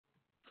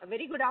A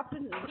very good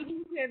afternoon,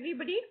 evening to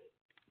everybody.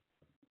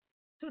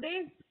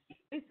 Today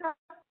is our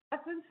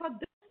lesson for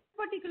this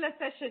particular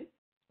session.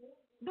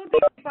 Don't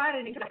require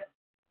any class.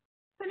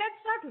 So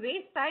let's not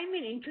waste time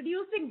in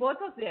introducing both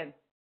of them,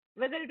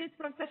 whether it is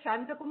Professor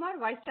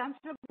Shanthakumar, Vice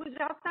Chancellor of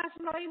Gujarat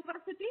National Law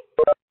University,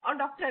 or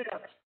Dr.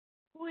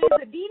 who is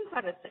the Dean for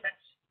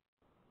Research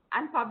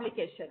and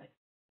Publication.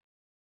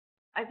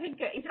 I think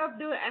instead of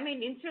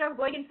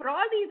going in for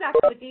all these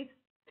activities,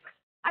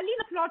 I'll leave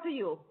the floor to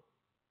you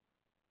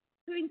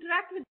to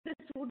interact with the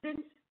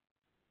students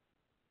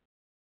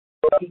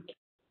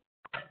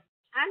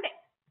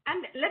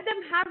and let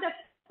them have the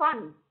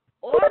fun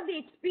or the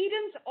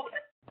experience of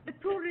the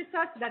true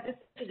research that is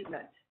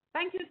learned.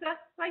 Thank you, sir.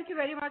 Thank you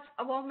very much.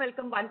 A warm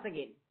welcome once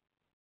again.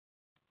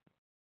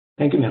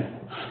 Thank you, ma'am.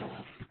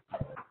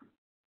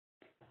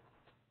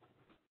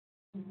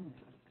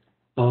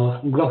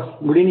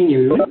 Good evening,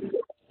 everyone.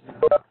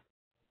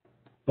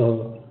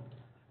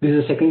 This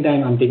is the second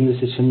time I'm taking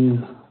this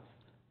session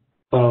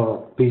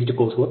for PhD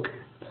coursework.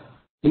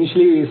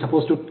 Initially, we were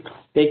supposed to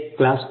take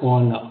class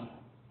on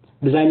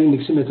designing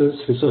mixed methods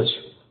research,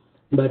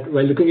 but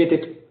while looking at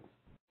it,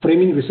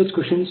 framing research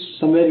questions,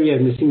 somewhere we are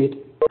missing it.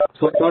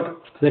 So I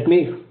thought, let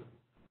me,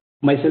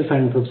 myself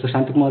and Professor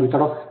Shanthakumar, we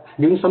thought of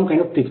giving some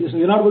kind of tips.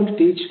 We're not going to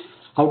teach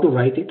how to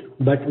write it,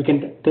 but we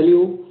can tell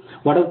you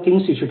what are the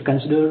things you should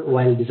consider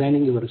while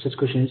designing your research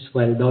questions,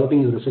 while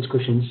developing your research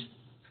questions.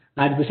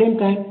 At the same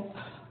time,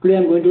 today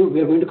we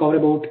are going to cover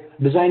about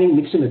designing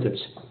mixed methods.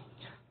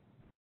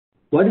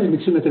 What is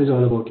mixed method is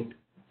all about it.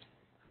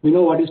 We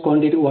know what is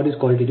quantitative, what is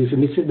qualitative. If you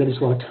mix it, that is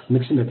what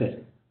mixed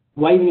method.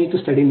 Why we need to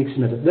study mixed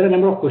method? There are a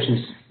number of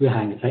questions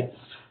behind it, right?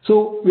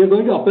 So we are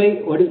going to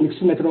apply what is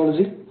mixed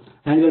methodology,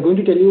 and we are going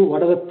to tell you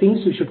what are the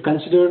things you should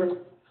consider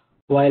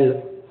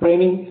while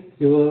framing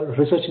your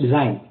research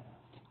design.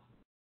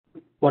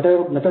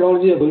 Whatever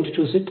methodology you are going to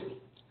choose it,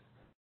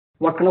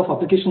 what kind of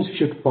applications you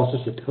should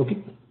process it,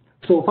 okay?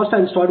 So first I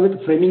will start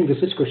with framing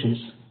research questions.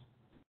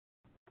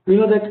 We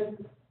know that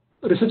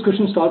research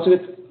question starts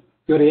with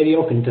your area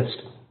of interest.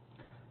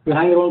 You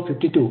hang around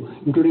 52,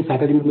 including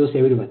faculty members,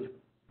 everyone.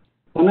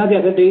 One or the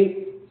other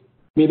day,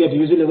 maybe at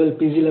UG level,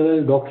 PG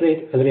level,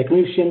 doctorate, as an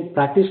academician,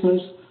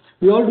 practitioners,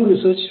 we all do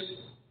research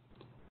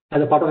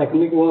as a part of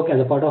academic work, as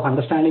a part of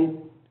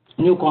understanding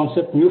new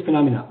concept, new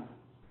phenomena.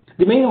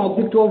 The main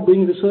objective of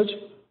doing research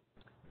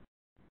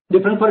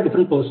different for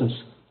different persons.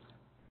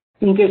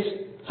 In case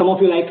some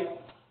of you like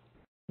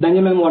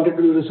Benjamin wanted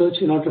to do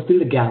research in order to fill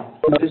the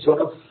gap. There is a lot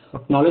of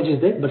knowledge is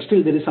there, but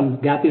still there is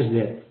some gap is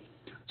there.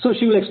 So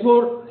she will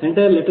explore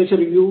entire literature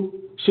review.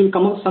 She will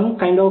come up with some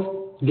kind of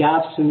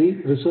gaps in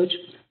the research.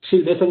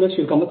 Based on that,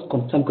 she will come up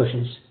with some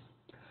questions.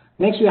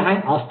 Next, we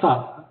have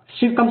Astha.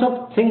 She comes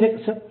up saying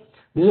that, sir,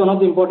 this is one of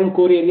the important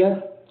core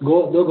area.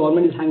 Though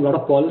government is having a lot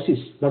of policies,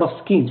 a lot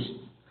of schemes,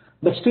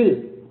 but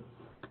still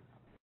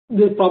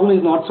the problem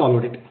is not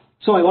solved yet.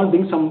 So I want to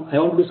do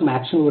some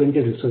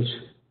action-oriented research.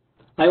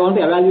 I want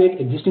to evaluate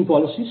existing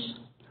policies.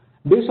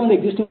 Based on the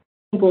existing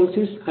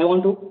policies, I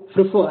want to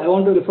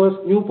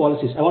refer new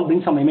policies. I want to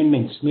bring some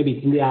amendments,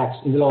 maybe in the acts,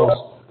 in the laws.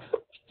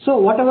 So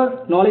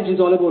whatever knowledge is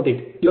all about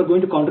it, you are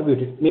going to contribute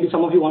it. Maybe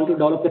some of you want to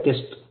develop the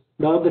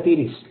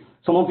theories.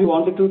 Some of you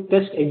wanted to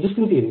test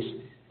existing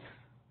theories.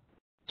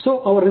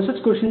 So our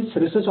research questions,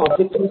 research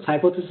objectives,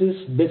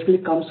 hypothesis basically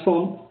comes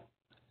from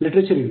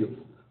literature review.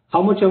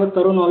 How much ever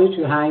thorough knowledge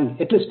you have,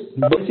 at least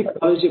basic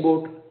knowledge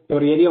about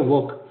your area of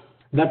work,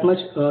 that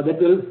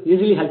will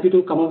easily help you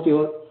to come up with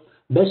your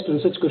best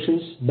research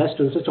questions, best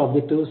research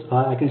objectives,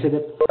 I can say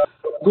that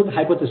good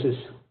hypothesis.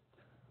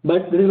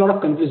 But there is a lot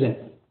of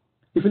confusion.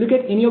 If you look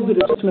at any of the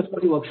research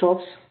methodology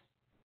workshops,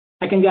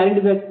 I can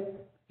guarantee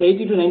that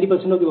 80 to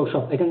 90% of the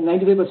workshops,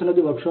 95% of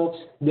the workshops,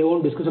 they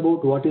won't discuss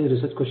about what is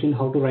research question,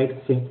 how to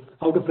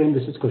frame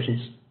research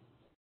questions.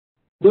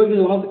 Though it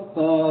is one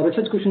of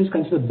research questions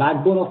considered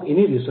backbone of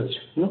any research.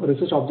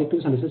 Research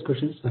objectives and research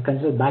questions are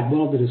considered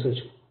backbone of the research.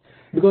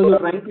 Because you're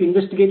trying to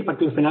investigate a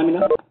particular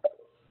phenomena,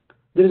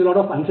 there is a lot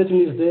of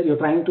uncertainties there. You're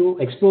trying to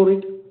explore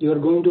it. You're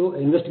going to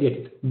investigate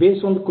it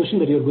based on the question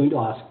that you're going to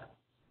ask.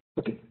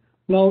 Okay.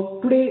 Now,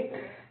 today,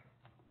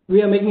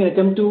 we are making an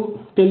attempt to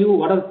tell you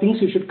what are the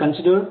things you should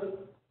consider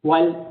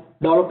while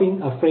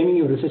developing or framing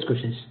your research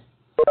questions.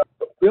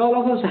 We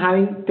all of us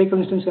take for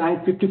instance,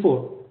 having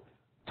 54.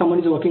 Someone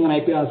is working on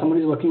IPR, someone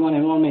is working on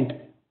environment.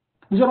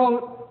 These are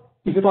all,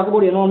 if you talk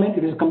about environment,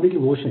 it is completely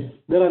ocean.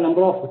 There are a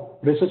number of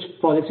research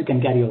projects you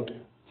can carry out.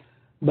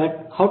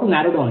 But how to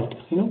narrow down it,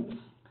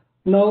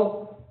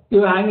 Now,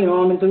 you're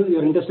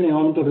interested in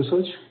environmental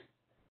research,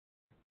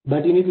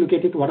 but you need to look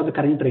at it, what are the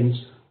current trends?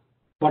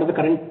 What are the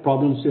current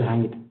problems you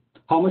hang it?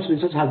 How much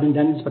research has been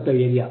done in this particular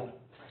area?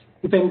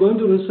 If I'm going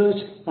to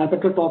research a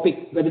particular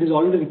topic, whether it is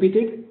already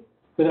repeated,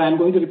 whether I'm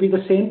going to repeat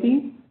the same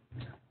thing,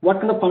 what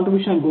kind of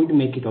contribution I'm going to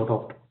make it out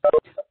of.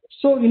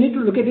 So you need to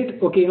look at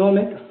it, okay,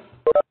 environment,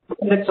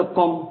 within that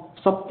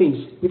sub-things.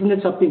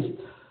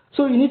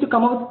 So you need to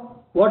come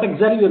out what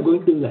exactly you're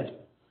going to do that.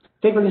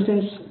 Take for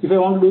instance, if I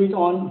want to do it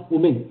on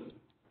women.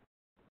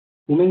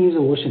 Women is the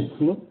ocean,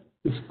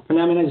 its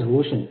phenomena is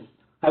ocean.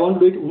 I want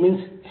to do it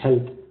women's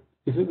health.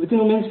 Within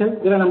women's health,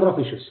 there are a number of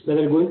issues.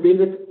 Whether we're going to deal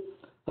with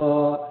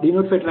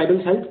denotified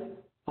tribal health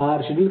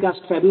or scheduled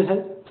caste tribal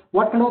health,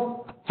 what kind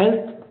of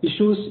health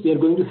issues we are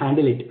going to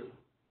handle it.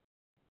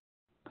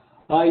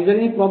 Is there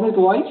any problem with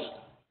voice?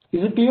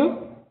 Is it clear?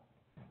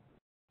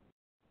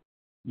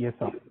 Yes,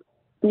 sir.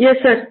 Yes,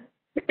 sir.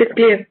 It is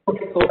clear.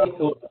 Okay.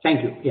 Oh,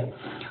 thank you. Yeah.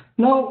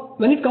 Now,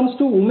 when it comes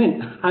to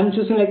women, I'm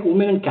choosing like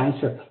women and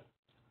cancer.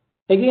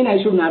 Again,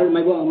 I should narrow.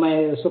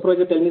 My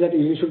supervisor tell me that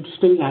you should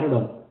still narrow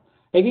down.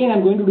 Again,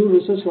 I'm going to do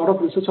research, lot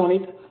of research on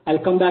it. I'll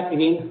come back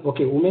again.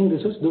 Okay, women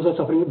research, those are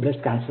suffering with breast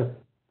cancer.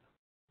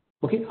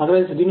 Okay,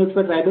 otherwise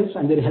denotified tribals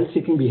and their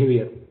health-seeking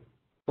behavior.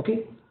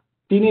 Okay,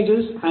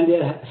 teenagers and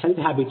their health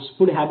habits,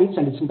 food habits,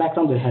 and its impact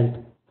on their health.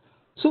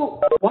 So,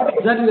 what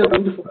exactly we are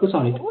going to focus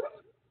on it?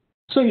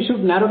 So, you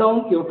should narrow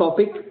down your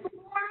topic.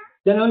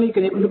 Then only you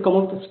can able to come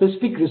up with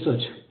specific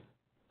research.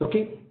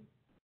 Okay.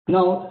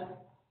 Now,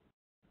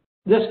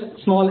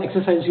 just small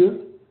exercise here.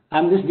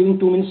 I'm just giving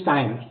 2 minutes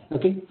time.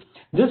 Okay.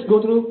 Just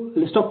go through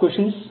list of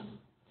questions.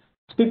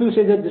 People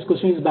say that this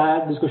question is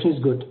bad, this question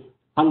is good.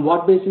 On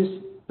what basis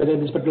whether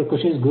this particular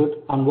question is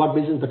good? On what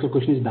basis this particular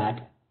question is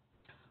bad?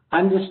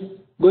 I'm just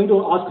going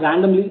to ask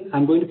randomly.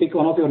 I'm going to pick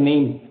one of your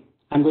name.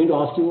 I'm going to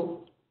ask you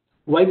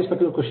why this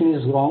particular question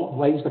is wrong.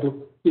 Why this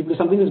particular if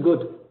something is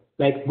good,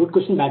 like good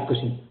question, bad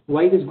question.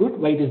 Why it is good?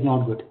 Why it is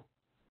not good?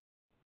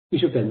 You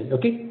should tell me.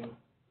 Okay.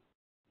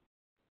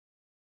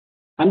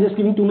 I'm just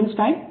giving 2 minutes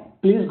time.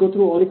 Please go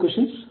through all the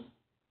questions.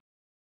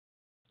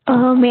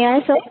 May I,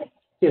 sir?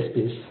 Yes,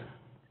 please.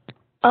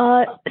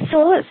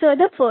 So,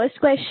 the first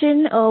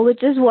question,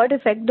 which is what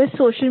effect does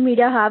social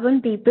media have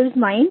on people's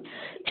mind,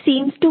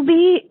 seems to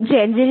be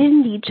general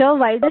in nature,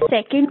 while the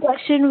second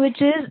question, which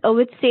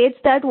states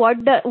that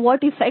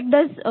what effect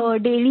does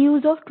daily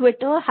use of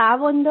Twitter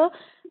have on the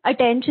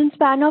attention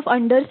span of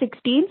under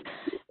 16s,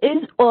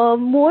 is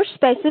more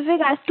specific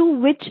as to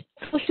which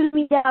social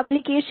media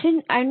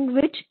application and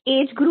which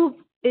age group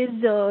is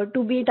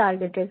to be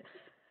targeted.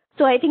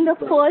 So I think the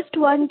first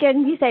one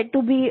can be said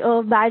to be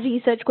a bad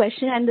research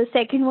question, and the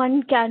second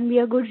one can be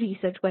a good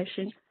research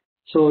question.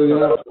 So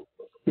you're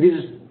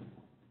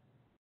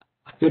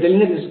telling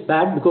that it's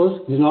bad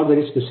because it's not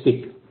very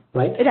specific,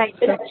 right? Right.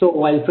 So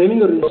while framing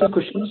your research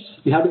questions,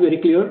 you have to be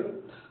very clear.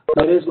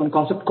 There is one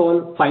concept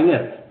called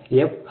FINER,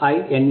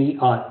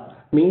 F-I-N-E-R,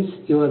 means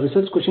your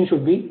research question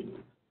should be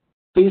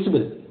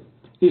feasible.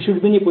 You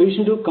should be in a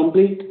position to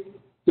complete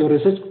your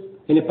research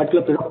in a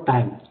particular period of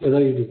time, whether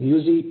it is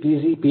UG,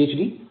 PG,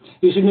 PhD,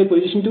 you should be in a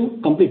position to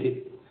complete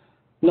it.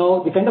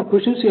 Now, the kind of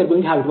questions you are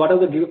going to have, what are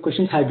the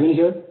questions I have given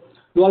here,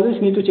 you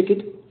always need to check it.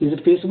 Is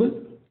it feasible?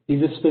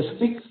 Is it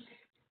specific?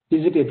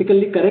 Is it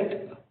ethically correct?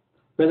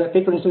 Whether,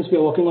 take for instance, we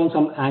are working on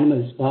some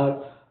animals,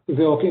 or if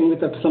we are working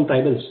with some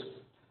tribals,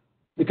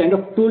 the kind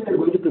of tool you are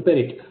going to prepare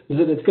it. Is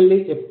it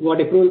ethically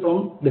got approval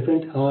from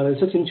different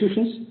research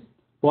institutions,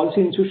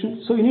 policy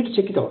institutions? So you need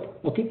to check it out,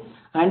 okay?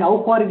 And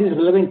how far it is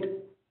relevant.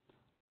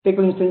 Take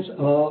for instance,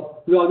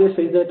 we always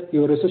say that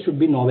your research should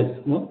be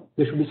novel. No,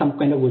 there should be some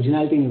kind of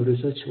originality in your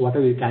research,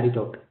 whatever you carry it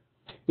out.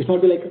 It's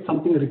not be like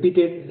something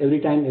repeated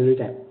every time.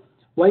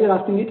 Why you're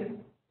asking it?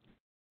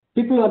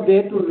 People are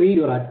there to read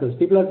your articles.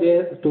 People are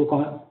there to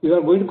you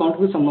are going to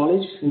contribute some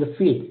knowledge in the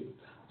field.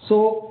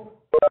 So,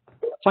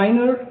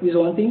 FINER is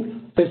one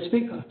thing.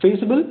 Specific,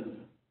 feasible,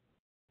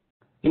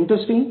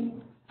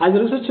 interesting. As a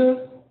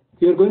researcher,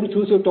 you are going to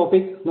choose your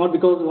topic not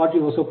because what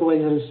your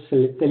supervisor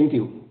is telling to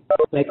you.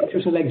 Like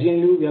institutions like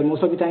GNLU, we are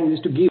most of the time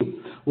used to give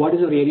what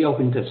is your area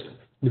of interest,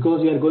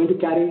 because you are going to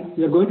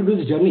do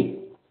this journey.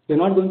 You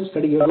are not going to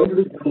study. You are going to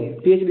do this journey.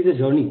 PhD is a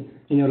journey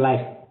in your life.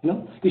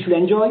 You should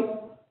enjoy,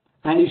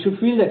 and you should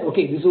feel that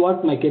okay, this is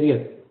what my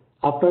career.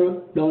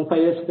 After long 5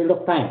 years period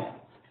of time,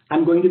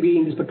 I'm going to be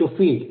in this particular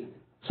field.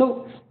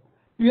 So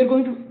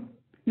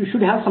you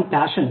should have some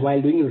passion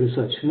while doing your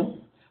research.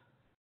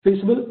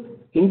 Feasible,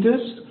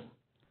 interest,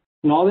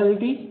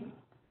 novelty,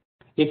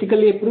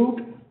 ethically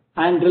approved,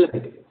 and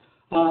relevant.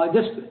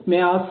 Just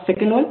may I ask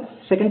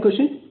second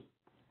question?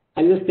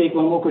 I'll just take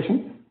one more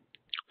question.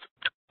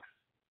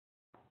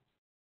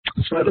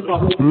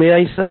 May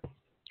I, sir?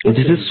 Yes,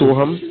 This sir. is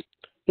Soham.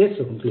 Yes,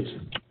 sir, please.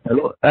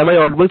 Hello, am I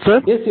audible,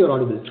 sir? Yes, you're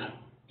audible.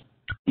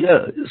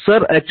 Yeah,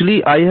 sir.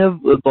 Actually, I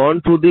have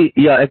gone through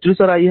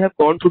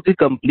the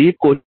complete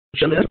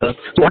questionnaire. So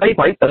what I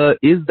find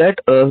is that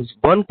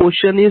one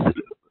question is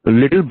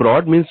little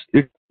broad, means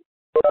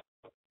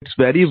it's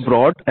very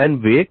broad and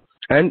vague.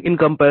 And in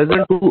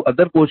comparison to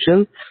other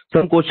questions,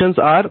 some questions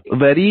are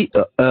very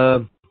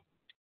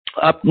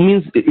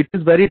means it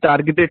is very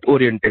targeted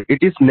oriented. It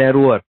is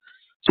narrower.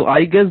 So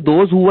I guess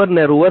those who are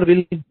narrower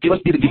will give us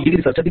the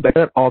researcher the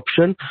better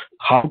option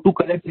how to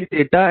collect the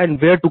data and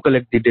where to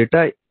collect the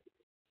data.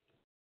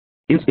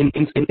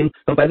 In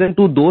comparison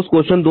to those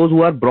questions, those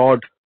who are broad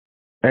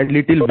and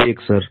little vague,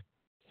 sir.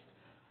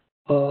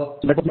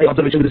 That was my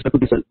observation with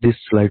respect to this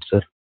slide,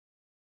 sir.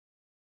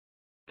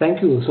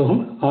 Thank you,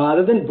 Soham.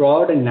 Other than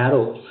broad and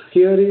narrow,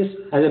 here is,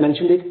 as I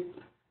mentioned it,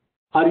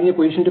 are in a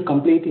position to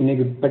complete in a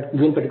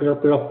given particular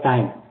period of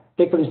time.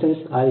 Take for instance,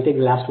 I'll take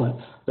the last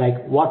one,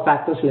 like what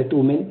factors led to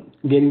women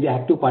gaining the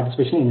active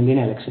participation in Indian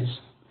elections.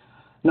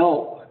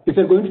 Now, if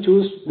you're going to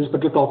choose this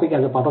particular topic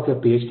as a part of your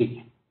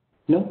PhD,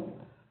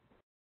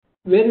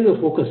 where is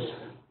your focus?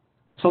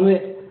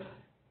 Somewhere,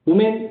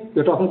 women,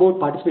 you're talking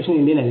about participation in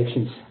Indian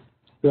elections.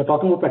 You're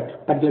talking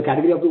about particular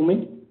category of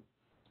women,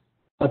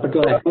 a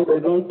particular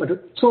background.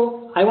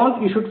 So I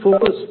want you should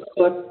focus,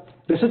 but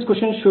research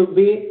questions should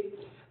be,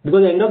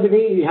 because at the end of the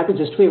day, you have to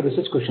justify your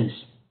research questions.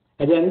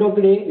 At the end of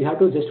the day, you have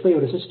to justify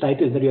your research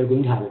title that you are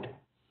going to have it.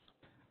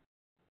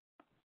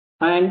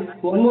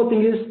 And one more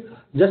thing is,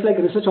 just like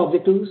research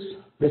objectives,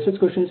 research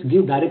questions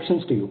give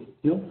directions to you.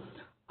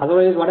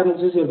 Otherwise, what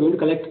happens is you're going to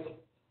collect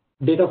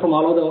data from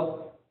all over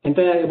the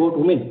entire about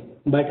women.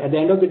 But at the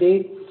end of the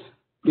day,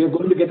 you're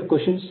going to get the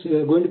questions,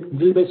 you're going to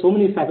deal by so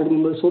many faculty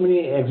members, so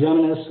many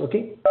examiners,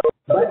 okay?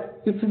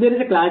 But if there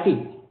is a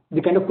clarity,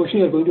 the kind of question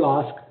you're going to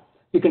ask,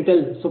 you can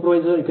tell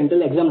supervisor, you can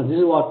tell examiner, this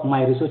is what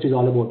my research is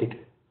all about it.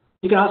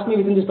 You can ask me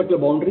within these particular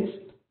boundaries.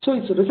 So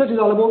research is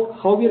all about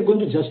how we are going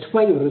to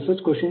justify your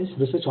research questions,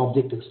 research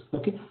objectives,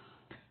 okay?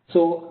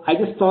 So I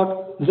just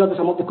thought these are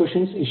some of the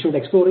questions you should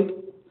explore it.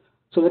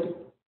 So that,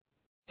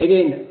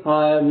 again,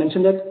 I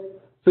mentioned that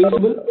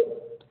feasible,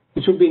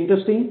 it should be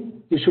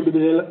interesting, it should be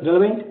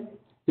relevant,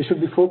 it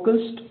should be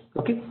focused,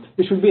 okay?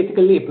 It should be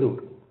ethically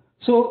approved.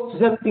 So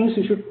these are the things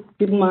you should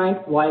keep in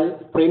mind while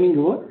framing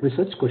your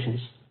research questions.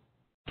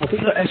 Okay?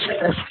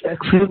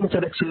 Excuse me,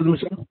 sir.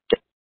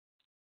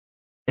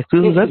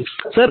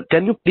 Sir,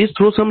 can you please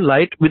throw some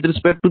light with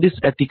respect to this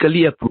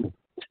ethically approved?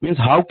 Means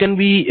how can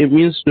we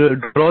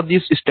draw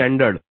this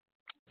standard?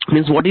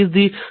 Means what is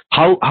the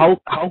how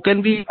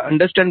can we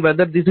understand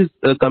whether this is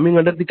coming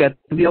under the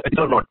category of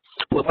ethical or not?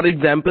 For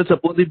example,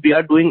 suppose if we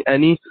are doing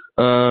any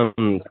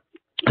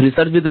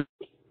research with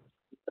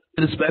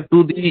respect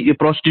to the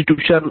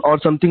prostitution or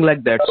something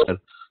like that, sir.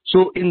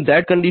 So in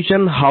that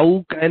condition,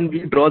 how can we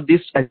draw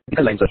this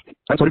ethical line, sir?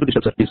 I'm sorry to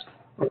disturb, sir, please.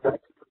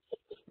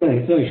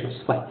 No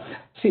issues, fine.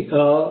 See,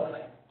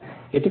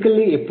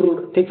 ethically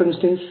approved, take for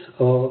instance,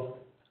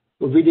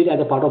 we did as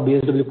a part of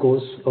BSW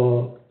course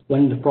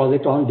one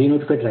project on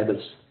denotified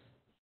tribals.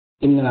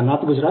 In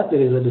North Gujarat,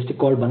 there is a district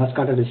called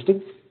Banaskantha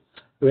district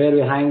where we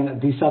hang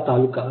Disa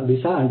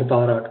and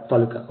Tara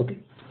Taluka. Okay.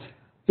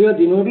 Here,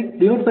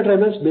 denotified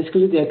tribals,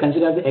 basically they are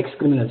considered as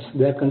ex-criminals.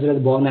 They are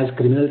considered born as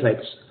criminal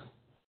tribes.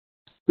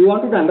 We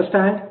wanted to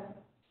understand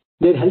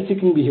their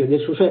health-seeking behavior,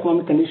 their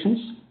socio-economic conditions.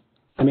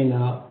 I mean,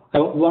 I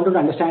wanted to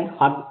understand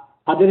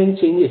are there any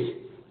changes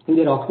in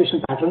their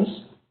occupational patterns,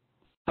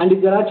 and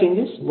if there are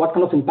changes, what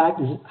kind of impact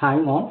is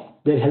having on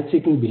their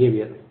health-seeking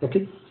behavior.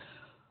 Okay.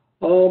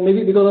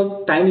 Maybe because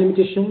of time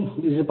limitation,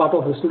 this is a part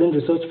of student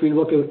research,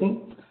 fieldwork,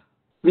 everything.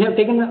 We have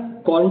taken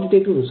the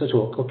quantitative research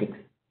work. Okay.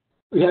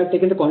 We have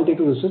taken the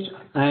quantitative research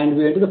and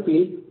we went to the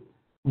field,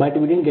 but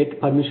we didn't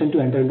get permission to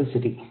enter into the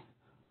city,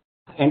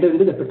 enter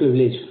into the particular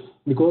village,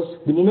 because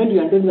the moment you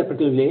enter into the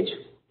particular village,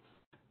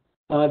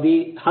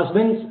 the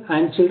husbands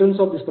and children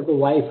of this particular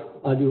wife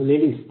or the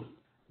ladies,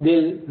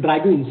 they'll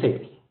drag you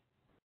inside.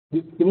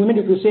 The moment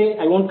if you say,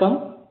 I won't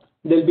come,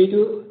 they'll beat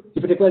you.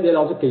 If it requires, they'll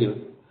also kill you.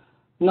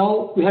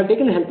 Now, we have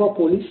taken the help of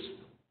police,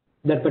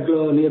 that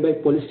particular nearby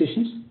police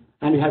stations,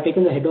 and we have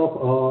taken the head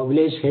of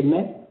village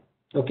headman,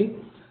 okay?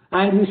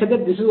 And we said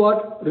that this is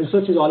what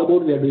research is all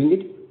about, we are doing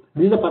it.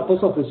 This is the purpose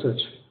of research.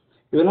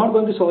 We are not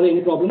going to solve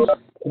any problems,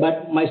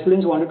 but my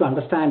students wanted to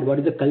understand what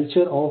is the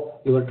culture of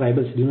your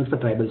tribals,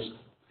 denotified tribals.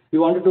 We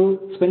wanted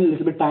to spend a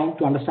little bit of time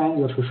to understand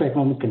your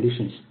socio-economic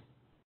conditions.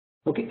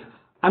 Okay,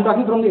 I'm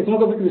talking from the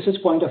ethnographic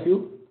research point of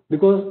view,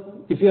 because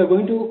if you are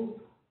going to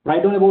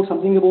write down about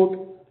something about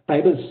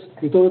tribals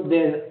without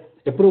their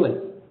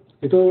approval,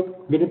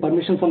 without getting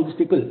permission from these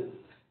people,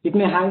 it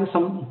may have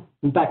some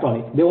impact on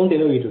it. They won't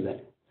allow you to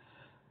that.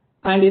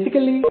 And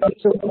ethically,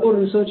 so for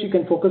research, you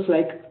can focus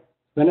like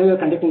whenever you're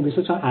conducting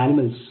research on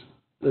animals,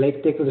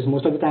 like take this,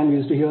 most of the time we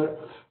used to hear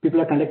people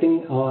are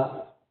conducting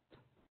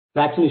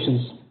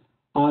vaccinations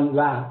on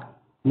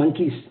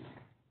monkeys,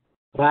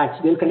 rats.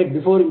 They'll conduct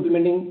before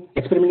experimenting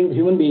with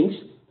human beings.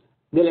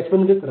 They'll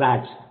experiment with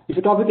rats. If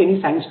you talk with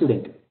any science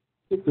student,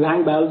 if you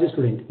hang biology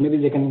student, maybe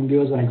they can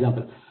give us one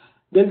example.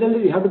 They'll tell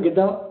you have to get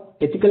the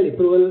ethical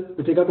approval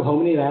with regard to how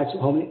many rats,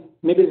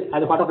 maybe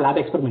as a part of lab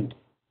experiment.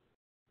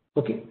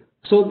 Okay.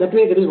 So that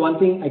way there is one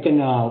thing I can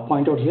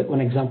point out here, one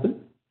example.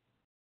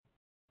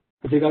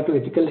 With regard to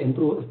ethical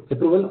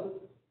approval,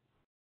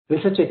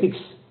 research ethics,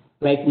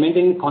 like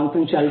maintaining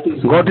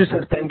confidentiality. Got it,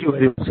 sir. Thank you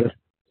very much, sir.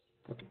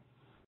 Okay.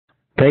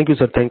 Thank you,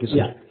 sir. Thank you, sir.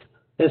 Yeah.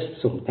 Yes,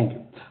 so thank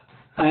you.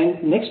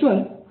 And next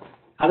one,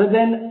 other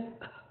than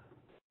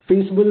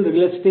feasible,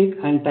 realistic,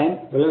 and time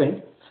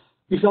relevant,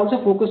 we should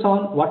also focus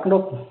on what kind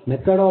of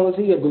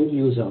methodology you are going to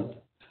use on.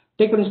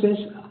 Take for instance,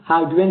 I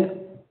have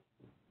given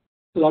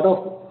a lot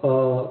of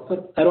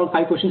around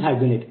 5 questions I have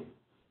given it.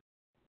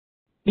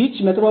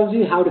 Each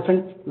methodology have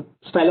different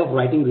style of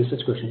writing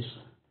research questions.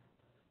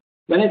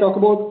 When I talk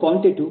about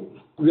quantitative,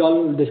 we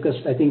all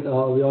discussed, I think we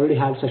already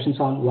had sessions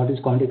on what is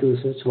quantitative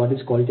research, what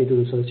is qualitative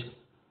research.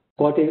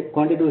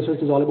 Quantitative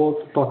research is all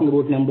about talking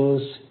about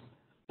numbers,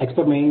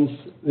 experiments,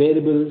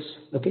 variables.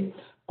 Okay.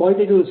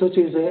 Qualitative research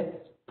is a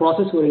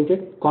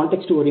process-oriented,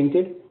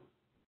 context-oriented,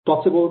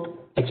 talks about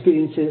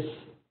experiences.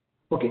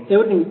 Okay,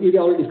 everything we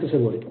already discussed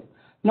about it.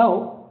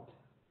 Now,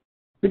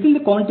 within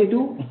the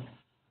quantitative,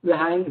 we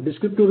have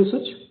descriptive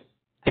research,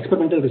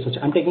 experimental research.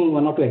 I'm taking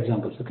one or two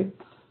examples. Okay.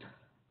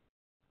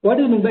 What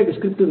is meant by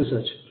descriptive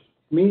research?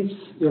 Means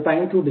you're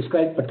trying to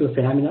describe particular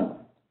phenomena,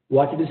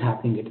 what it is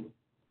happening in.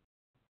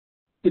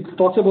 It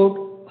talks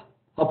about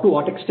up to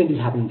what extent is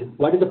happening,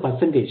 what is the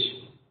percentage,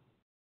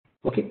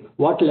 okay,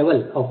 what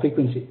level of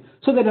frequency.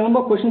 So the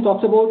number question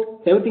talks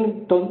about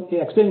everything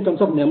explained in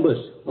terms of numbers.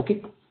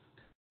 Okay.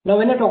 Now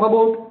when I talk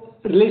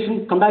about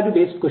relation comparative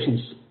based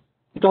questions,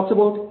 it talks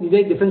about is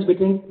there a difference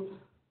between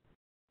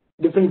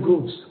different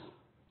groups.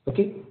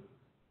 Okay.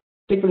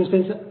 Take for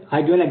instance,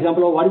 I give an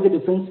example of what is the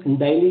difference in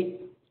daily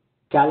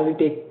calorie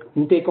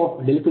intake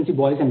of delinquency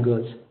boys and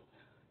girls.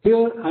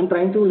 Here I'm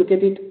trying to look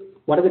at it,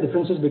 what are the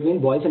differences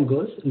between boys and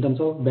girls in terms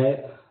of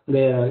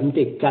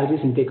their calories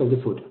intake of the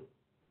food.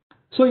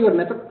 So your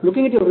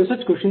looking at your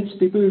research questions,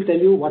 people will tell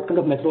you what kind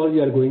of methodology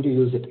you are going to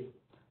use it,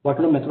 what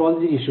kind of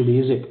methodology you should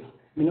use it.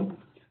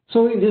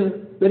 So it is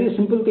very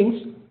simple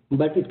things,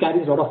 but it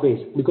carries a lot of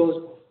weight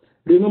because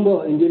do you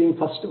remember during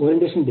first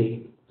orientation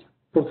day,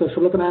 Professor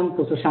Shanthakumar,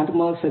 Professor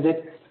Shanthakumar said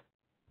that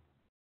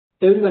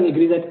everyone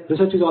agrees that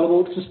research is all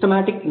about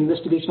systematic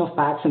investigation of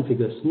facts and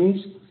figures.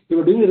 Means you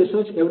are doing the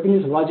research, everything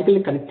is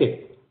logically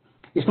connected.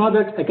 It's not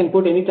that I can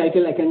put any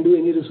title, I can do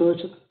any research,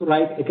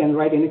 I can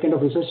write any kind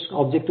of research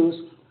objectives,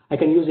 I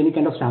can use any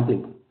kind of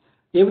sampling.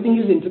 Everything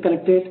is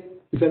interconnected.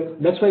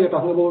 That's why we're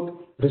talking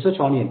about research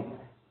onion.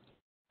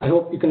 I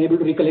hope you can able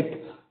to recollect.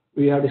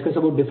 We have discussed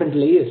about different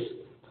layers,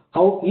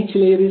 how each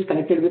layer is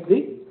connected with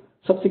the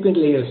subsequent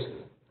layers,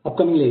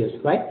 upcoming layers,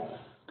 right?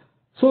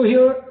 So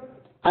here,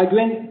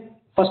 again,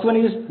 first one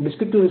is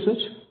descriptive research.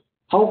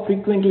 How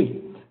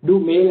frequently do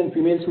male and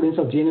female students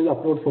of GNLU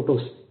upload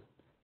photos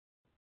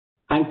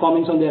and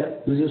comments on their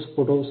users'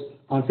 photos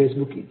on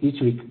Facebook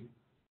each week?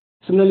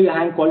 Similarly,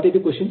 I have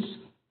qualitative questions.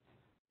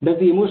 Does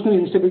the emotional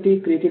instability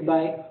created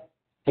by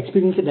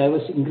experiencing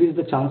diverse increase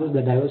the chances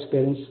that diverse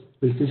parents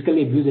will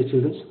physically abuse their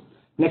children?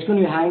 Next one,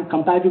 we have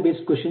comparative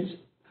based questions.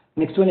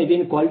 Next one,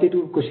 again,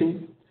 qualitative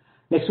question.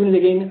 Next one is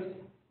again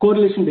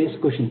correlation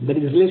based question, that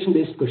is relation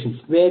based questions,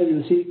 where we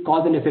will see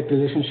cause and effect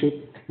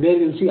relationship, where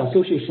we will see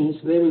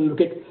associations, where we will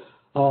look at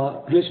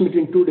relation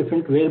between two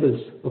different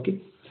variables. Okay.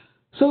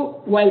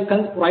 So while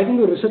writing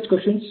your research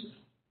questions,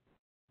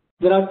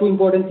 there are two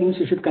important things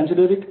you should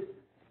consider it.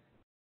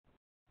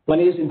 One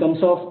is in terms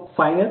of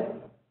final,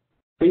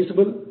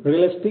 feasible,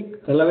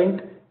 realistic,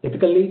 relevant,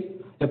 ethically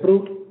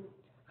approved.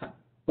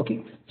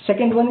 Okay.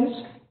 Second one is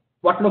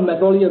what kind of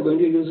methodology you are going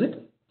to use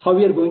it, how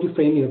you are going to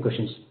frame your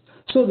questions.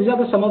 So these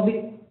are some of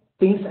the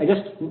things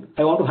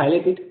I want to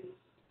highlight it,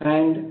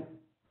 and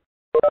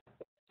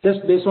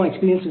just based on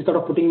experience instead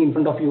of putting in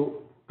front of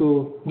you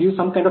to give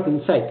some kind of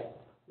insight,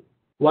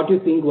 what you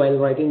think while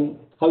writing,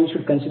 how you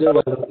should consider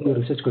while writing your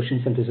research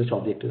questions and research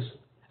objectives.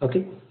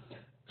 Okay.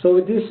 So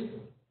with this,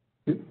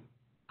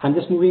 I'm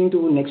just moving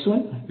to next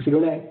one. If you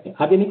don't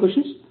have any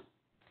questions,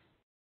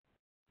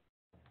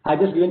 I've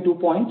just given 2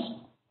 points.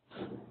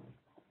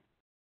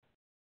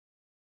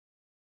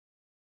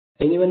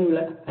 Anyone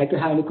would like to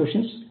have any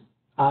questions?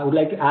 I would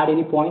like to add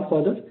any point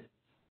further.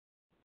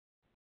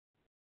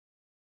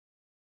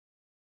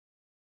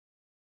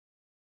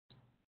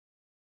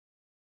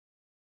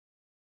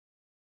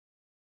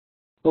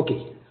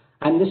 Okay,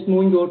 I'm just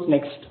moving towards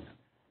next.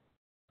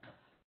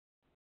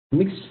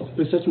 Mixed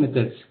research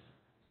methods.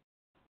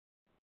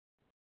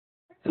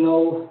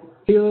 Now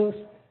here,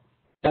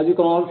 as you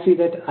can all see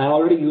that I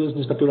already used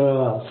this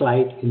particular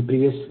slide in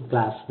previous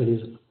class, that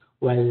is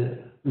while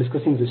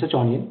discussing research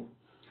onion.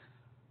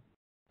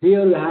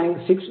 Here we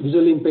have 6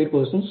 visually impaired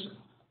persons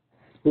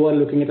who are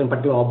looking at a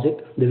particular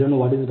object. They don't know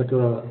what is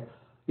particular,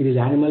 it is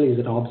animal, is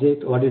it an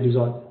object, what it is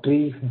a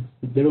tree,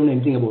 they don't know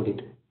anything about it.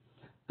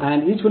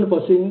 And each one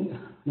pursuing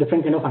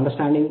different kind of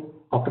understanding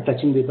after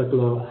touching the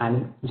particular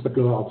animal, this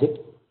particular object.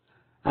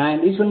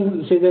 And each one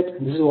will say that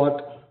this is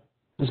what,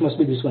 this must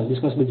be this one,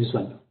 this must be this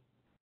one.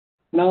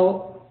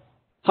 Now,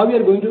 how we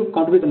are going to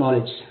contribute the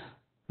knowledge?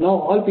 Now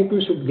all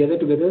people should gather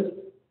together.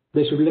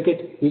 They should look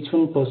at each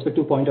one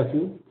perspective point of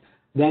view.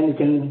 Then you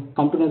can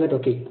come to know that,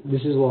 okay,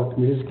 this is what,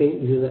 this is tail,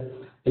 this is an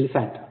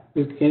elephant.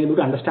 You can be able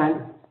to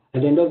understand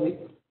at the end of the,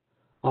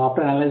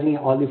 after analyzing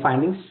all the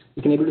findings,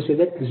 you can be able to say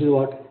that this is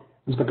what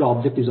this particular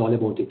object is all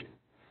about it.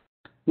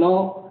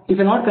 Now, if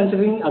you're not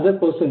considering other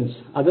persons,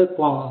 other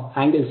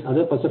angles,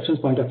 other perceptions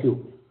point of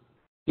view,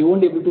 you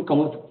won't be able to come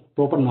up with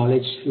proper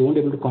knowledge. You won't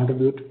be able to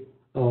contribute.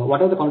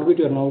 Whatever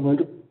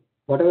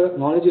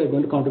knowledge you are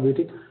going to contribute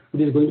it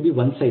is going to be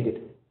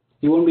one-sided.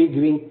 You won't be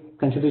giving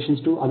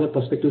considerations to other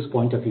perspectives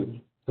point of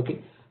view. Okay.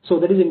 So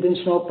that is the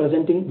intention of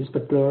presenting this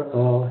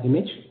particular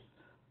image.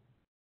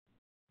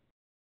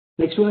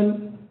 Next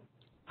one,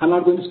 I'm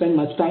not going to spend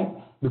much time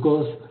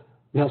because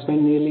we have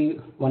spent nearly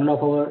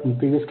 1.5 hours in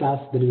previous class,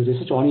 that is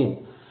research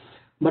onion.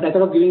 But I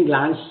thought of giving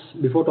glance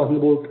before talking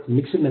about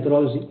mixed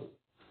methodology.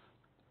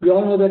 We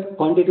all know that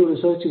quantitative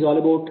research is all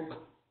about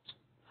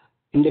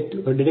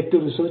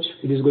deductive research.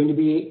 It is going to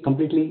be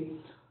completely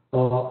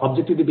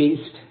objectively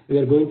based. We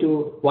are going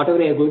to, whatever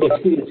we are going to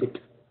experience it,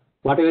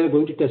 whatever we are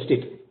going to test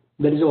it,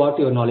 that is what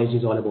your knowledge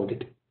is all about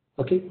it.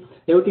 Okay,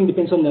 everything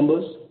depends on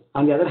numbers.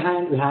 On the other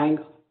hand, we have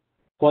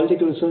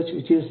qualitative research,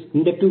 which is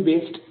inductive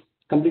based,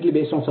 completely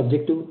based on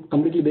subjective,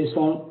 completely based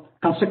on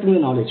constructing the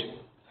knowledge.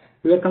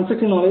 We are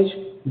constructing knowledge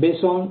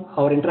based on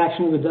our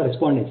interaction with the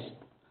respondents,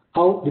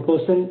 how the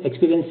person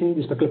experiencing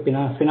this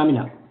particular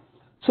phenomena.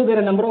 So there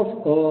are a number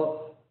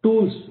of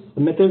tools,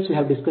 methods we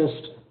have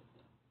discussed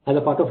as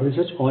a part of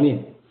research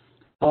onion.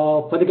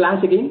 For the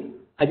glance again,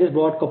 I just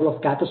brought a couple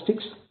of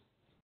characteristics.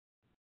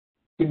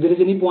 If there is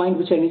any point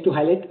which I need to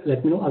highlight,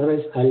 let me know.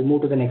 Otherwise, I'll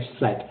move to the next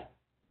slide.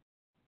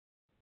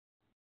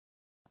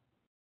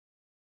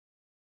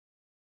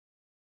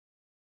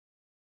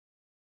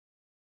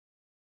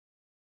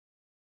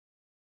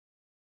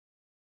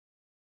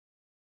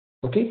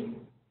 Okay.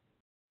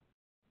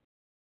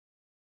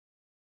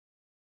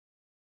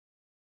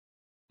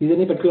 Is there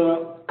any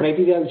particular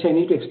criteria which I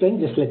need to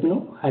explain? Just let me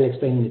know. I'll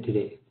explain it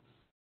today.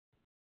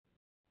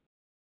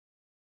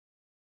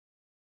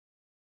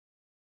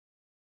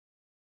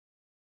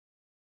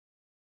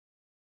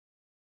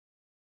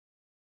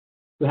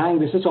 We have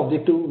research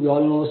objective. We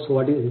all know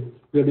what is.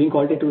 We are doing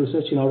qualitative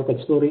research in order to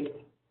explore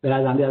it.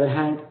 Whereas on the other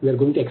hand, we are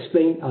going to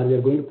explain, or we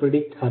are going to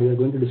predict, or we are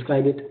going to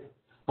describe it,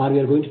 or we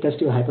are going to test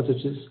your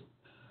hypothesis.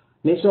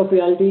 Nature of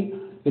reality.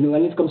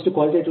 When it comes to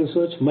qualitative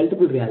research,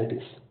 multiple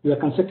realities. We are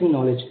constructing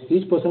knowledge.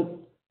 Each person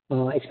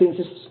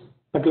experiences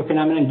particular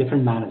phenomena in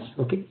different manners.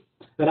 Okay.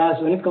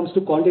 Whereas when it comes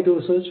to quantitative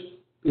research,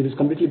 it is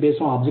completely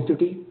based on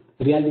objectivity.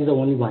 Reality is the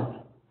only one.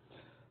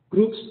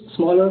 Groups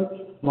smaller,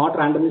 not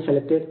randomly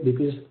selected,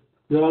 because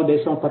they are all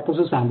based on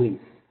purposive sampling,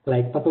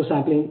 like purpose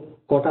sampling,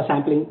 quota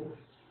sampling,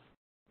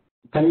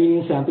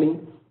 convenience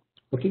sampling.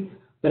 Okay.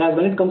 Whereas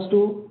when it comes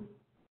to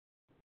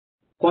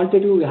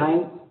quantitative, we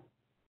have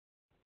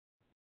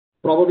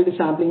probability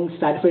sampling,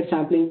 stratified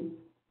sampling.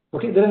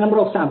 Okay, there are a number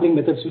of sampling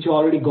methods which have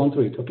already gone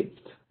through it. Okay.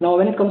 Now,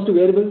 when it comes to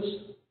variables,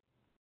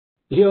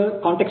 here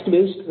context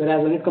based,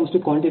 whereas when it comes to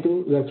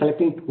quantitative, we are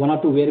selecting one or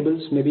two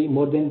variables, maybe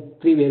more than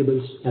 3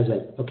 variables as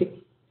well. Okay.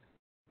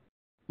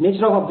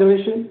 Nature of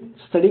observation,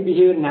 study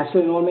behavior in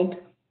natural environment.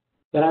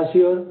 Whereas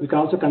here, we can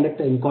also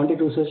conduct in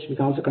quantitative research, we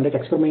can also conduct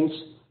experiments.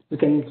 We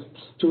can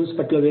choose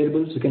particular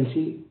variables. You can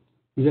see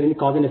is there any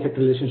cause and effect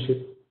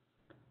relationship.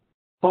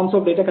 Forms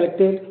of data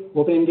collected,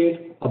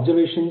 open-ended,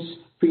 observations,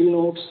 field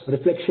notes,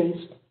 reflections.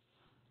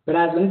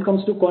 Whereas when it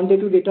comes to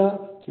quantitative data,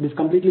 it is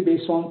completely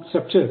based on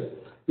structure.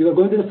 You are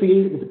going to the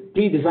field with a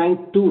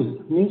pre-designed tool.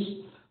 Means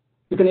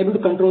you can able to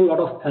control a lot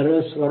of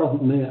errors, a lot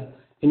of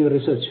in your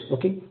research.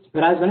 Okay.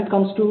 Whereas when it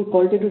comes to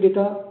qualitative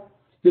data,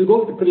 you'll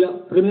go with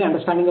preliminary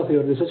understanding of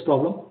your research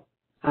problem,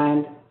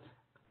 and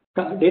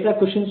data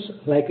questions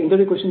like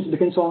interview questions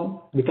depends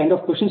on the kind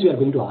of questions you are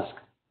going to ask.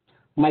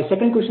 My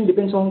second question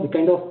depends on the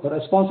kind of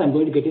response I'm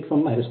going to get it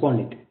from my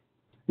respondent.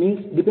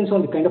 Means depends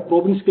on the kind of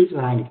probing skills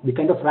behind it, the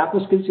kind of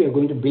rapport skills you are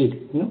going to build.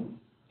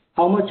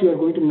 How much you are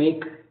going to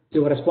make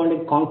your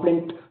respondent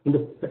confident in the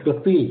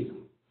particular field.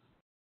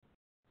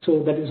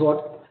 So that is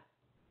what.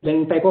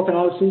 Then type of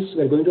analysis,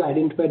 we are going to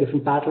identify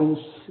different patterns.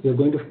 We are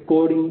going to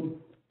coding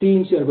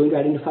teams. You are going to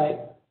identify.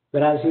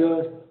 Whereas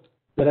here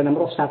there are a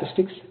number of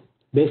statistics,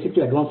 basic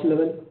to advanced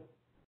level.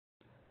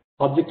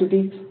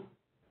 Objectivity,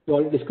 we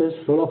already discussed.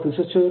 Role of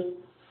researcher.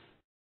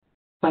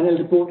 Final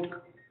report.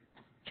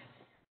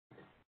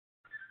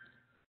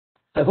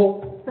 I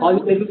hope all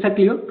the labels are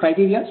clear.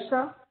 Criteria.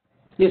 Sir?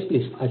 Yes,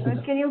 please.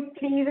 Can you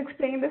please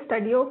explain the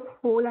study of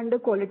whole under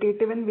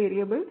qualitative and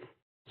variables?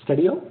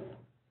 Study of?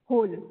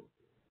 Whole.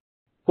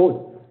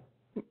 Whole.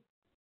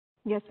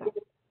 Yes, sir.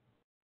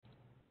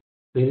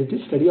 Where it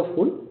is? Study of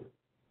whole?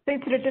 So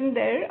it's written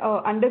there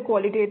under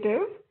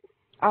qualitative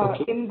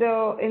Okay. in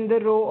the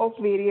row of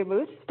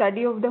variables,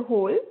 study of the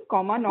whole,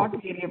 comma, not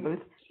variables.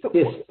 So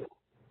Yes.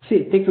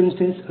 See, take for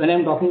instance, when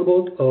I'm talking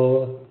about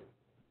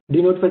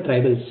denotified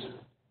tribals,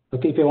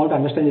 okay, if I want to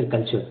understand their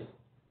culture,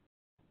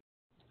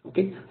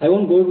 okay, I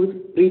won't go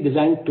with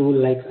pre-designed tool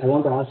like I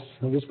want to ask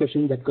this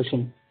question, that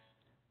question.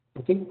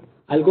 Okay,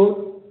 I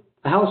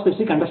have a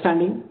specific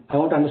understanding. I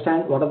want to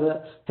understand what are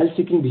the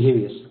health-seeking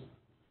behaviors.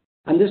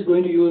 I'm just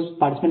going to use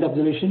participant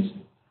observations.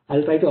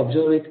 I'll try to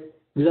observe it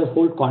with a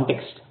whole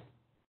context.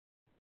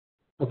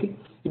 Okay,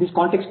 it is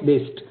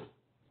context-based.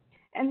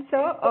 And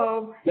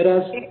sir,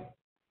 Whereas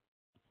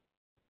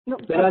no,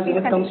 when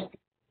it comes,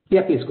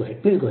 yeah, please go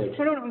ahead. Please go ahead.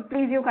 No,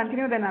 please you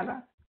continue then,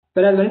 Aga.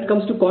 Whereas when it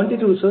comes to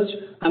quantitative research,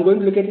 I'm going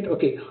to look at it.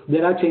 Okay,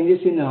 there are changes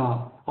in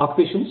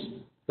occupations.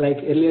 Like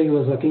earlier, he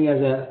was working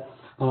as a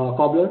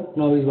cobbler.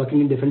 Now he's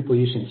working in different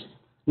positions.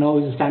 Now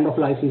his standard of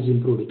life is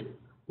improved.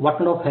 What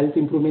kind of health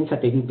improvements are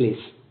taking place?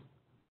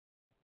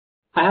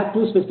 I have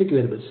two specific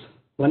variables.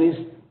 One is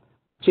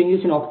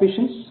changes in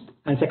occupations,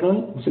 and second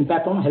one is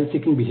impact on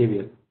health-seeking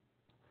behavior.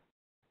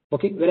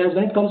 Okay. Whereas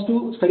when it comes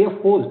to study of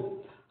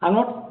whole, I'm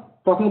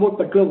not talking about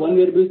particular one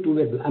variable, two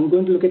variable. I'm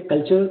going to look at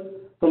culture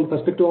from the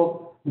perspective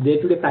of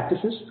day-to-day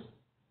practices,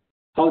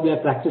 how they are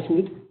practicing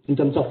it in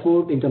terms of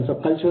food, in terms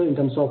of culture, in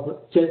terms of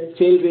child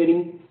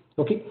rearing.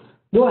 Okay,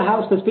 though I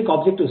have specific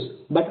objectives,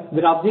 but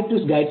their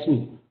objectives guides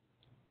me.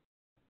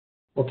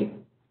 Okay,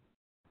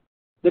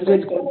 that's why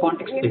it's called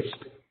context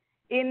based.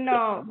 In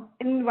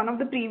one of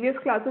the previous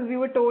classes, we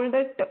were told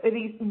that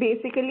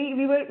basically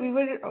we were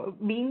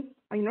being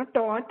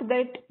taught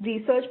that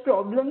research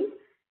problems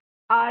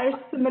are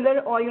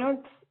similar, or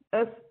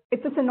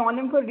it's a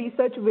synonym for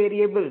research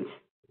variables.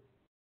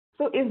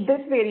 So is this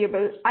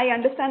variable? I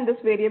understand this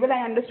variable.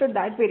 I understood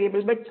that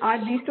variable. But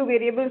are these two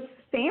variables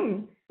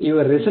same?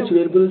 Your research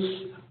variables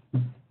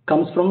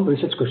comes from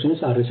research questions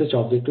or research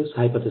objectives,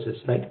 hypothesis,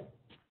 right?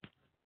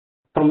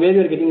 From where you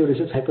are getting your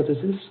research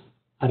hypothesis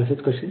or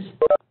research questions?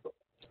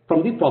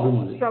 From the problem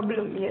only.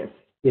 Problem, yes.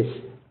 Yes.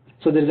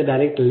 So there is a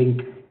direct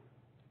link.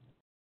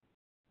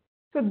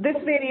 So this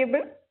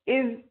variable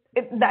is,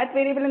 that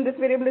variable and this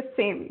variable is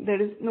same.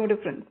 There is no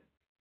difference.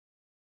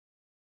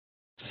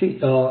 See,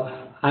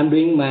 I'm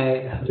doing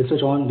my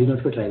research on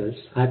denotified rivals.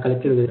 I have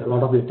collected a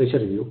lot of literature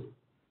review.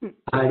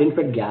 I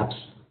identified gaps.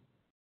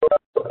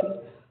 Okay.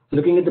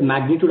 Looking at the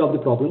magnitude of the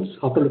problems,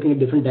 after looking at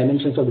different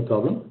dimensions of the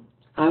problem,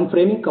 I am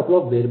framing a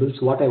couple of variables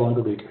what I want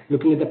to do it.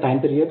 Looking at the time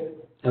period,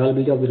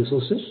 availability of the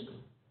resources.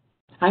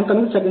 I am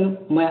coming to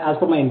as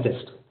per my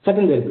interest,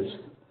 certain variables.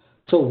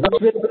 So which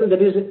variable,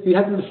 that is, you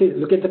have to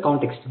look at the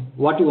context,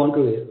 what you want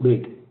to do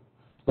it.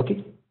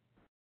 Okay.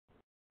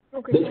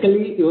 Okay.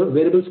 Basically, your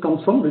variables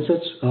comes from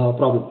research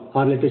problem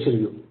or literature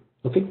review.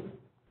 Okay.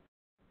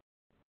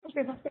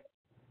 Okay.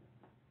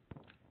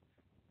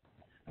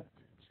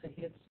 So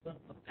here's one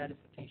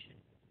clarification.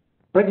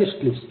 Right, yes,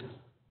 please.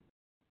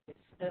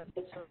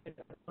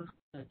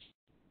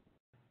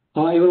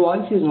 Your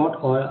voice is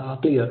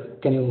not clear.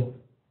 Can you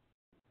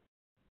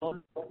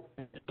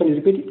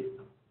repeat it?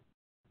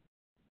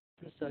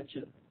 Research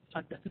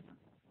under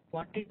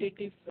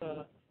quantitative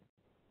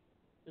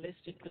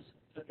list, it was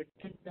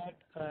written that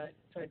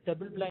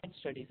double-blind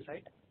studies,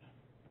 right?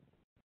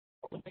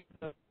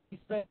 Is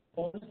that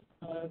all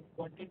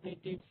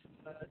quantitative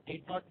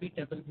need not be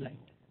double-blind?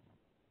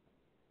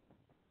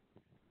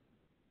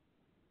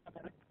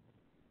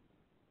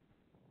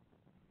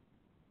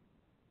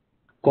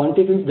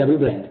 Quantitative is double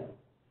blind.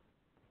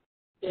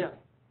 Yeah.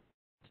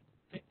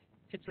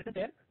 It's written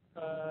there.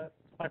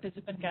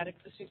 Participant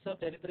characteristics are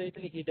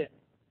deliberately hidden.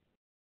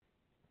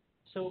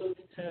 So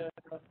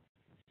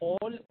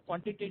all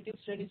quantitative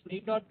studies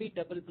need not be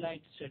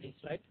double-blind studies,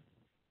 right?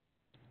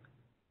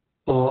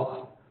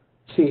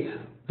 See,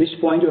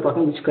 which point you're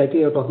talking, which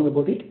criteria you're talking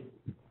about it?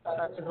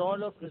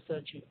 Role of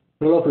researcher.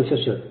 Role of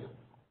researcher.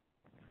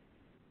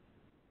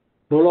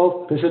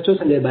 Role of researchers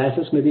and their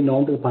biases may be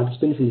known to the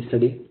participants in the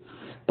study.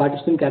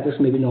 Participant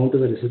characteristics may be known to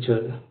the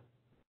researcher.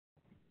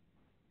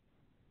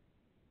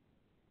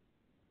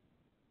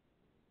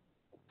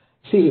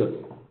 See here.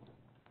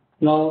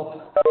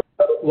 Now,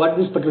 what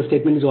this particular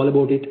statement is all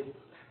about it.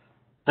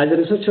 As a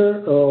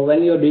researcher,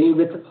 when you are dealing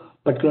with a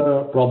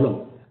particular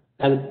problem,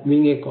 as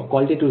being a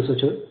qualitative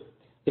researcher,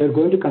 you are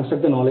going to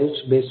construct the knowledge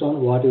based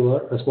on what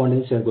your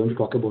respondents are going to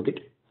talk about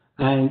it.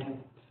 And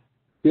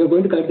you are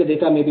going to collect the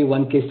data, maybe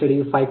 1 case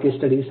study, 5 case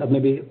studies, or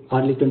maybe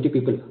hardly 20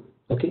 people.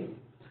 Okay.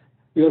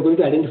 You are going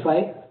to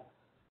identify,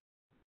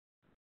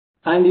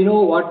 and you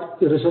know what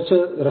the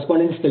researcher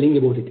respondent is telling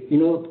about it. You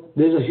know,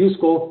 there is a huge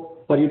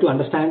scope for you to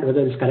understand whether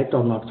it's correct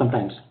or not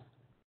sometimes.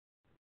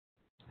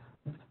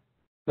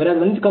 Whereas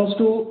when it comes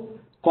to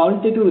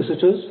quantitative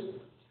researchers,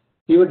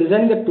 you are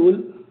designing the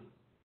tool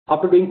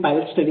after doing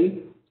pilot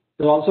study.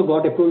 You also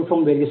got approval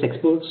from various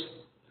experts,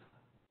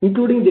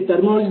 including the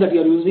terminology that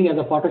you are using as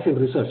a part of your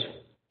research.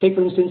 Take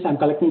for instance, I'm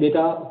collecting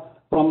data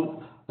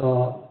from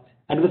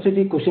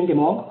adversity quotient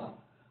among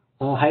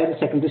higher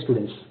secondary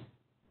students.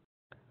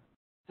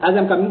 As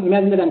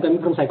imagine that I'm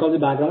coming from psychology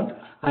background,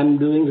 I'm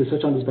doing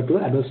research on this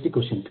particular adversity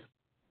quotient.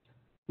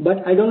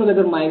 But I don't know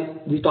whether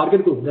the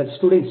target group, that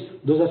students,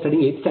 those are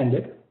studying 8th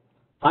standard,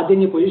 are they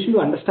in a position to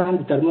understand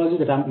the terminology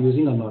that I'm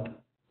using or not.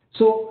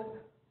 So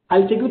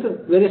I'll check with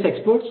various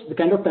experts the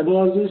kind of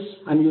terminologies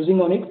I'm using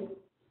on it,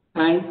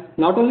 and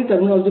not only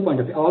terminology point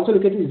of view, I also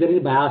look at is there any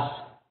bias,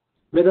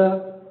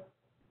 whether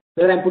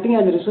I'm putting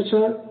as a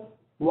researcher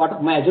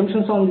what my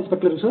assumptions on this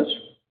particular research,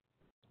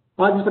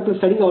 or this particular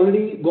study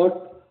already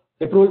got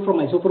approval from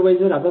my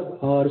supervisor,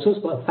 other resource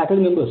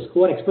faculty members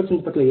who are experts in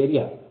this particular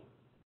area.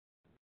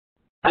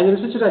 As a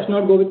researcher, I should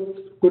not go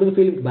to the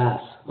field with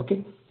bias.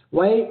 Okay,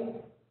 why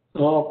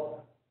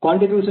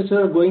quantitative researchers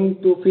are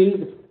going to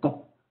field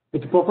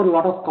with proper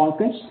lot of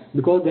confidence?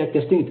 Because they are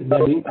testing it, they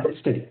are doing pilot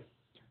study.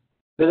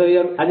 Whether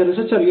as a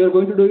researcher you are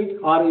going to do it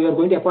or you are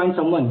going to appoint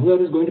someone who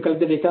is going to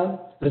collect the data,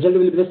 result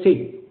will be the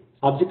same.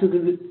 Objective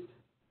will be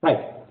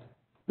right.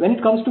 When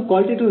it comes to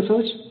qualitative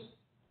research,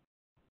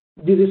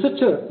 the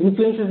researcher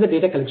influences the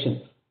data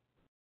collection.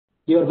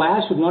 Your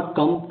bias should not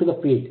come to the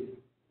field.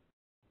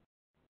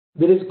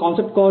 There is a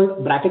concept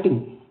called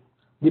bracketing.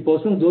 The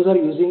persons, those are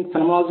using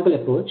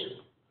phenomenological approach.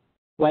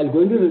 While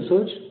going to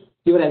research,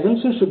 your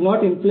assumptions should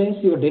not influence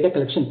your data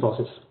collection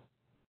process.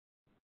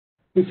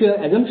 if your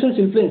assumptions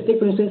influence, take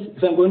for instance,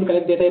 if I'm going to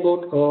collect data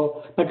about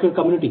a particular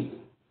community,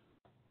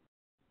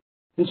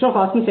 instead of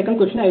asking second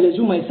question, I will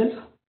assume myself,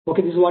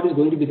 okay, this is what is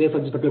going to be there for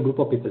this particular group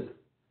of people.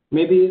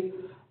 Maybe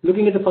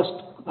looking at the first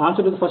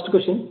answer to the first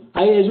question,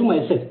 I assume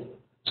myself.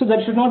 So that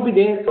should not be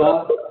there.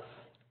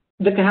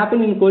 That can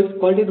happen in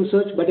qualitative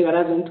research, but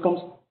whereas when it comes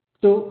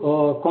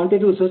to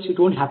quantitative research, it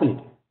won't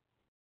happen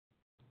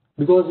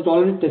because it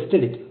already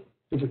tested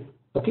it.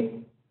 Okay.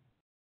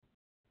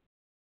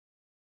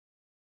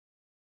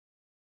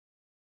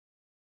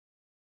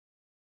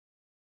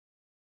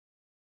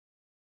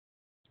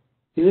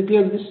 Is it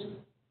clear this?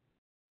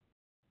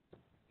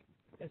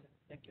 Yes, sir.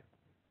 Thank you.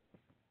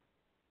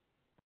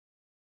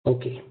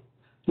 Okay.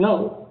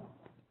 Now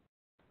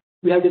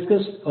we have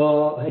discussed,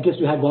 at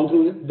least we have gone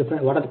through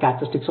different, what are the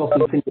characteristics of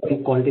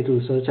different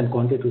qualitative research and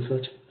quantitative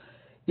research.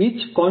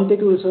 Each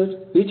quantitative research,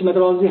 each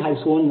methodology has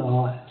its own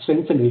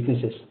strengths and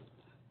weaknesses.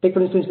 Take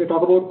for instance, we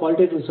talk about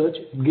qualitative research,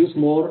 it gives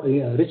more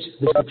rich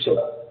description.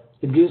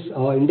 It gives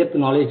in-depth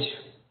knowledge,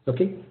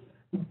 okay?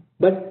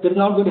 But that is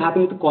not going to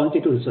happen with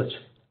quantitative research.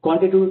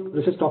 Quantitative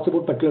research talks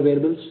about particular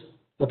variables,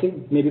 okay?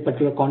 Maybe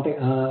particular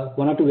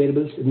one or two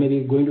variables, it may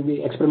be going to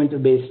be experimental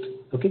based,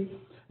 okay?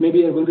 Maybe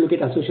you're going to look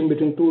at association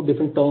between two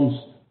different terms,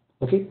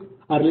 okay?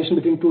 Or relation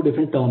between two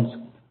different terms.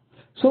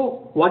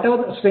 So whatever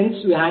the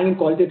strengths we hang in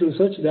qualitative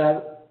research, they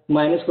are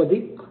minus for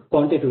the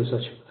quantitative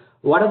research.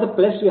 What are the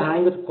plus we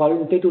hang with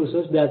qualitative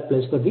research, they are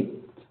plus for the,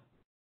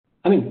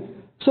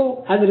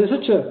 so as a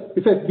researcher,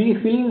 if I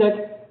feel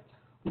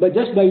that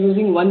just by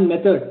using one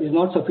method is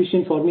not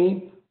sufficient for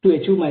me to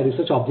achieve my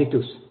research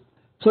objectives.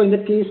 So in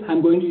that case,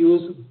 I'm going to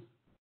use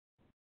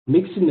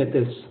mixed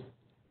methods.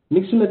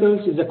 Mixed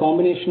methods is a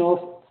combination of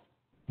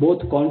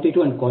both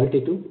quantitative and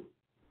qualitative.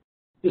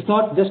 It's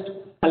not just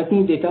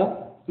collecting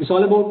data, it's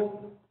all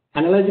about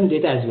analyzing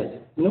data as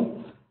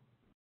well,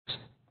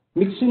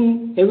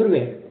 mixing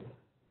everywhere.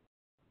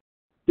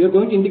 You're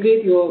going to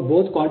integrate your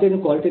both quantitative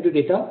and qualitative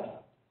data,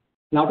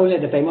 not only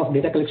at the time of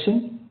data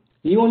collection,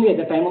 even only at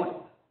the time of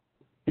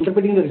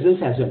interpreting the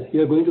results as well.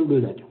 You're going to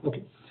do that.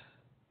 Okay.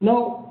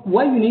 Now,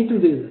 why we need to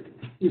do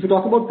that? If you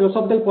talk about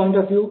philosophical point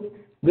of view,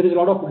 there is a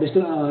lot of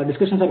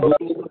discussions are going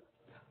on.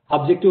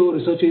 Objective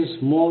research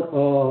is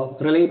more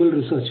reliable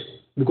research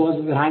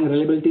because we hang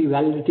reliability,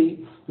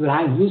 validity, we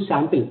hang huge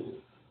sample,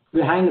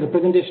 we hang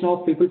representation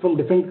of people from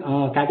different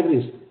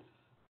categories.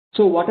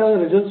 So whatever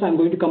results I'm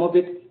going to come up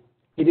with,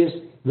 it is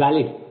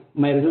valid.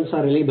 My results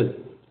are reliable.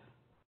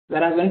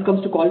 Whereas when it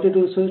comes to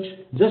qualitative research,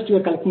 just you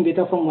are collecting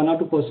data from one or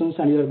two persons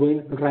and you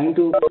are trying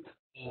to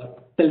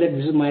tell that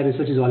this is my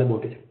research is all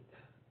about it.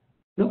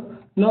 No?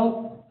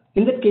 Now,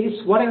 in that case,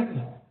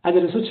 as a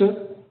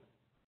researcher,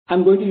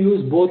 I'm going to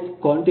use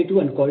both quantitative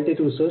and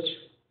qualitative research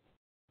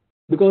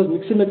because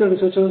mixed method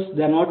researchers,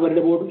 they are not worried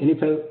about any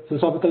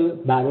philosophical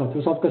background,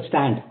 philosophical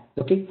stand.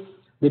 Okay,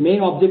 the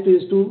main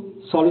objective is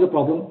to solve the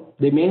problem.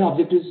 The main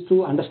objective is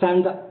to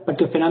understand the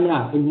particular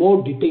phenomena in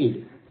more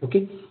detail.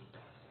 Okay,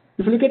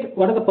 if you look at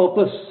what are the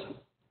purpose,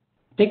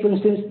 take for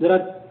instance, there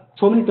are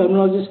so many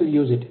terminologies we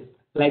use it,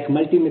 like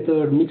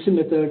multi-method, mixed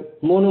method,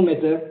 mono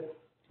method.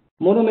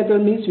 Mono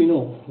method means we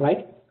know,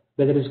 right?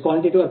 Whether it's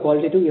quantitative or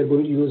qualitative, we are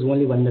going to use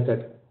only one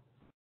method.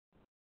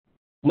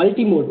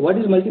 Multi-mode. What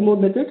is multi-mode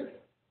method?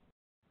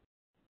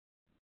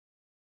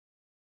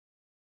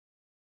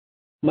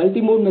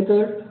 Multi-mode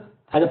method,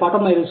 as a part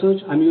of my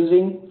research, I'm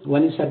using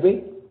one is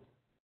survey,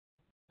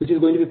 which is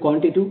going to be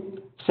quantitative.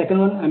 Second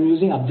one, I'm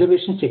using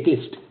observation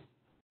checklist.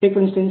 Take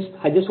for instance,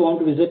 I just want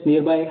to visit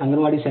nearby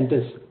Anganwadi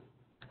centers.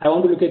 I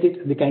want to look at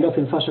it, the kind of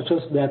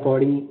infrastructures they are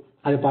providing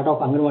as a part of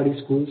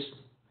Anganwadi schools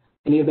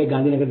nearby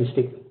Gandhinagar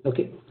district.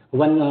 Okay,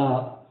 one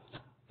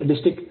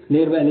district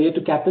near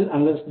to capital,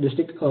 another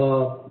district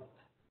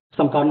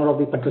some corner of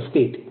the particular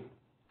state.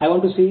 I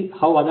want to see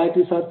how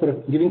authorities are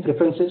giving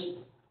preferences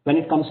when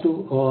it comes to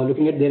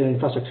looking at their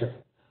infrastructure.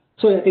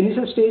 So at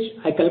initial stage,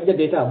 I collect the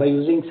data by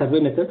using survey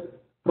method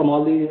from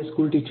all the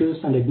school teachers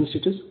and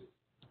administrators.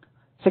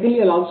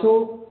 Secondly, I'll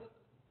also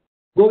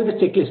go with a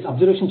checklist,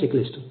 observation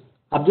checklist.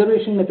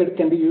 Observation method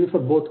can be used for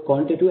both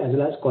quantitative as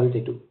well as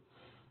qualitative.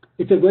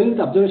 If you're going with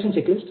observation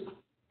checklist,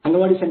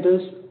 Anganwadi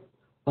centers,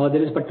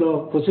 there is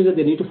particular procedure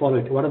they need to follow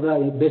it. What are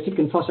the basic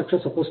infrastructure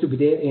supposed to be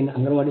there in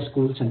Anganwadi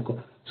schools and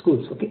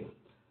schools, okay?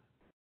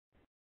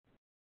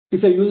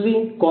 If you're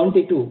using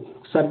quantitative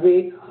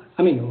survey,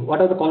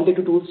 what are the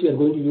quantitative tools you are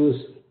going to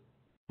use?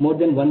 More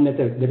than one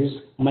method, there is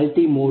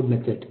multi-mode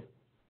method.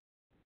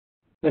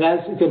 Whereas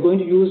if you're going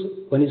to use,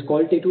 one is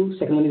qualitative,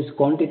 second one is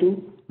quantitative,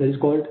 that is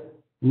called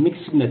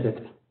mixed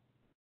method.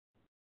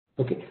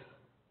 Okay.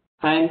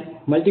 And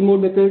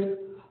multi-mode method,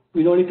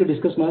 we don't need to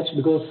discuss much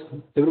because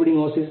everybody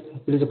knows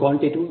it is a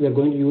quantitative. We are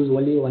going to use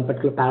only one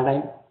particular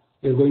paradigm.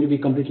 We are going to be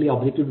completely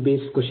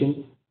objective-based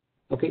question.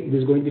 Okay, it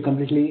is going to be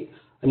completely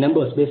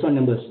numbers, based on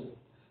numbers.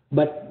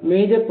 But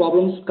major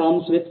problems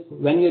comes with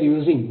when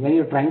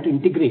you're trying to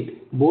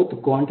integrate both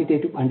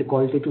quantitative and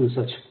qualitative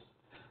research.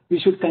 We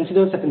should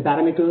consider certain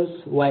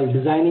parameters while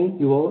designing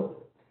your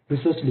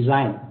research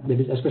design. That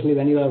is, especially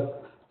when you are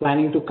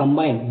planning to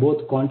combine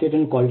both quantitative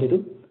and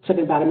qualitative.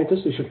 certain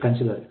parameters we should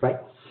consider it, right?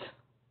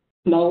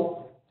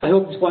 Now, I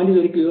hope this point is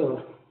very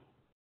clear.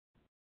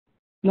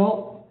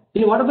 Now,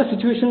 in what are the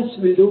situations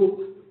we'll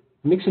do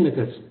mixed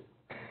methods?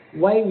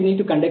 Why we need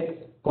to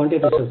conduct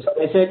quantitative research?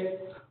 I said,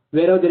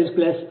 wherever there is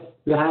plus,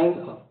 we're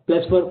having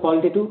plus for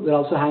qualitative, we're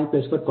also having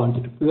plus for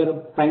quantitative. We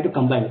are trying to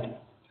combine it.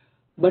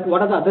 But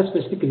what are the other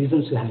specific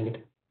reasons behind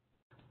it?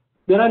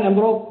 There are a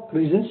number of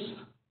reasons.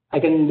 I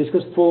can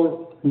discuss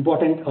 4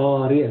 important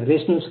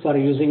rationals for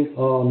using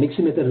mixed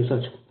method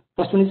research.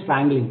 First one is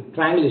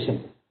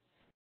triangulation.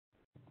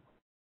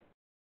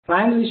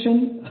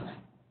 Triangulation,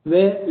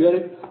 where you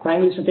are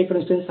triangulation, take for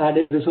instance, I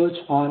did research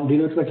on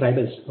denotified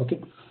tribals. Okay.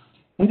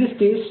 In this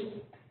case,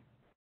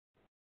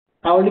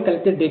 I already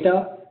collected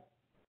data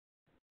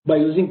by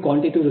using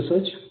quantitative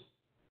research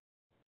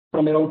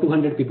from around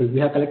 200 people. We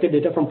have collected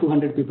data from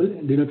 200 people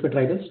in denotified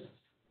tribals.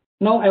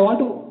 Now I want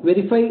to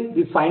verify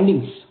the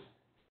findings.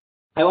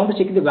 I want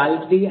to check the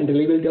validity and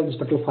reliability of these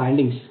particular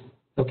findings.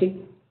 Okay.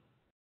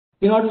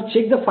 In order to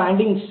check the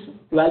findings,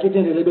 validity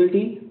and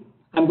reliability,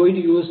 I'm going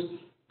to use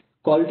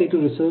qualitative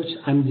research.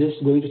 I'm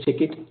just going to check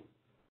it.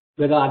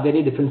 Whether are there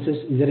any differences?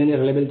 Is there any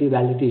reliability,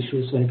 validity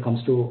issues when it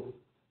comes to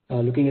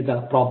looking at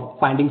the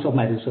findings of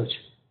my research?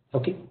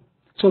 Okay.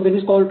 So this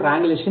is called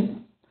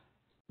triangulation.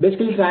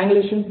 Basically,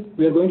 triangulation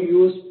we are going to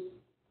use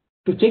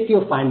to check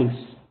your findings.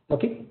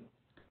 Okay.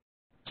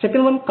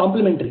 Second one,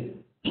 complementary.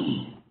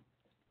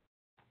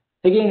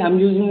 Again, I'm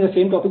using the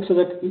same topic so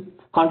that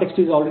context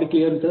is already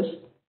clear with us.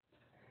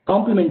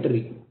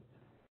 Complementary.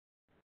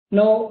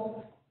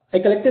 Now, I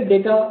collected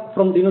data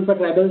from denotified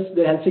tribals,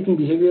 their health-seeking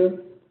behavior.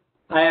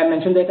 I have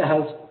mentioned that I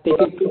have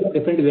taken 2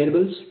 different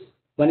variables.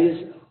 One is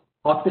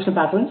occupational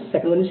patterns,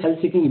 second one is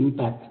health-seeking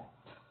impact.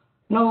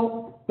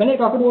 Now, when I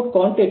talk about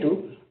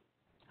quantitative,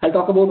 I'll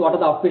talk about what are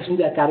the occupations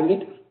they are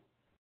carrying it,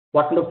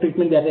 what kind of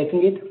treatment they are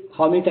taking it,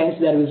 how many times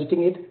they are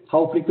visiting it,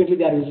 how frequently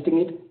they are visiting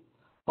it,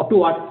 up to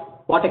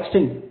what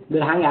extent they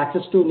are having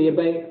access to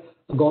nearby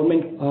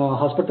government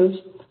hospitals.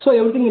 So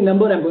everything in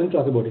number, I'm going to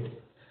talk about it.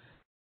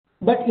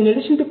 But in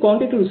addition to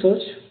quantitative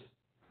research,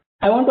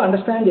 I want to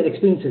understand their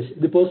experiences.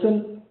 The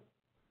person,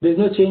 there is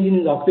no change in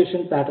his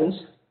occupation patterns.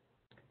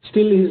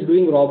 Still he is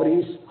doing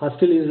robberies, or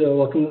still he is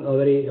working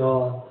very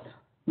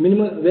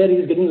minimal, where he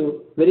is getting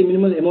very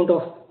minimal amount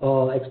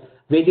of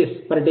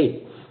wages per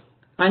day.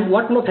 And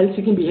what kind of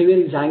health-seeking behavior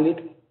is having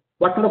it?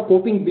 What kind of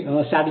coping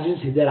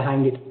strategies they are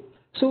having it?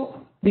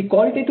 So the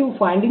qualitative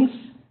findings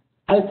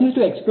help me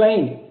to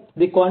explain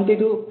the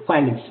quantitative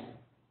findings.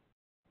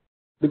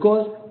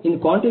 Because in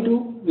quantitative,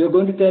 we are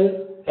going to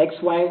tell X,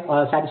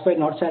 Y, satisfied,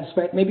 not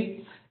satisfied.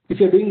 Maybe if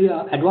you're doing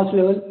the advanced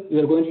level, you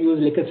are going to use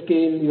Likert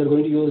scale, you are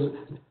going to use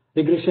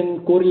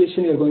regression,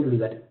 correlation, you are going to do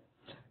that.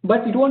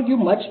 But it won't give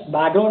much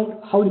background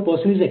how the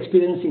person is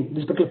experiencing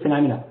this particular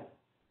phenomena.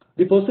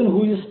 The person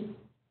who is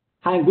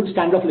having good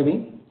standard of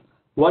living,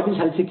 what is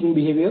health-seeking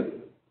behavior,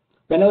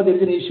 whenever there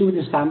is an issue with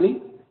his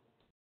family,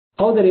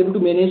 how they're able to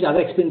manage other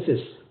expenses,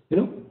 you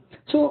know.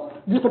 So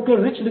this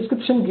particular rich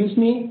description gives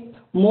me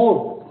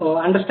more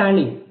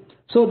understanding.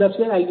 So that's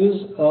why I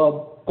use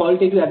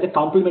qualitative as a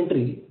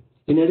complementary.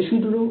 In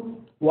addition to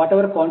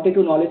whatever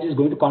quantitative knowledge is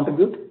going to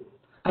contribute,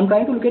 I'm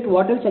trying to look at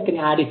what else I can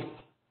add it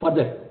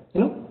further,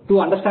 you know, to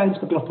understand this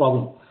particular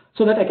problem.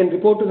 So that I can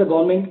report to the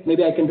government,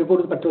 maybe I can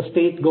report to the particular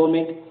state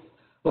government.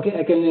 Okay,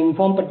 I can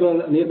inform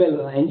particular nearby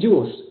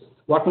NGOs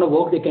what kind of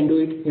work they can do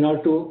it in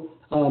order to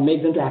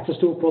make them to access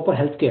to proper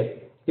health care,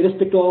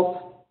 irrespective of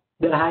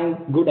they're having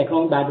good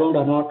economic background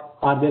or not,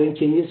 are there any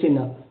changes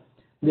in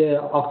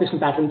their occupational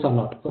patterns or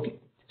not. Okay,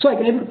 so I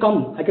can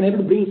able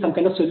to bring some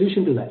kind of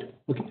solution to that.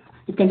 Okay,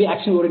 it can be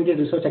action-oriented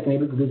research. I can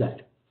able to do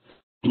that.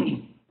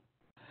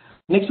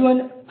 Next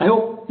one, I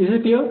hope, is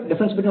it clear?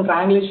 Difference between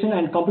triangulation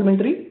and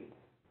complementary.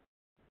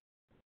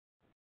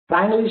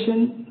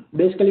 Triangulation,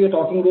 basically you're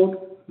talking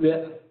about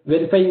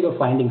verifying your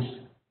findings,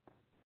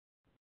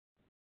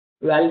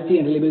 validity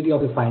and reliability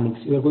of your findings.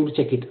 You are going to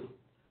check it.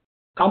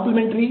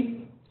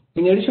 Complementary,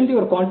 in addition to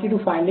your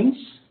quantitative findings,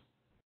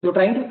 you're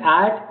trying to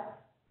add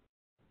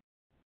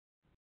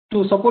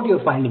to support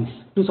your findings,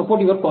 to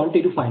support your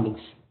quantitative findings.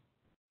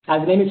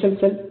 As the name itself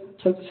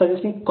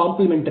suggesting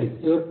complementary.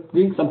 You're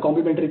doing some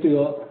complementary to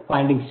your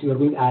findings. You are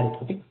going to add it.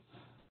 Okay.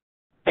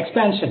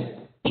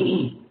 Expansion.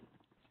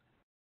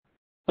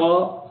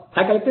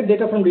 I collected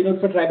data from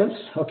denotified tribals.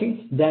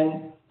 Okay.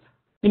 Then,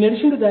 in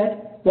addition to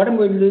that, what I'm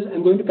going to do is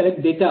I'm going to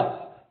collect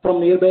data from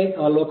nearby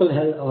local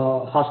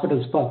health,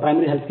 hospitals,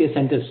 primary healthcare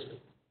centers.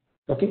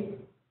 Okay.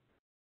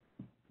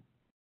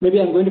 Maybe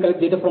I'm going to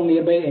collect data from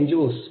nearby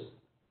NGOs.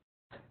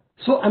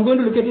 So I'm going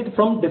to look at it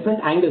from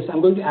different angles.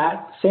 I'm going to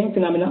add same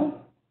phenomena,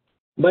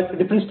 but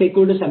different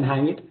stakeholders I'm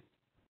having it.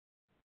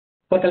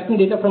 For collecting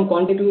data from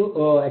quantitative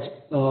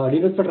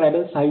denotified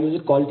tribals, I use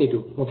it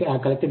qualitative. Okay, I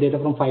collected data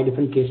from 5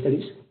 different case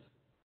studies,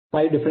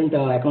 5 different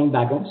economic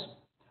backgrounds.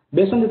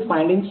 Based on these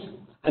findings,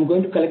 I'm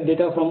going to collect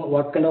data from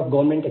what kind of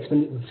government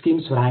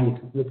schemes we're having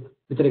it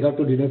with regard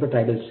to denotified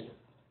tribals.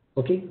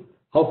 Okay,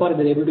 how far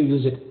they're able to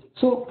use it.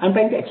 So I'm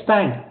trying to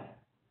expand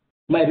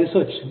my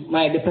research,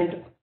 my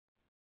different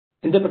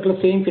in the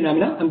particular same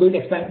phenomena, I'm going to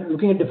expand,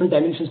 looking at different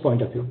dimensions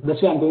point of view.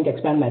 That's why I'm going to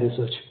expand my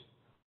research.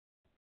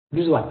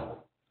 This is one.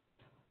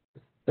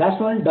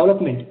 Last one,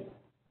 development.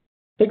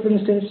 Take for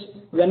instance,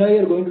 whenever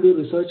you're going to do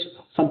research,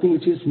 something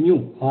which is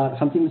new or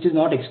something which is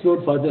not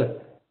explored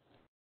further.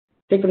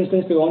 Take for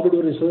instance, we want to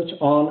do research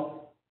on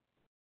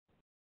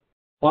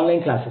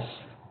online classes.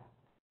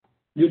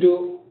 Due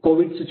to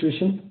COVID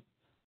situation,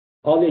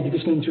 all the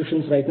educational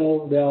institutions right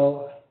now, they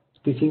are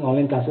teaching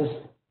online classes.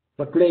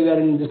 But today we are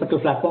in this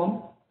particular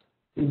platform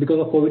because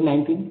of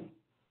COVID-19,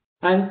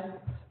 and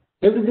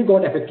everybody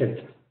got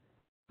affected.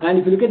 And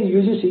if you look at the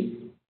UGC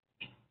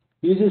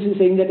is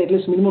saying that at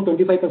least minimum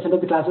 25%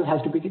 of the classes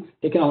has to be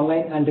taken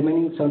online and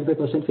remaining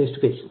 75%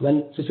 face-to-face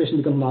when situation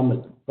becomes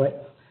normal, right?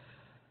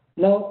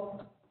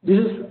 Now, this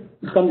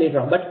will come later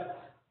on,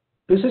 but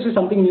research is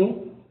something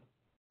new.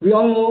 We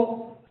all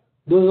know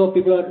those of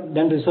people who have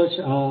done research,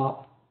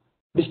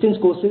 distance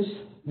courses,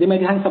 they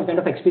might have some kind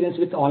of experience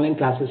with online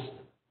classes.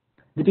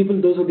 The people,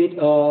 those who did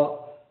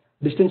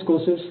distance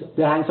courses,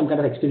 they have some kind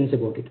of experience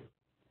about it.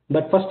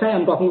 But first time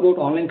I'm talking about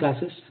online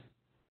classes.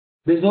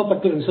 There is no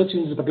particular research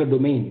in this particular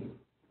domain.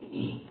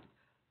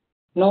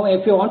 Now,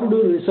 if you want to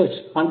do research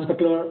on this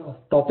particular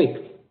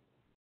topic,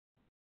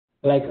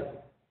 like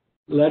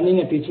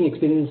learning and teaching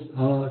experience,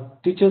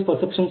 teachers'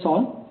 perceptions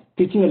on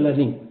teaching and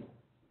learning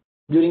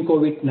during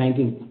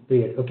COVID-19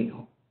 period. Okay.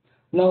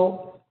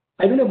 Now,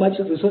 I don't have much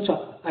research.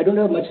 I don't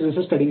have much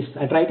research studies.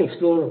 I try to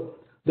explore.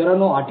 There are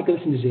no articles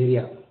in this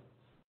area.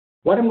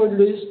 What I'm going to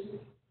do is,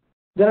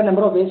 there are a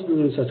number of ways to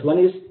do research. One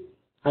is,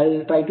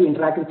 I'll try to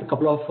interact with a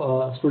couple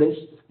of students.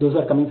 Those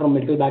are coming from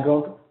medical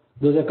background.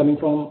 Those are coming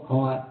from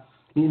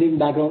engineering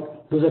background.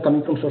 Those are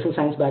coming from social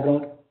science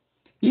background.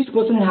 Each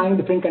person is having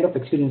different kind of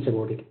experience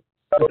about it.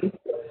 Okay.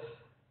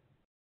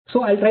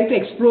 So I'll try to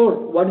explore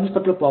what is this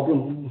particular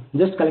problem.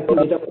 Just collecting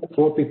data from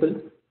 4 people.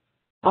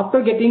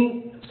 After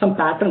getting some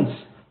patterns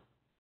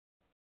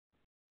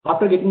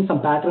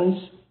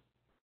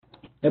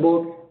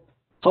about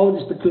how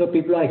these particular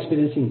people are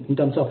experiencing in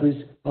terms of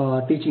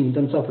teaching, in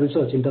terms of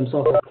research, in terms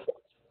of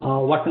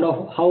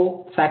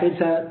how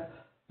faculties are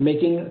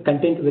making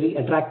content very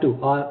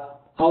attractive, or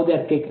how they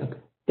are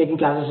taking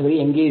classes very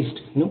engaged.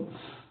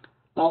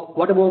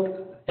 What about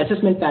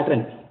assessment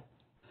pattern?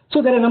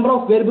 So there are a number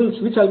of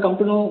variables which I'll come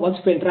to know once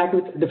we interact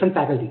with different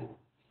faculty.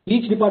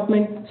 Each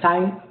department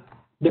has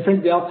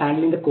different way of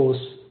handling the course.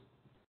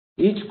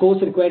 Each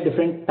course requires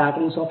different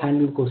patterns of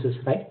handling courses,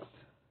 right?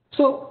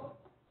 So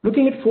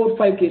looking at 4 or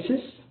 5 cases,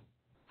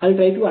 I'll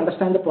try to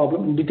understand the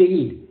problem in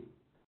detail.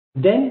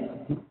 Then,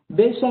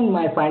 based on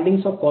my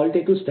findings of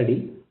qualitative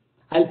study,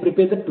 I'll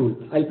prepare the tool.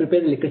 I'll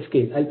prepare the Likert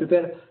scale. I'll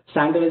prepare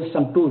standardize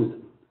some tool.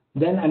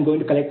 Then I'm going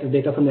to collect the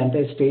data from the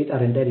entire state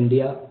or entire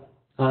India,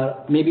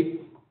 or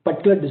maybe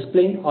particular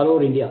discipline all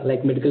over India,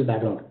 like medical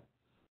background.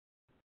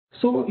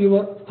 So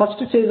your first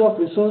stage of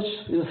research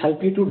will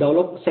help you to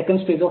develop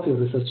second stage of your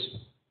research.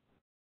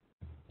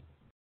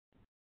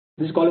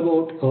 This is called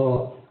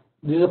about,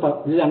 this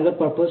is another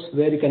purpose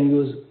where you can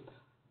use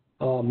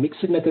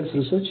mixed methods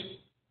research.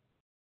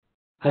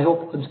 I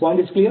hope this point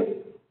is clear.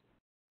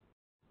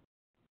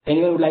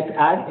 Anyone would like to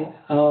add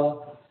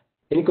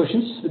any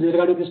questions with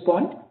regard to this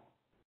point?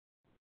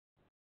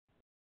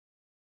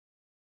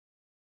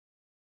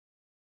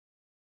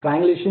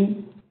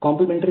 Triangulation,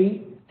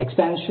 complementary,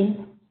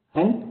 expansion,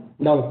 and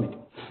development.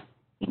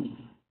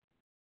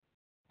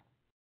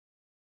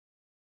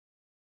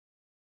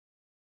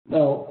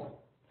 Now,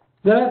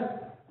 there are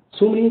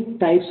so many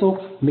types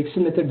of mixed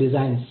method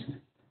designs.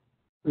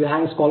 We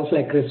have scholars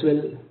like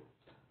Creswell.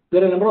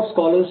 There are a number of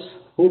scholars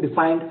who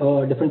defined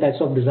different types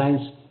of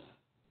designs.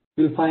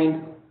 You'll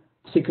find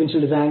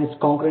sequential designs,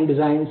 concurrent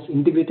designs,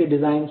 integrated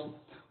designs.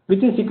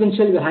 Within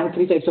sequential, we have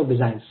 3 types of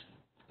designs,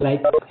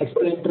 like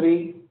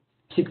explanatory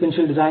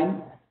sequential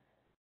design,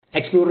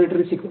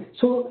 exploratory sequence.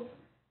 So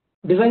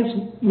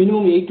designs,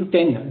 minimum 8 to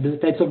 10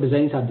 types of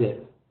designs are there.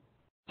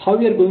 How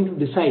we are going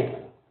to decide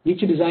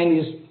each design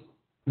is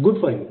good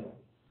for you.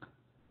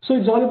 So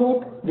it's all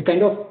about the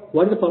kind of,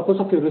 what is the purpose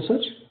of your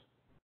research,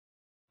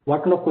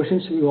 what kind of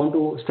questions you want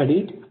to study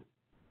it.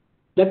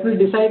 That will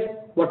decide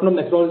what kind of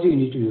methodology you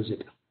need to use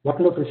it, what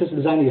kind of research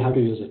design you have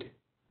to use it.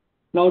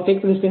 Now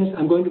take for instance,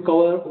 I'm going to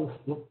cover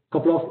a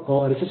couple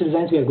of research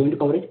designs. We are going to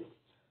cover it.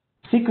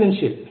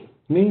 Sequential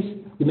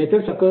means the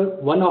methods occur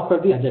one after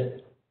the other.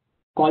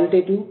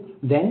 Qualitative,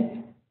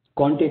 then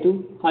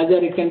quantitative. Either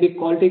it can be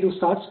qualitative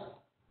starts,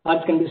 or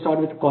it can be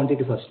started with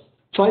quantitative first.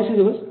 Choice is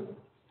yours.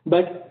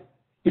 But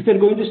if you're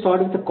going to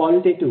start with the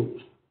qualitative,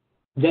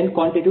 then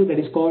quantitative, that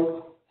is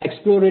called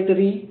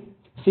exploratory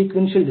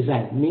sequential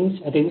design. Means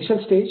at the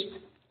initial stage,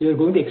 you're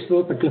going to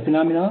explore particular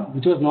phenomena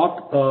which was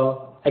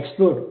not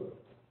explored,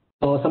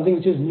 or something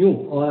which is new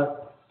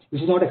or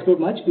which is not explored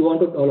much, you want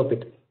to develop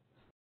it.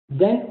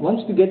 Then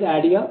once you get the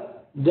idea,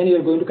 then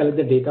you're going to collect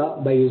the data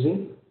by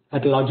using,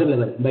 at a larger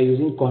level, by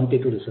using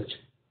quantitative research.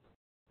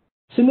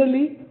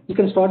 Similarly, you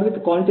can start with the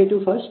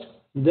quantitative first,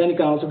 then you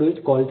can also do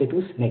it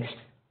qualitative next.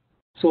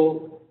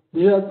 So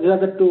these are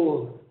the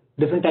 2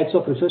 different types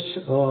of research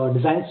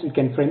designs you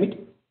can frame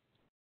it.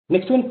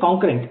 Next one,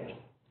 concurrent.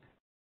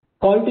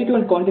 Qualitative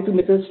and quantitative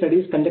method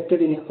studies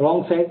conducted in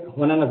alongside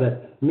one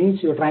another means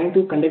you're trying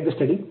to conduct the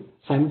study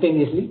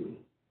simultaneously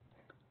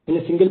in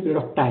a single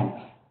period of time.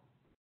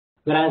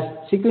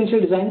 Whereas sequential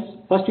designs,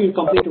 first you will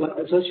complete one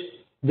research,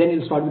 then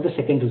you'll start with the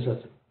second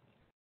research.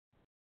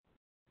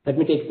 Let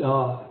me give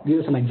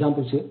you some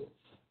examples here.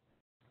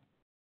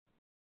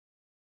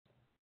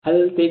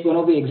 I'll take one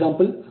of the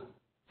example,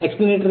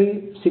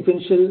 explanatory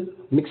sequential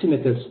mixing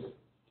methods.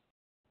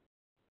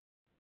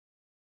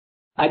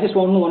 I just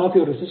want to know one of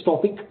your research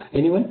topic.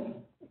 Anyone?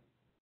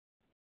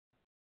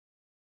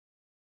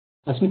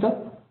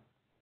 Asmita,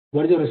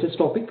 what is your research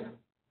topic?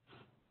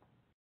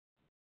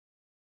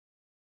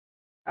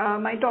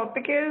 My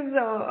topic is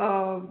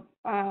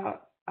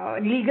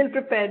legal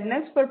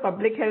preparedness for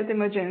public health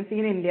emergency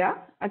in India,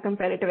 a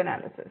comparative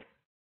analysis.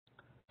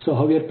 So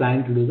how you are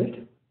planning to do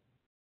that?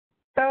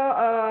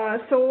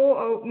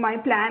 So my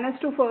plan is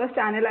to first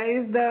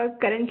analyze the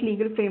current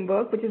legal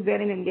framework which is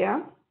there in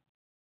India,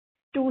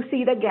 to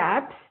see the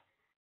gaps,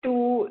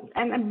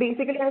 and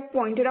basically I've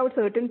pointed out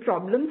certain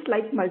problems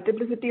like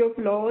multiplicity of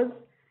laws,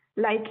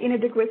 like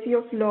inadequacy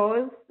of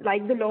laws,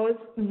 like the laws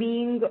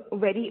being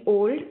very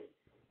old.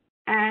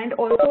 And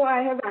also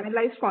I have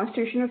analyzed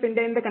Constitution of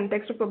India in the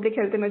context of public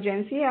health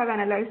emergency. I've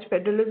analyzed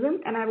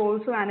federalism, and I've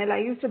also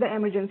analyzed the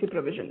emergency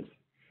provisions.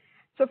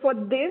 So for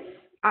this,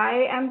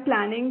 I am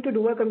planning to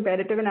do a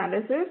comparative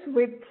analysis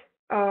with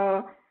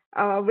a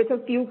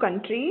few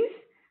countries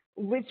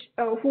which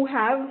who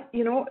have,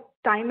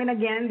 time and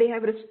again they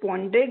have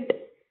responded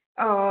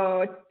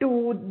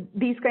to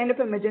these kind of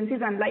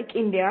emergencies, unlike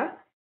India.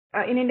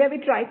 In India, we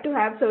tried to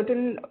have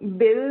certain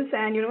bills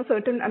and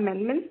certain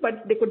amendments,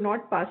 but they could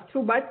not pass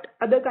through. But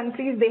other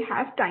countries, they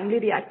have timely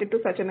reacted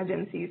to such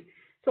emergencies.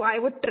 So I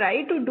would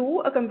try to do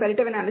a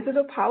comparative analysis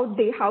of how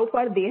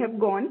far they have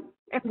gone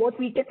and what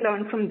we can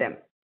learn from them.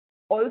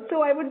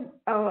 Also, I would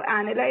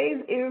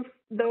analyze if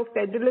the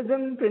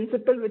federalism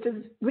principle,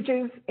 which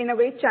is in a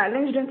way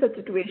challenged in such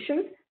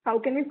situations, how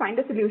can we find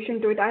a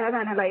solution to it? I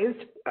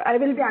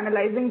will be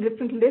analyzing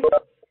different lists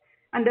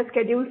under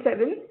Schedule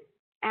 7.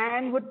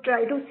 And would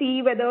try to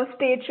see whether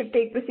states should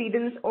take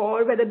precedence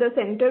or whether the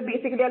center.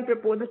 Basically, I'll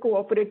propose a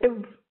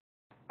cooperative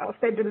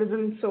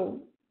federalism. So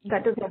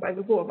that is how I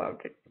will go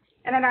about it.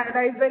 And then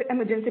analyze the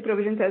emergency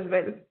provisions as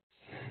well.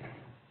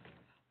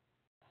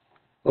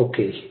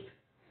 Okay.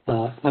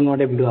 I'm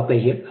not able to apply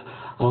here.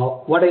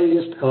 What I'll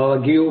just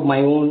give you my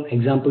own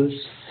examples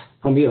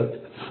from here.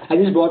 I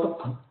just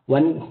brought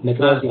one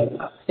methodology.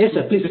 Yes,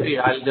 sir. Please,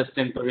 sir. I'll just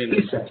intervene.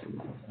 Please, sir.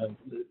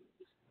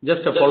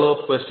 Just a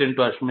follow-up question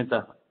to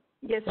Ashmita.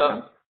 Yes,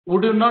 sir.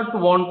 Would you not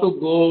want to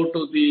go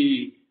to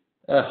the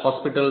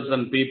hospitals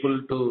and people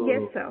to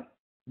yes, sir.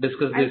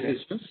 discuss these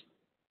issues?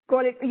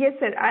 Yes,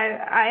 sir.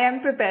 I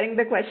am preparing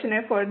the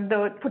questionnaire for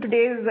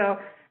today's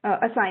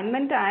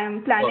assignment. I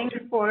am planning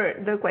for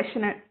the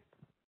questionnaire.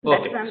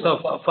 Okay.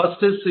 So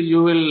first is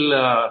you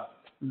will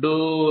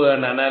do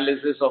an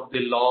analysis of the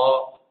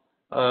law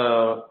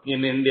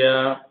in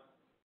India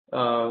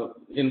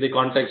in the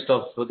context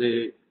of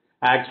the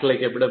acts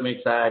like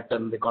Epidemics Act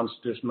and the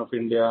Constitution of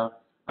India,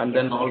 and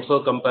then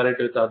also compare it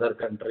with other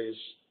countries.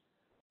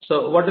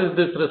 So what is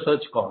this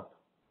research called?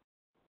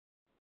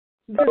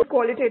 This is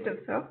qualitative,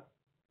 sir.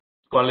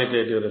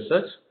 Qualitative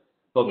research.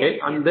 Okay.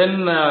 Yes. And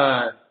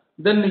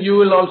then you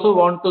will also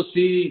want to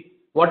see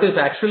what is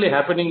actually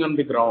happening on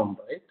the ground,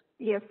 right?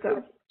 Yes,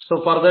 sir.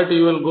 So for that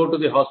you will go to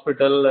the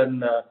hospital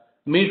and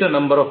meet a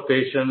number of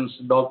patients,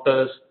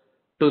 doctors,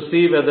 to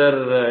see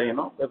whether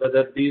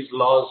whether these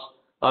laws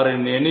are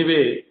in any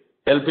way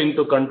helping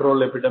to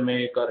control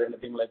epidemic or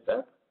anything like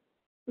that.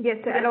 Yes,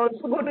 sir. And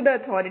also go to the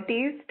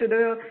authorities, to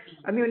the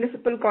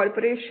municipal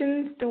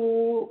corporations,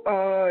 to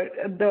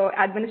the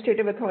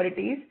administrative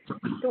authorities,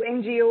 to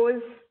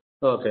NGOs.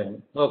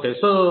 Okay.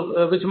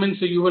 So which means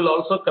you will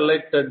also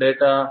collect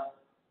data,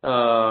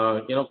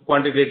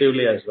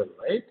 quantitatively as well,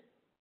 right?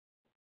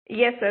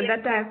 Yes, sir.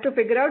 That I have to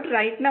figure out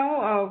right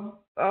now.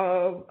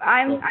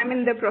 I'm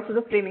in the process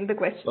of framing the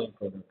question.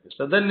 Okay.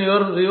 So then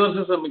yours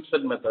is a mixed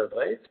method,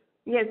 right?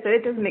 Yes, sir.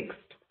 It is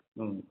mixed.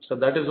 So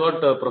that is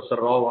what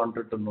Professor Rao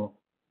wanted to know.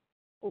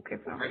 Okay,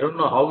 sir. I don't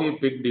know how he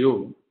picked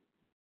you.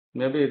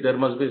 Maybe there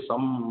must be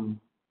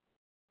some.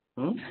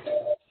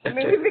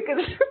 Maybe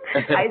because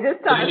I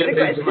just asked the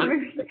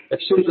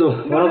question. So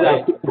one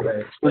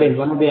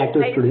of the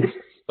active students.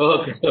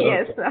 Okay.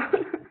 Yes, sir.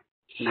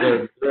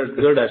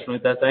 Good,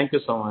 Ashmita. Thank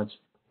you so much.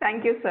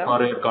 Thank you, sir.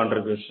 For your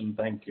contribution.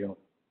 Thank you.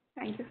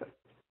 Thank you, sir.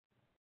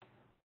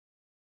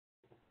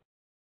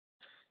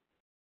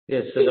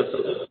 Yes,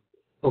 Dr.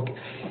 Okay.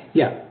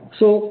 Yeah.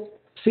 So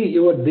see,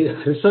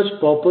 the research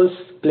purpose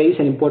plays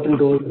an important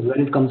role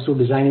when it comes to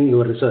designing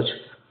your research.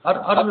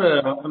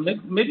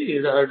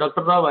 Maybe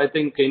Dr. Rao, I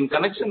think in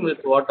connection with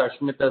what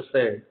Ashmita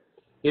said,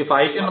 if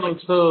I can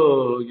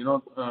also,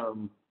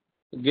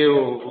 give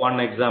one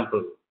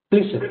example.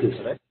 Please, sir. Please.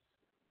 Right?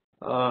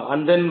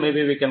 And then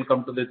maybe we can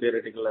come to the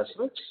theoretical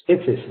aspects.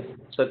 Yes, sir.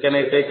 So can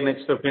I take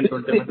next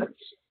 15-20 minutes?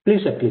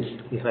 Please, sir. Please.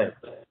 Yeah. Right.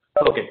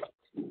 Okay.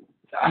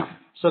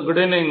 So good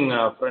evening,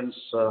 friends.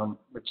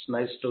 It's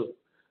nice to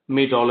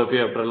meet all of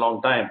you after a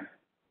long time.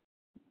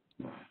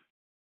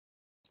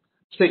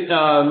 See,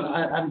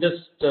 I'm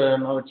just,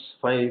 now it's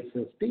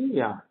 5:50,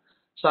 yeah.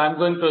 So I'm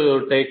going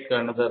to take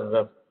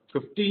another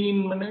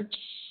 15 minutes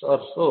or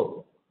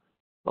so.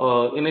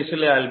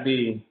 Initially, I'll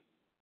be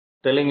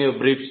telling you a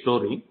brief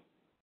story,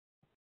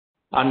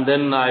 and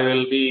then I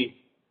will be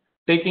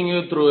taking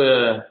you through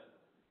a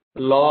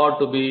law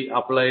to be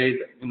applied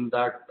in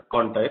that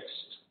context.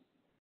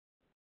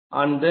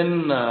 And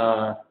then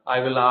I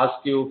will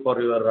ask you for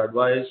your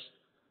advice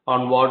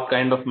on what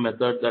kind of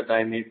method that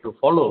I need to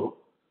follow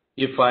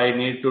if I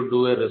need to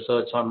do a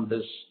research on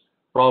this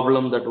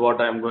problem that what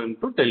I'm going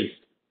to tell you.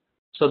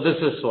 So this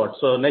is what.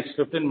 So next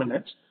 15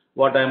 minutes,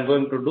 what I'm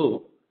going to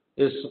do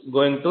is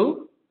going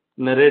to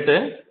narrate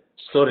a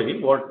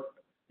story.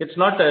 It's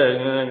not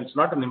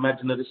an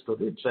imaginary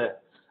story. It's a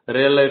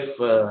real life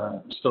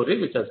story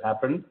which has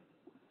happened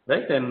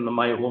right in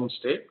my home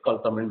state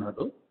called Tamil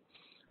Nadu.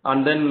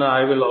 And then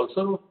I will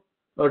also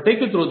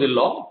take you through the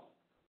law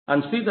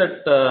and see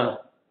that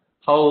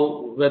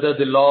whether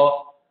the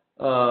law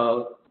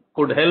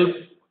could help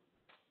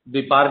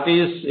the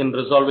parties in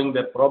resolving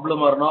their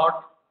problem or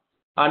not.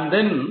 And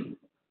then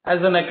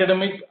as an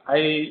academic,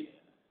 I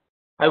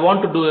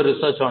want to do a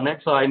research on it,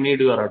 so I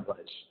need your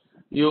advice.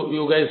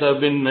 You guys have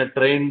been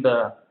trained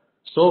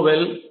so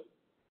well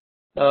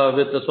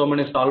with so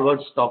many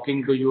stalwarts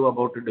talking to you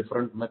about the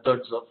different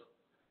methods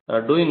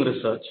of doing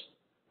research.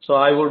 So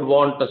I would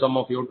want some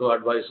of you to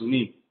advise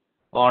me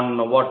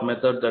on what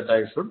method that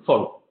I should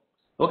follow.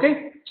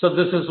 Okay, so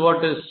this is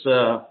what is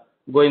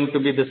going to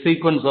be the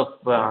sequence of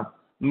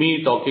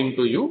me talking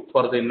to you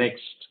for the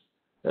next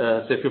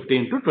say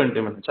 15 to 20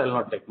 minutes. I will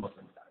not take more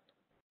than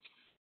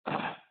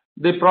that.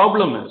 The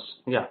problem is,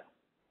 yeah.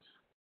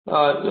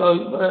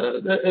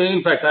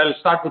 In fact, I'll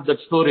start with that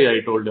story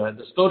I told you.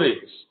 The story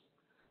is,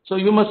 so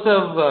you must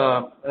have,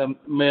 a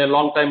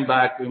long time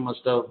back, you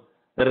must have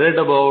read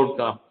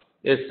about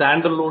a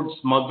sandalwood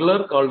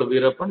smuggler called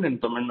Veerappan in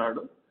Tamil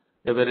Nadu,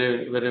 a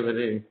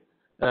very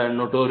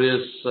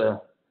notorious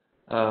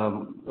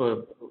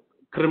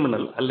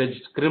criminal,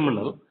 alleged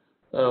criminal.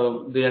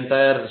 The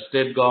entire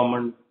state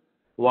government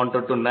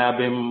wanted to nab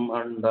him,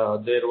 and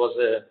there was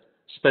a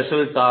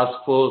special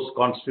task force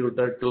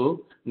constituted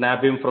to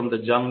nab him from the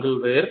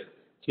jungle where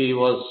he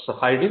was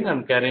hiding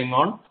and carrying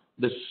on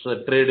this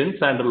trade in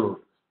sandalwood,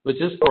 which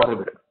is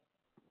prohibited.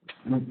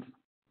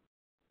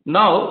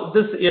 Now,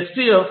 this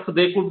STF,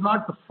 they could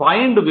not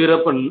find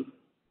Veerappan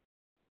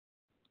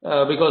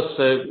because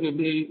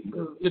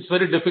it's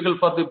very difficult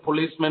for the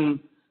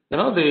policemen,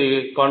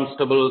 the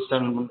constables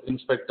and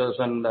inspectors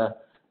and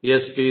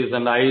SPs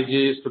and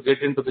IGs to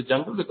get into the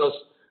jungle, because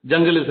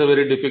jungle is a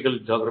very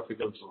difficult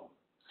geographical zone.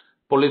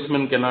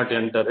 Policemen cannot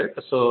enter it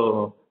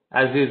so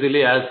as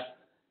easily as,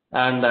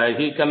 and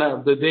they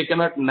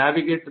cannot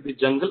navigate the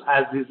jungle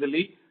as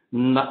easily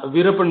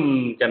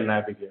Veerappan can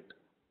navigate.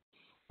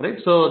 Right,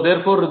 so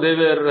therefore they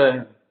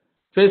were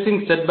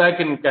facing setback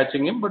in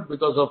catching him, but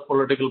because of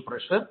political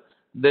pressure,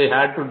 they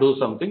had to do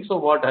something. So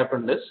what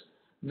happened is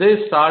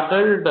they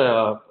started,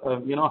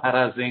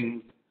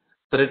 harassing,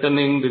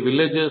 threatening the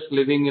villagers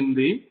living in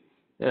the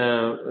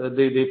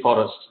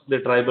forest, the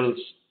tribals,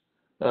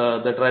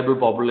 the tribal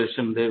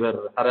population. They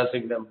were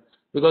harassing them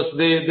because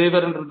they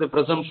were under the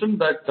presumption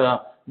that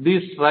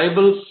these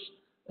tribals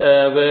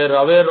were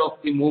aware of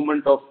the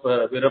movement of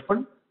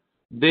Veerappan.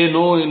 They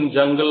know in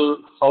jungle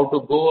how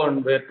to go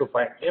and where to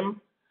find him.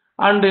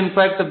 And in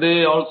fact,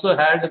 they also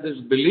had this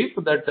belief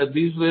that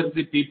these were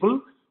the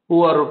people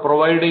who are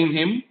providing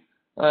him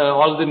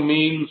all the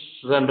means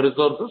and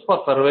resources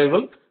for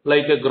survival,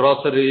 like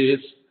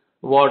groceries,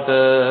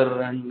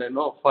 water, and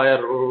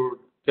firewood,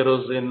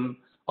 kerosene,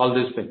 all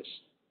these things.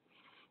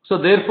 So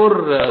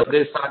therefore,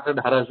 they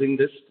started harassing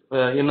these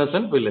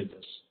innocent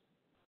villagers.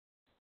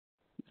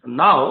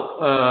 Now,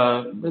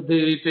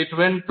 it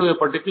went to a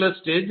particular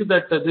stage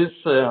that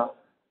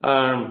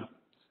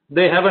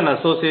they have an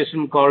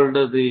association called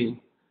the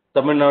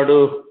Tamil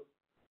Nadu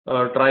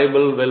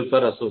Tribal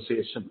Welfare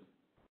Association.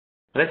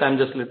 Right? I'm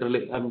just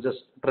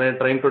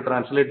trying to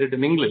translate it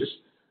in English.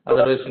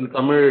 Otherwise, in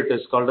Tamil, it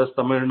is called as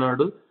Tamil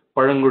Nadu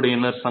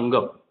Palangudiyiner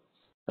Sangam.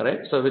 Right?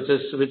 So,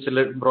 which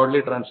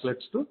broadly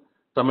translates to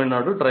Tamil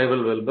Nadu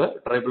Tribal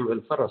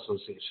Welfare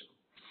Association.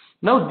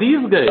 Now,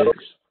 these guys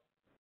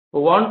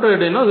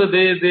wanted,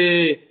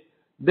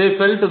 they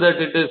felt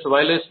that it is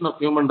violation of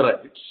human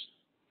rights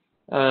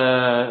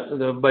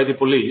by the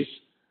police,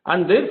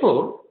 and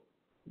therefore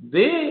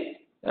they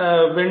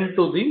went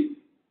to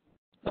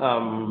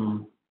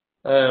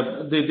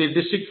the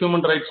District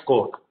Human Rights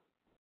Court.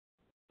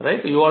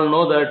 Right? You all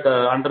know that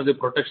under the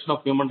Protection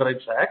of Human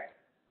Rights Act,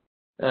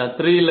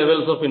 3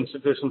 levels of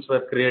institutions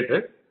were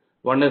created.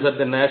 One is at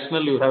the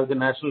national, you have the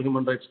National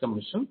Human Rights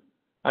Commission.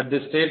 At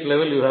the state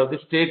level, you have the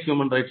State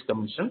Human Rights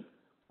Commission.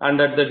 And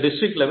at the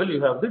district level,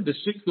 you have the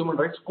District Human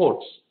Rights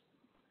Courts.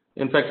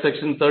 In fact,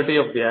 Section 30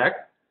 of the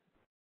Act.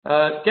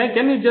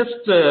 Can you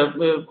just,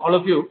 all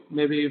of you,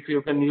 maybe if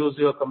you can use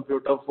your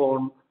computer,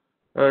 phone,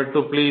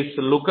 to please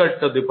look at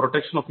the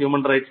Protection of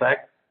Human Rights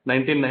Act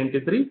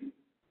 1993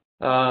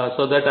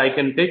 so that I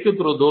can take you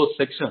through those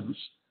sections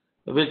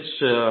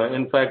which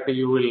in fact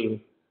you will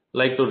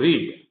like to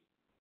read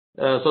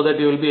so that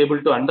you will be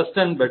able to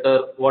understand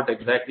better what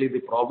exactly the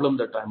problem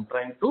that I am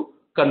trying to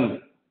convey.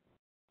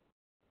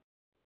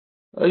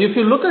 If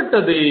you look at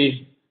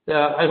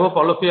I hope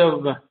all of you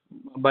have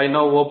by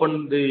now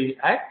opened the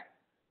Act,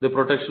 the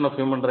Protection of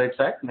Human Rights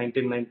Act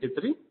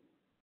 1993.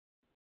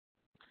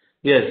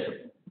 Yes,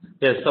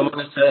 someone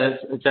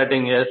is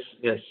chatting, yes.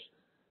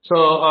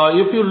 So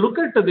if you look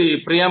at the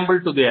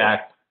preamble to the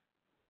Act,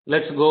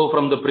 let's go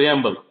from the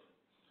preamble.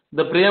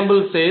 The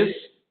preamble says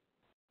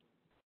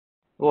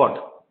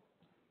what?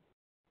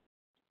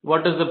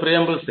 What does the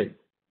preamble say?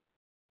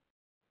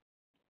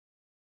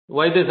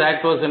 Why this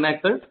Act was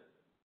enacted?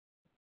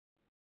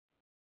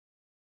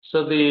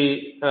 So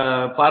the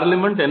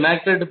Parliament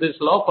enacted this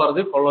law for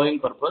the following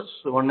purpose.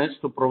 One is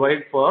to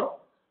provide for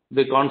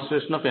the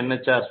constitution of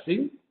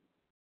NHRC,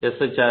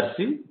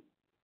 SHRC,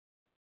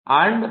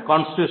 and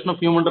Constitution of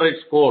Human Rights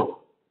Code.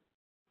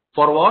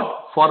 For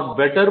what? For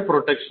better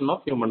protection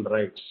of human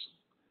rights.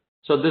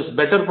 So this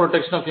better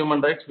protection of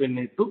human rights we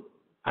need to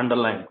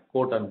underline,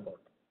 quote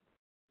unquote.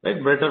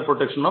 Right? Better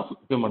protection of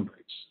human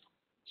rights.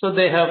 So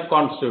they have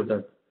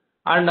constituted.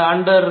 And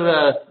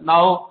under,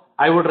 now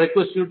I would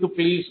request you to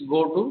please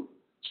go to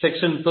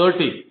section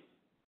 30.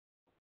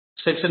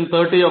 Section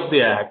 30 of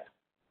the Act,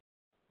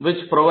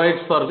 which provides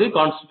for the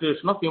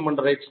Constitution of Human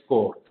Rights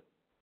Code.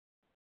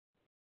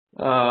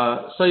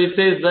 So it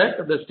says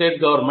that the state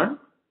government,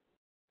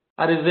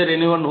 or is there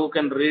anyone who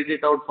can read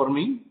it out for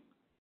me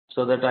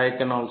so that I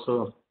can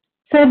also...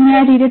 Sir, may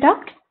I read it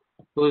out?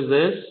 Who is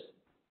this?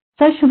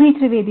 Sir, Shubhi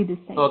Trivedi this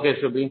side. Okay,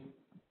 Shubhi.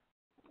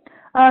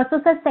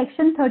 So, sir,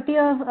 section 30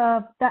 of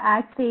the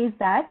Act says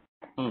that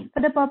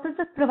for the purpose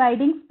of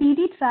providing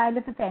speedy trial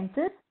of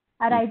offences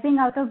arising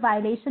out of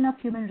violation of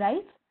human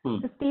rights,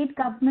 the state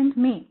government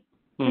may,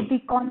 with the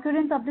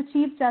concurrence of the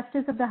Chief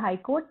Justice of the High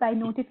Court by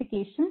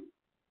notification,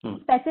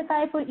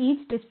 specify for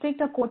each district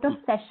or court of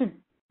session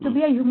to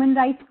be a human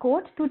rights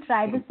court to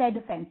try the said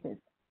offences.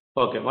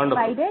 Okay,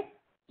 wonderful. Provided?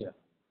 Yeah.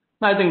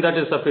 I think that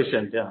is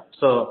sufficient, yeah.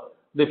 So,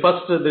 the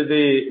first,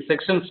 the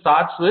section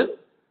starts with,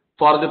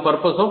 for the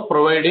purpose of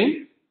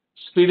providing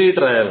speedy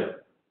trial.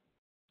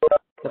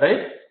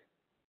 Right?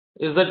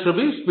 Is that should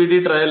be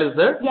speedy trial, is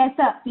that? Yes,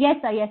 sir. Yes,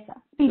 sir. Yes, sir.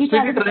 Speedy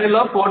trial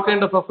of what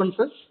kind of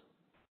offences?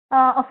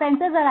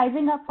 Offences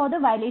arising up for the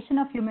violation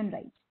of human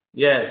rights.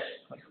 Yes.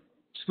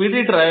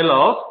 Speedy trial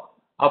of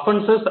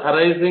offences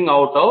arising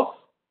out of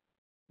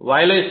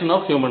violation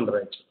of human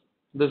rights.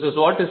 This is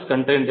what is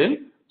contained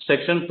in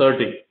section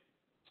 30.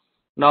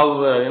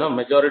 Now,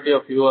 majority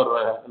of you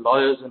are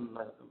lawyers and,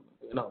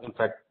 in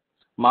fact,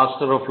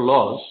 master of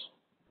laws.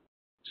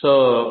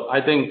 So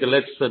I think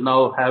let's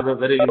now have a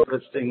very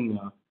interesting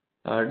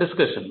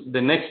discussion.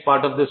 The next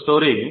part of the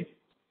story,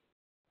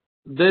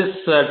 this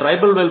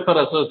Tribal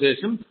Welfare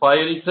Association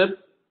files a,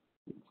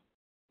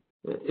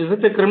 is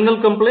it a criminal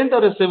complaint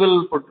or a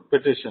civil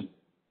petition?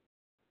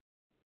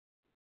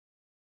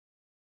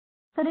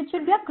 Sir, it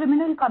should be a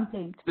criminal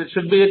complaint. It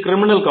should be a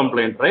criminal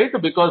complaint, right?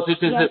 Because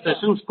it is yes, a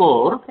session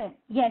score. Okay.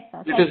 Yes,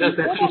 sir. It is a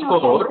session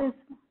score.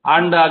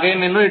 And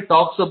again, it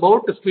talks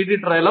about speedy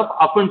trial of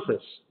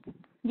offences.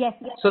 Yes,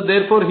 yes. So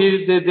therefore,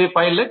 they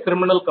file a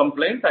criminal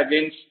complaint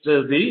against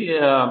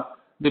the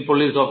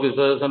police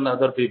officers and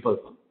other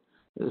people.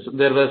 So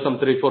there were some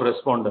 3-4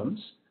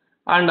 respondents,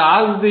 and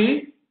asked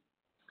the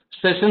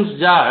sessions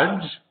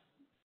judge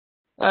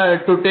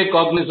to take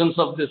cognizance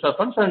of this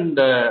offence and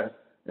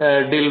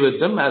deal with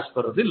them as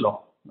per the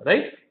law.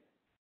 Right?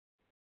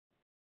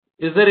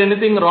 Is there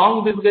anything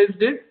wrong these guys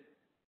did?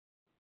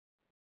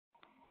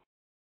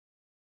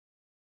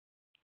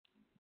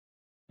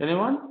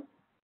 Anyone?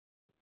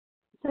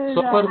 Sir,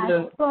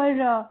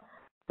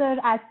 So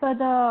as per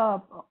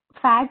the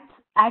facts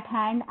at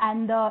hand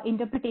and the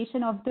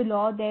interpretation of the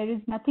law, there is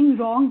nothing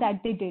wrong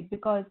that they did,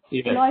 because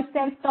yes. the law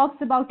itself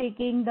talks about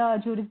taking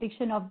the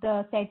jurisdiction of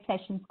the said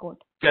sessions court.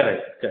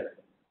 Correct.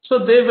 So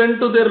they went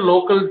to their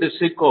local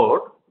district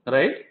court,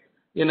 right,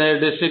 in a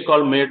district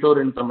called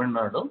Mettur in Tamil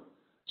Nadu.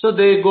 So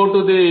they go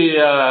to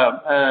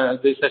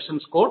the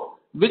sessions court,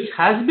 which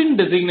has been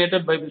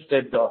designated by the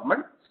state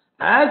government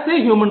as a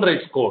human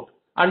rights court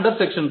under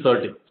section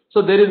 30.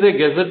 So there is a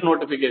gazette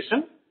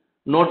notification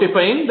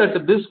notifying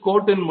that this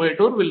court in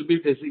Mettur will be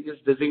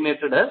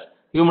designated as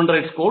human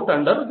rights court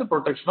under the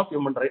Protection of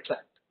Human Rights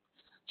Act.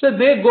 So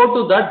they go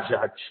to that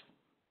judge,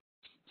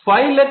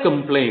 file a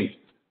complaint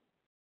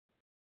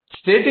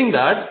stating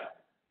that,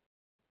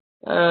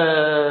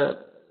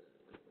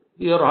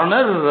 Your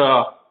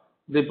Honor,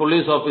 the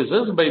police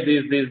officers by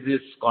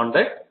this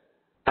conduct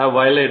have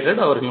violated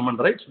our human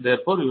rights,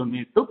 therefore you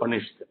need to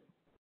punish them.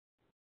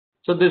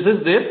 So this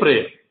is their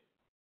prayer.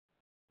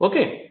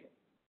 Okay.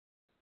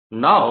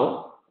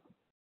 Now,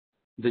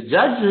 the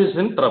judge is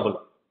in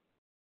trouble.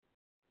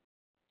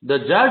 The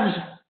judge,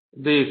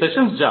 the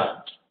sessions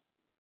judge,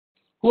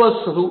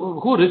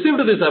 who received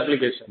this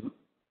application,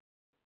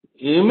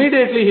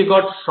 immediately he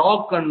got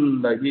shocked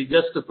and he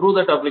just threw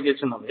that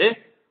application away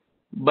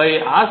by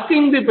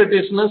asking the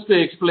petitioners to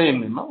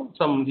explain,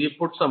 he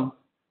put some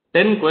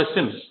 10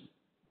 questions.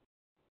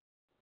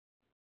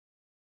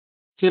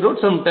 He wrote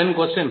some 10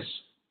 questions.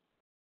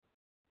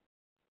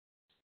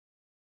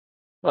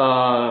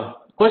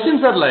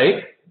 Questions are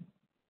like,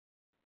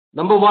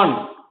 number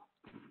one,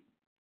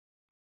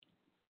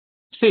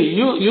 see,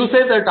 you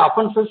say that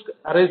offenses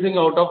arising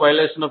out of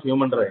violation of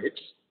human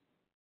rights.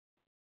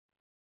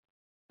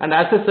 And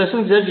as a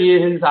sessions judge, he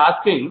is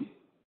asking,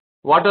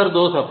 what are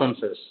those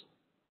offenses?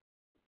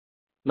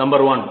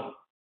 Number one.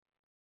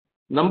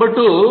 Number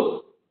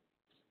two,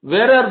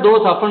 where are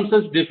those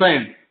offenses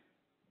defined?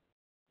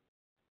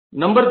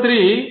 Number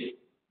three,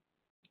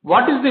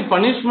 what is the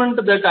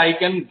punishment that I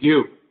can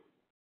give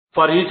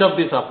for each of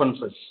these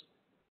offenses?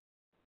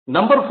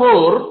 Number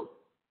four,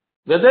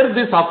 whether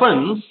this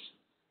offense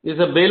is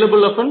a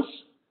bailable offense,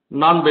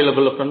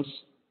 non-bailable offense.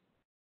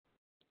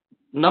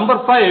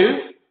 Number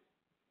five,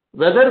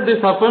 whether this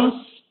offense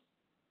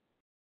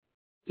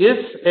is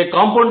a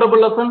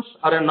compoundable offense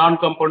or a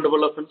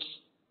non-compoundable offense.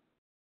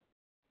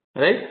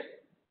 Right?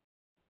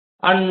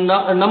 And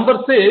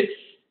number six,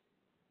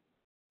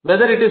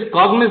 whether it is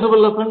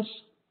cognizable offense,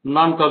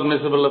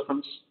 non-cognizable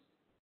offense.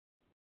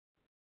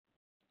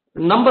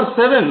 Number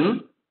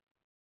seven,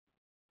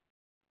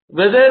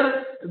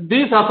 whether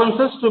these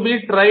offenses to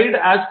be tried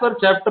as per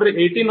chapter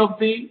 18 of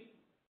the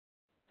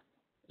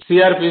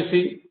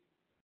CRPC.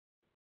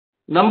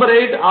 Number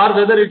 8, or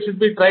whether it should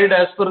be tried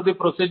as per the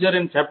procedure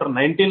in chapter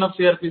 19 of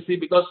CRPC,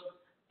 because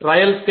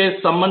trials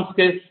case, summons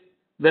case,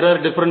 there are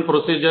different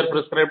procedure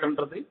prescribed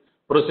under the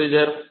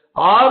procedure,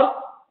 or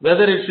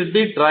whether it should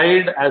be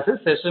tried as a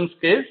sessions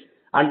case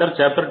under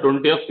chapter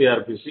 20 of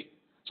CRPC.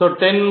 So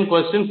 10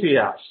 questions he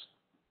asked.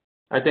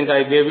 I think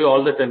I gave you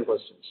all the 10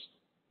 questions.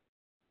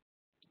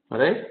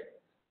 Alright?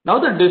 Now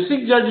the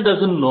district judge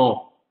doesn't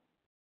know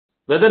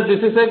whether this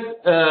is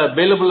a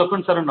bailable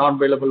offense or a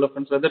non-bailable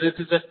offense, whether it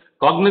is a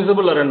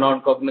cognizable or a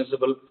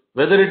non-cognizable,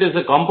 whether it is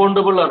a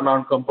compoundable or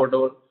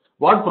non-compoundable,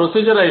 what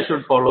procedure I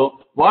should follow,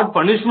 what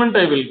punishment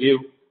I will give,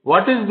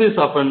 what is this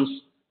offense,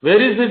 where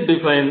is it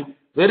defined,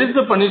 where is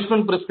the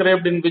punishment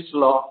prescribed in which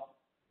law.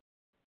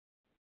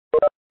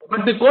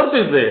 But the court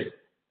is there,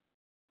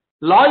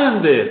 law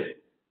is there,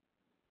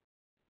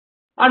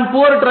 and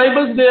poor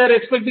tribals, they are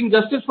expecting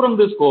justice from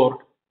this court.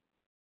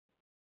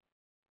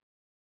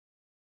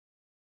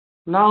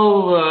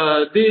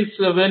 Now,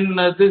 when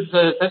this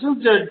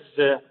sessions judge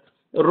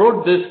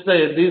wrote these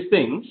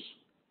things,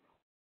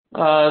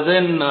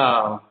 then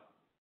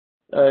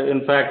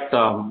in fact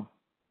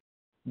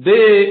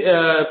they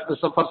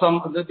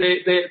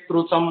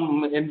through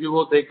some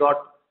NGO they got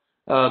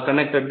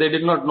connected. They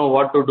did not know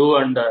what to do,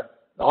 and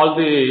all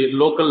the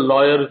local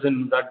lawyers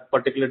in that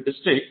particular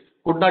district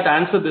could not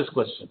answer this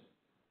question.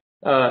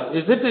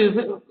 Is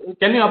it?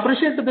 Can you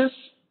appreciate this?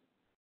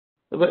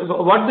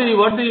 What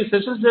the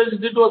sessions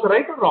judge did was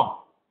right or wrong?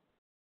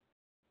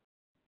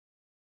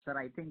 Sir,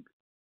 I think,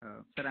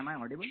 sir, am I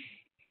audible?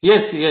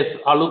 Yes,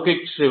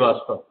 Alukik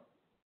Srivastava.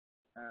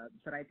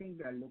 Sir, I think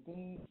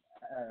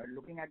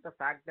looking at the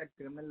fact that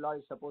criminal law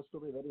is supposed to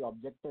be very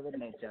objective in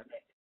nature.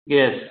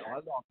 Yes.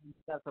 All the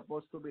offenses are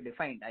supposed to be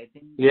defined. I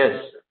think.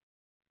 Yes.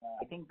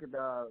 I think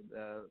the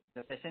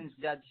sessions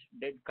judge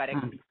did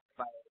correct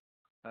by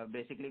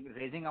basically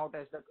raising out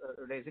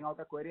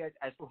a query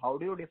as to how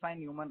do you define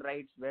human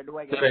rights? Where do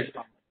I get it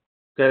from?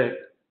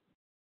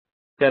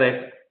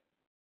 Correct.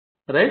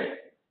 Right?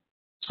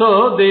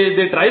 So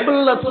the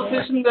tribal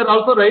association were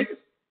also right.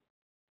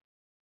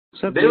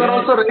 Sir, they were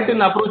also right in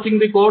approaching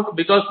the court,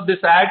 because this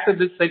act,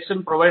 this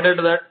section provided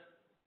that.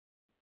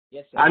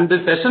 Yes, sir. And the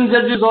session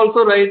judge is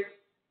also right.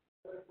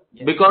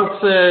 Yes.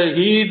 Because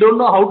he don't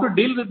know how to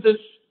deal with this.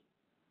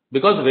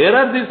 Because where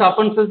are these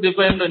offenses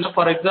defined?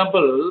 For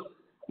example,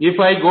 if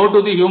I go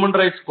to the human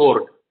rights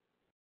court,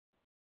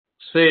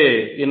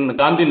 say in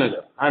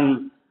Gandhinagar,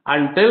 and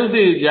tell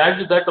the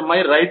judge that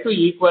my right to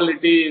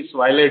equality is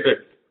violated,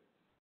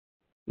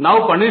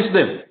 now punish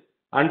them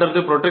under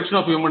the Protection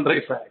of Human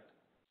Rights Act.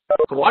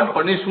 What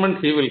punishment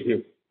he will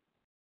give?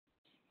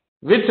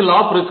 Which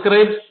law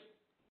prescribes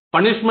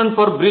punishment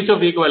for breach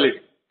of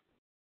equality?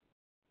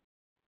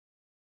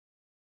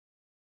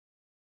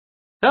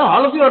 Now,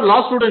 all of you are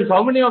law students.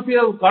 How many of you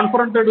have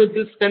confronted with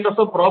this kind of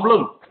a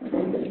problem?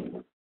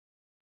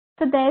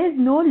 So there is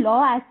no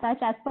law as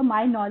such, as per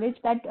my knowledge,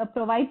 that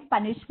provides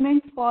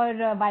punishment for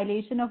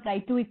violation of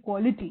right to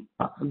equality.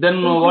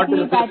 Then what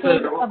is that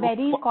is a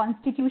very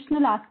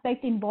constitutional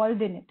aspect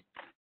involved in it.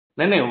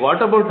 No.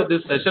 What about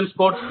this sessions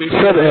court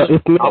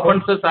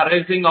offenses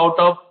arising out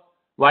of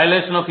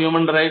violation of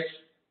human rights?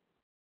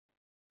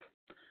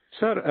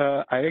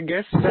 Sir, I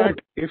guess that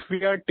if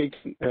we are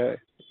taking,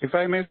 if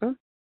I may, sir?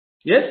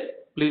 Yes,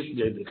 please,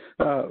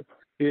 Jaydeep.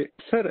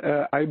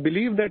 Sir, I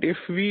believe that if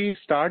we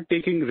start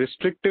taking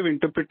restrictive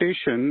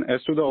interpretation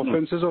as to the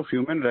offenses of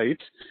human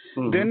rights,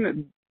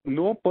 then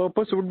no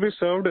purpose would be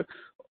served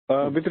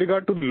with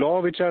regard to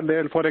law which are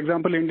there, for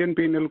example, Indian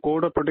Penal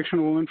Code or Protection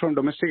of Women from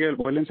Domestic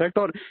Violence Act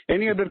or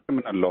any other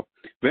criminal law.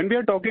 When we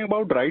are talking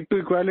about right to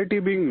equality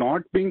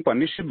not being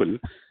punishable,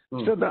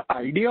 so the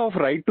idea of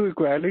right to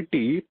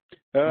equality,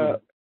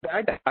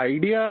 that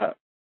idea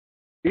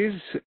is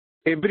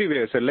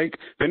everywhere, sir. Like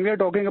when we are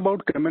talking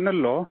about criminal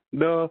law,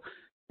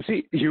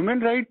 human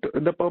right,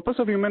 the purpose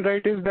of human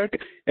right is that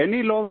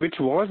any law which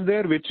was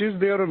there, which is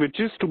there, or which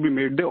is to be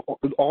made,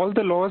 all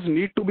the laws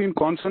need to be in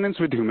consonance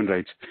with human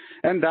rights.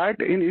 And that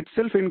in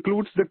itself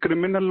includes the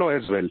criminal law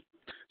as well.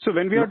 So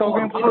when we are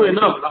talking about...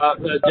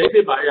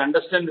 Jaydeep, I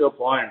understand your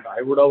point.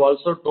 I would have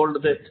also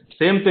told the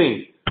same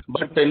thing.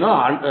 But,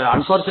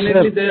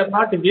 unfortunately, they are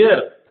not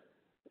here.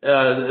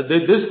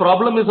 This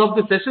problem is of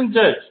the session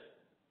judge.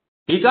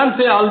 He can't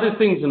say all these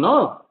things,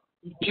 no.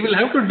 He will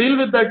have to deal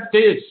with that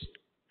case.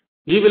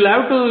 He will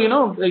have to,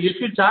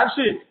 issue charge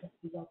sheet.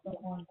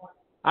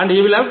 And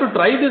he will have to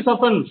try this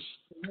offense.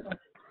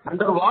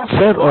 Under what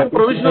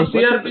provision of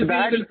CRPC he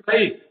will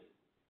try?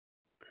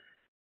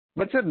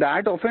 But sir,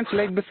 that offense,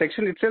 like the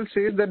section itself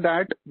says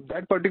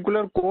that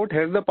particular court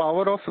has the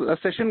power of a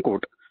session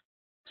court.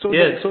 So,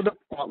 yes.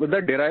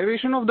 The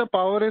derivation of the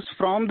power is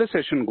from the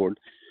session court.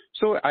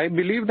 So I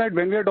believe that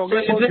when we are talking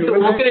about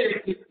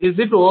is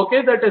it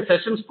okay that a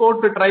sessions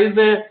court tries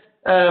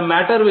a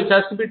matter which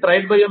has to be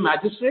tried by a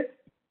magistrate?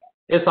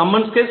 A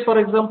summons case, for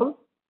example,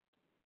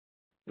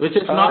 which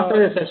is not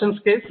a sessions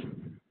case.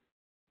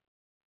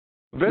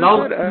 Well,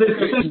 now, sir, the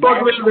sessions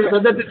court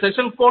whether the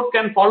sessions court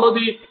can follow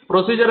the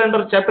procedure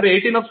under Chapter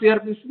 18 of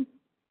CRPC?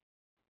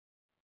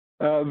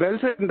 Well,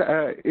 sir,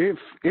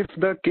 if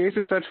the case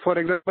is such, for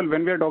example,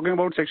 when we are talking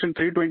about Section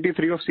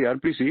 323 of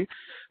CRPC,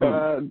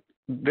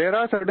 there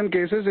are certain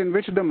cases in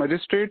which the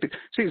magistrate,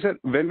 see, sir,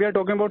 when we are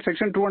talking about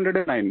Section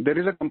 209, there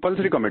is a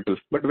compulsory committal.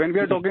 But when we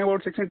are talking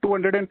about Section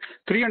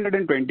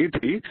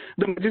 323,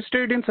 the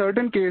magistrate in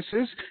certain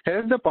cases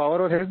has the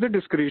power or has the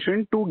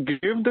discretion to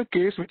give the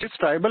case which is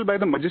triable by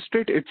the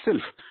magistrate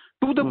itself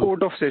to the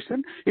court of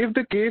session if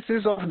the case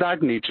is of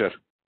that nature.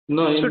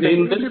 No,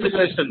 in this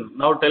situation,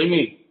 now tell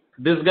me,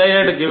 this guy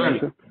had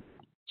given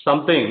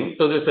something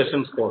to the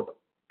sessions court.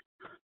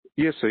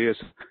 Yes, sir. Yes.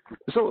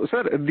 So,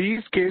 sir,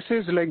 these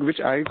cases like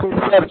which I could,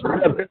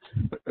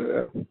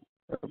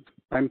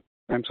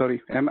 I'm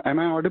sorry. Am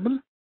I audible?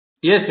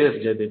 Yes,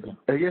 Jaydeep.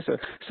 Yes, sir.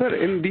 Sir,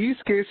 in these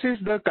cases,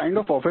 the kind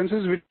of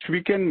offences which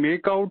we can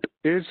make out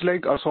is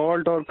like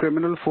assault or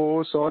criminal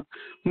force or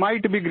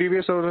might be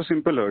grievous or a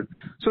simple hurt.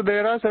 So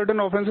there are certain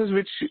offences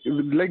which,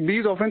 like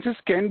these offences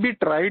can be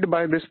tried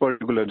by this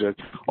particular judge,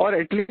 or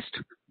at least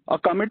a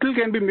committal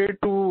can be made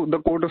to the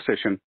court of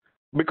session.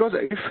 Because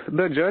if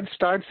the judge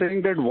starts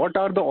saying that what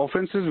are the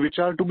offences which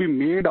are to be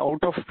made out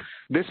of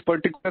this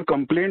particular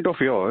complaint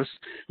of yours,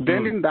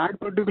 then in that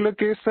particular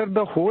case, sir,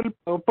 the whole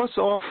purpose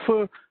of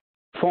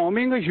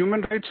forming a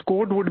human rights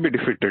code would be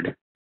defeated.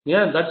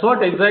 Yeah, that's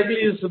what exactly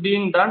is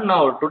being done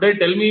now. Today,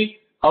 tell me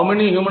how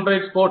many human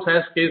rights courts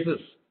has cases?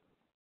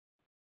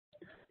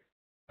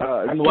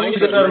 And why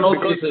there are no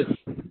cases?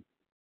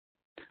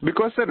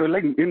 Because, sir,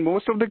 like in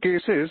most of the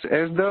cases,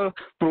 as the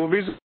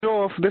proviso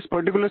of this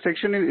particular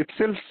section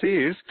itself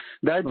says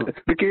that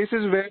the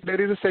cases where there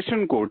is a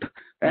session court,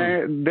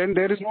 then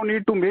there is no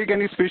need to make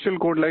any special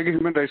code like a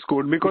human rights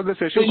code because the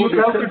session so code you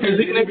have to itself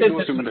designate a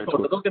session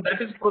code. Okay,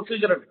 that is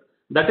procedural.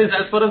 That is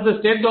as far as the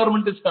state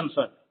government is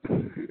concerned.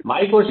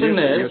 My question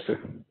is,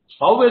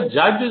 how a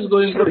judge is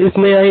going to... If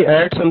may I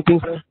add something,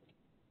 sir?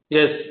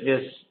 Yes.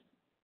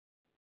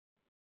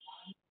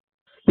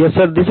 Yes,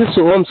 sir. This is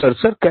Soham, sir.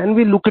 Sir, can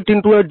we look it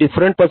into a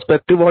different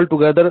perspective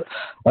altogether?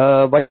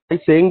 By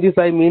saying this,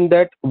 I mean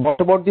that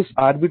what about this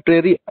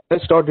arbitrary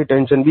arrest or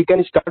detention? We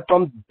can start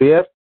from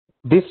there.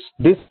 This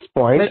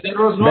point. There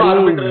was no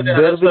arbitrary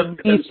arrest. There will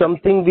be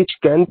something which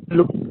can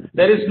look.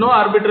 There is no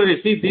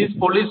arbitrary. See, these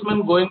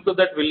policemen going to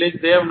that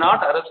village, they have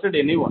not arrested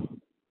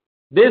anyone.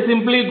 They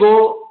simply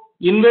go,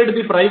 invade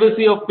the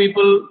privacy of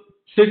people,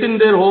 sit in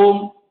their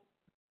home,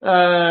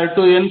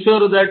 to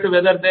ensure that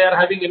whether they are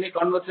having any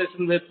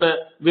conversation with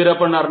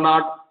Veerappan or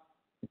not.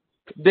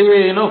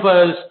 They,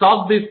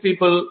 stalk these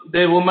people,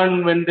 the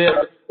women, when they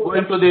are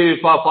going to the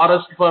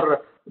forest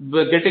for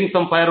getting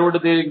some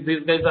firewood, these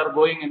guys are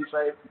going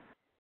inside.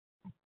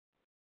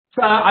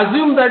 So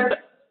assume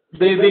that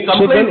the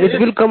complaint so it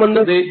will come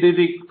under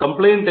the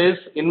complaint is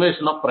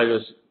invasion of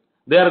privacy.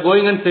 They are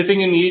going and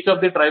sitting in each of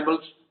the tribals'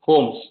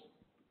 homes.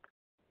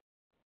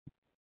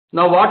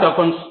 Now what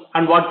offense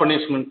and what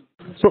punishment?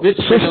 Which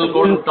penal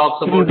code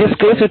talks about? In this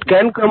case, it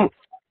can come.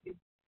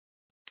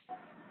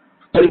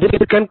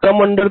 It can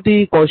come under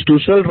the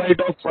constitutional right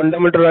of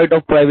fundamental right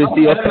of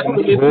privacy of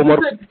home.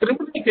 It's a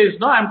criminal case,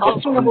 no? I'm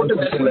talking about a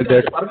session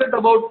case. Forget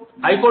about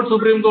High Court,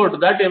 Supreme Court.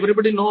 That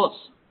everybody knows.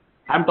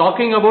 I'm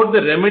talking about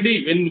the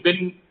remedy.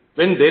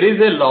 When there is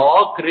a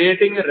law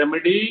creating a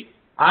remedy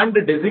and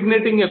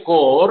designating a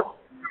court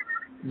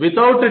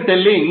without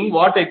telling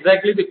what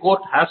exactly the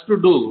court has to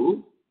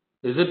do,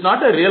 is it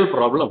not a real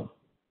problem?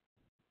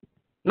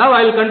 Now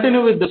I'll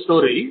continue with the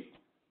story.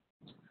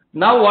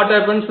 Now what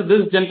happens to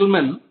this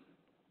gentleman?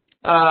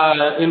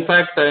 In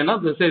fact,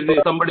 this is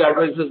somebody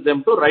advises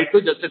them to write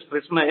to Justice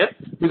Krishna Iyer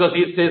because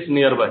he stays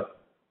nearby.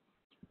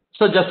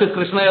 So Justice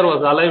Krishna Iyer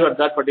was alive at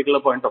that particular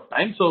point of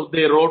time. So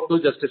they wrote to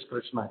Justice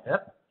Krishna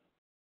Iyer.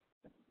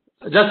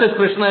 Justice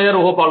Krishna Iyer,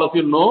 hope all of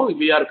you know,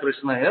 V.R.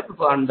 Krishna Iyer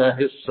and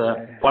his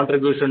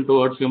contribution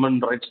towards human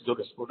rights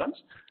jurisprudence.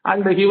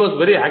 And he was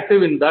very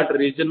active in that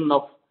region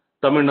of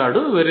Tamil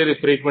Nadu, very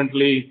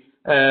frequently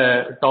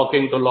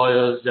talking to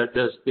lawyers,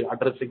 judges,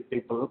 addressing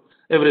people,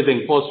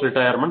 everything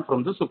post-retirement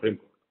from the Supreme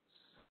Court.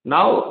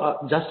 Now,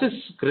 Justice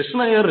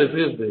Krishna Iyer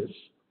receives this,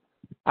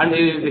 and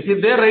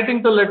they're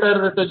writing the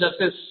letter to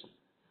Justice,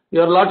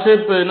 Your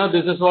Lordship,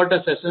 this is what a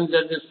session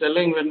judge is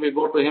telling when we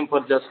go to him for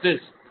justice.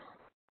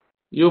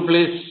 You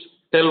please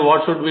tell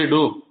what should we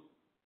do.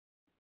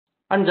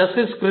 And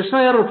Justice Krishna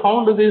Iyer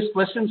found these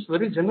questions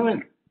very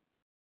genuine.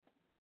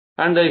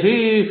 And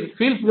he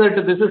feels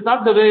that this is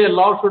not the way a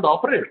law should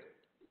operate.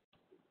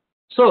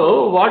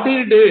 So what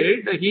he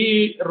did,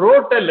 he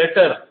wrote a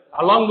letter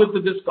along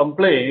with this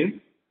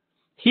complaint.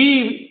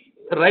 He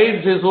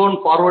writes his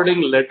own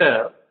forwarding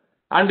letter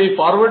and he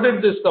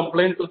forwarded this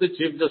complaint to the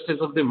Chief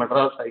Justice of the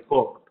Madras High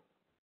Court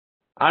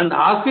and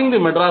asking the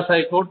Madras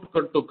High Court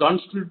to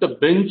constitute a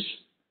bench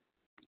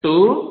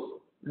to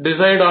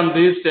decide on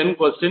these 10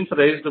 questions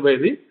raised by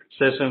the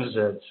sessions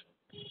judge.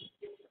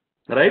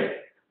 Right?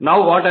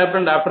 Now what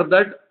happened after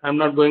that, I'm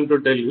not going to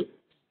tell you.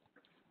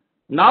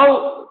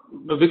 Now,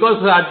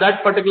 because at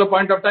that particular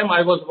point of time,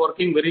 I was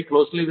working very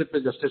closely with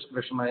the Justice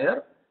Krishna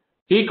Iyer.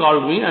 He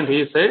called me and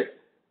he said,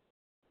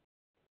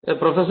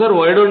 Professor,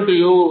 why don't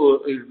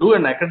you do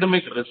an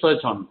academic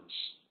research on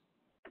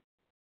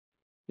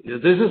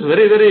this? This is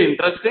very, very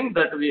interesting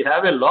that we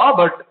have a law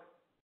but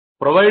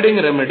providing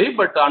remedy,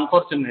 but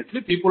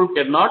unfortunately people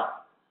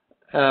cannot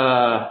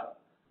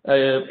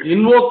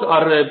invoke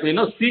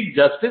or seek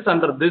justice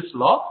under this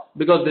law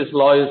because this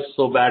law is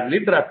so badly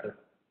drafted.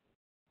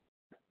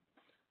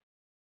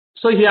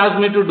 So he asked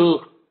me to do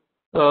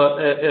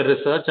a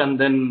research, and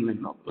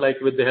then like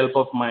with the help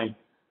of my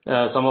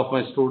some of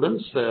my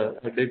students,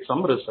 I did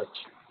some research.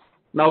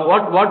 Now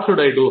what should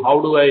I do? How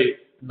do I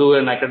do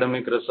an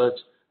academic research?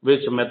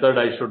 Which method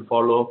I should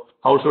follow?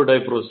 How should I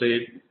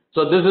proceed?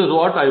 So this is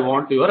what I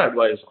want your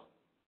advice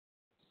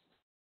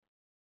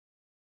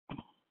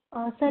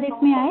on. Sir,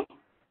 if may I?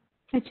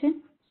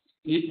 Question?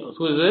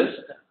 Who is this?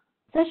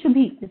 Sir,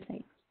 Shubhi, this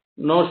side.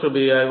 No,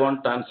 Shubhi, I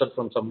want answer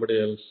from somebody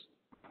else.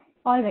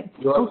 All right.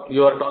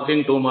 You are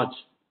talking too much.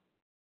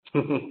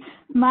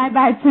 My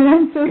bad, sir.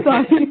 I'm so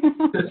sorry.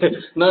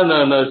 No,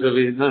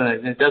 Shubhi.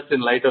 No, just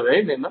in light of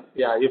it,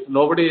 Yeah, if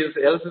nobody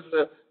else is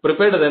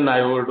prepared, then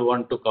I would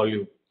want to call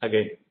you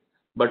again.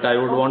 But I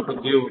would want to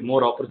give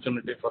more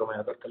opportunity for my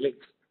other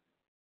colleagues.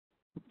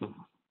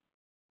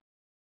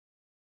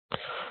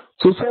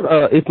 So,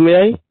 sir, if may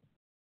I?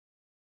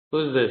 Who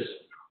is this?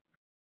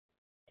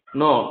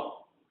 No.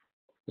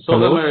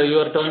 Soham,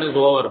 your turn is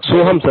over.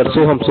 Soham, sir.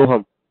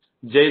 Soham.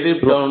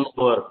 Jaideep, turn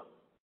over.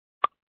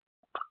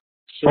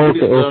 Okay,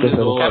 sir.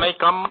 Can I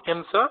come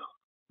in, sir?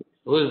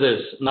 Who is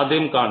this?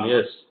 Nadim Khan,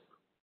 yes.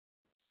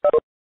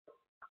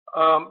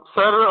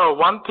 Sir,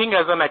 one thing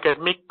as an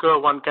academic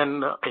one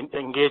can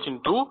engage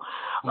into,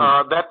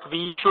 that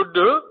we should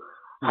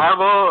have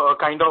a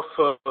kind of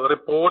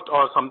report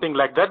or something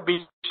like that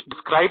which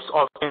describes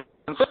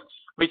offenses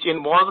which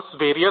involves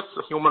various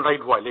human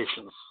rights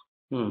violations.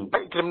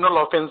 Right?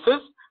 Criminal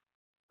offenses,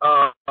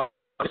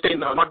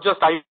 not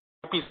just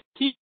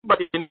IPC, but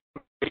in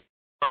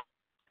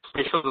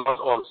special laws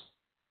also.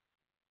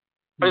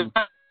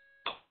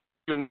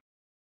 In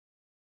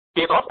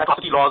case of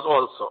atrocity laws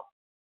also.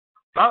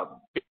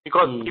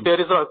 Because if there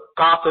is a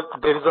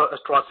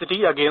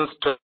atrocity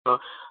against,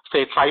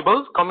 say,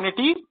 tribal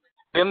community,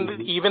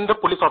 then even the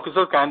police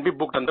officer can be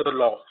booked under the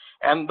law.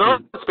 And the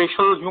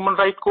Special Human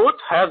Rights Court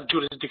has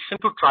jurisdiction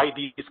to try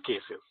these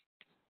cases.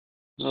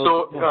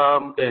 So,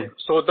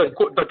 so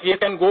the case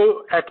can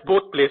go at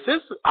both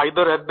places,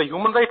 either at the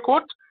Human Rights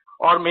Court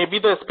or maybe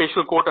the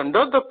special court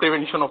under the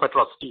Prevention of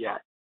Atrocity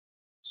Act.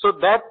 So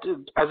that,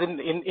 as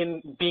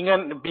in being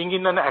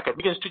in an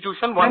academic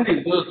institution, one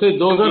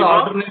those are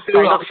alternative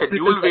kind of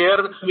schedule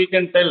where we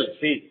can tell.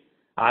 See,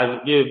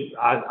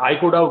 I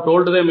could have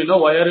told them,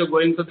 why are you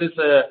going to this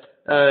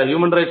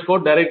Human Rights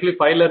Court? Directly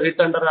file a writ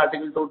under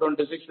Article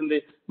 226 in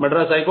the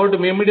Madras High Court.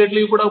 Immediately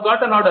you could have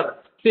got an order.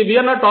 See, we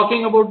are not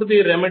talking about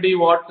the remedy,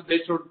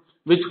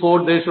 which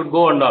court they should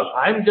go and all.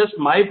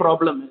 My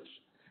problem is,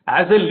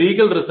 as a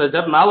legal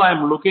researcher, now I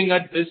am looking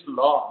at this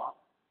law.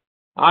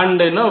 And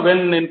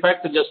when in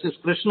fact Justice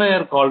Krishna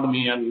Iyer called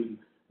me and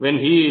when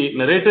he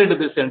narrated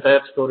this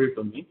entire story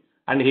to me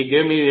and he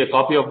gave me a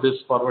copy of this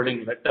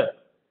forwarding letter.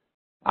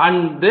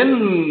 And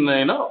then,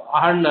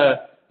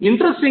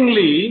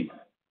 interestingly,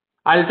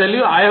 I'll tell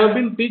you, I have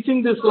been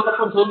teaching this law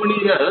for so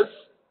many years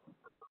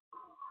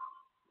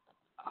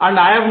and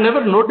I have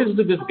never noticed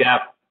this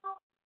gap.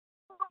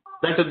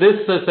 That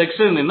this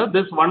section,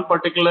 this one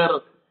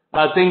particular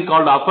thing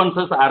called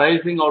offenses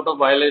arising out of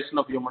violation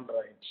of human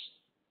rights.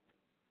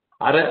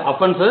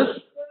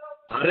 Offenses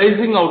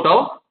arising out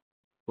of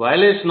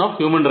violation of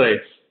human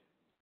rights.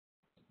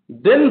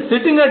 Then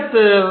sitting at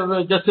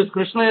Justice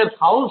Krishnayar's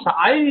house,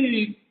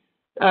 I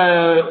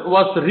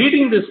was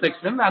reading this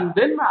section, and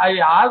then I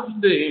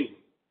asked him,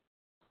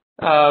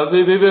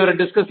 we were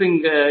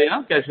discussing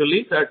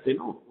casually that,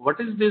 what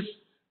is this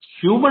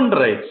human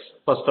rights,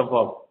 first of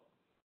all?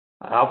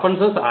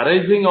 Offenses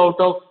arising out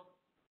of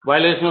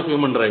violation of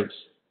human rights.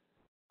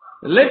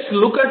 Let's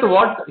look at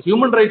what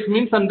human rights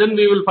means, and then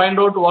we will find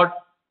out what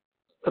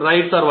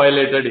rights are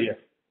violated here.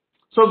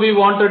 So we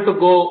wanted to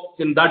go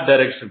in that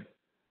direction.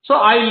 So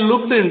I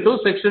looked into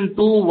section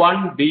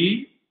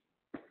 2(1)(d)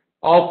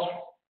 of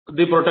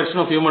the Protection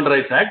of Human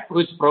Rights Act,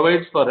 which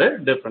provides for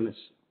a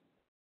definition.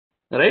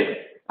 Right?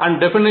 And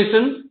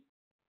definition,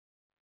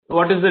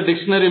 what is the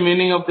dictionary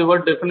meaning of the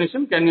word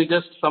definition? Can you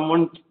just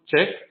someone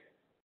check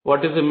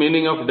what is the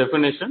meaning of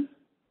definition?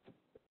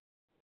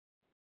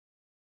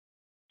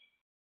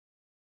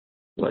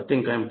 So I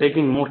think I am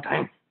taking more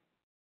time.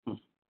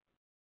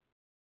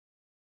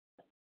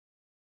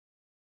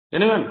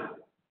 Anyone?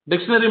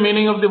 Dictionary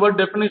meaning of the word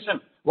definition.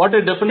 What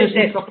a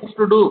definition is supposed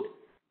to do.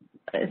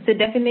 So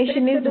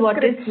definition is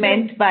what is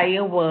meant by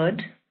a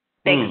word,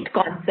 text,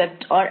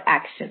 concept, or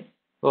action.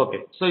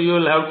 Okay. So you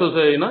will have to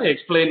say,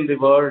 explain the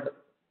word,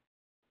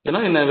 in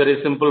a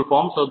very simple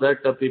form so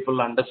that people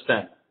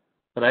understand.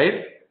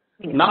 Right?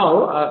 Yes.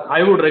 Now,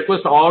 I would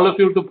request all of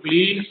you to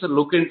please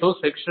look into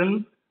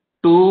section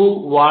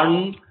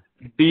 2(1)(d)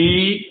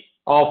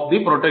 of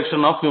the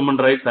Protection of Human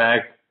Rights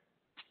Act.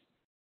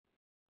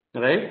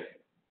 Right?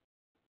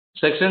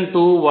 Section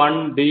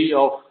 2(1)(d)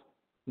 of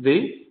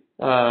the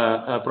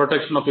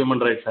Protection of Human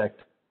Rights Act.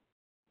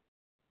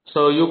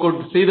 So you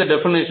could see the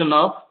definition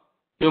of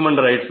human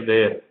rights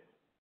there.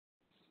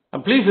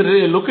 And please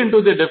look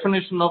into the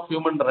definition of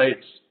human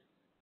rights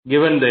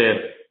given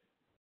there.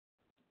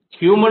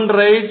 Human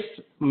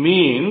rights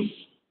means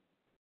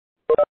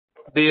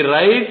the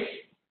rights,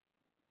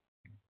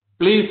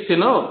 please,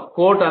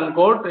 quote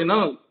unquote,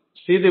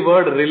 see the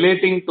word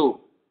relating to.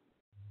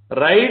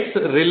 Rights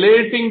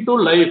relating to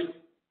life.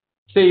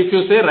 Say, if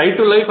you say right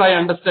to life, I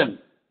understand.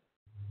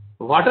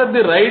 What are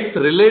the rights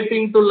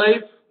relating to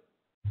life?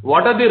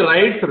 What are the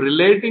rights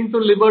relating to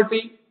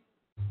liberty?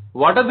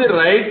 What are the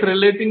rights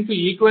relating to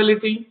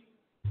equality?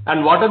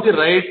 And what are the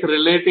rights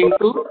relating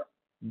to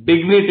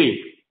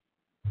dignity?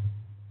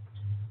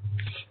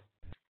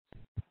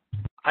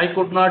 I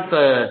could not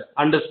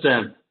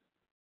understand.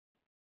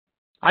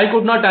 I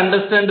could not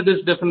understand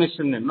this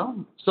definition,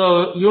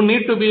 So you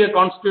need to be a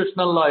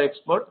constitutional law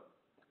expert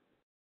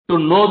to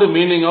know the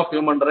meaning of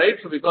human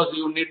rights, because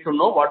you need to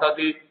know what are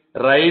the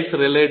rights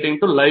relating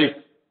to life,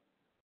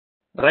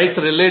 rights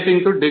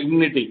relating to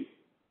dignity.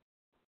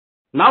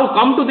 Now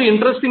come to the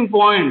interesting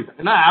point.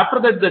 After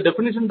that, the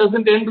definition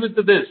doesn't end with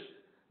this.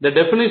 The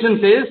definition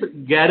says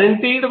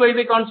guaranteed by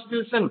the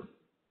Constitution.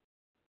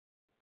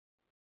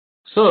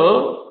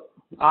 So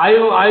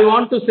I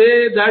want to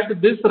say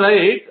that this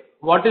right,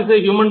 what is a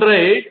human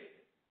right?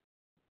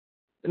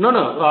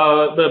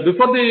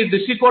 Before the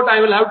district court, I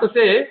will have to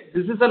say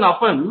this is an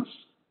offense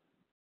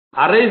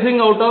arising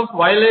out of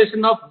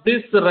violation of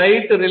this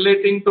right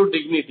relating to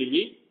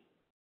dignity.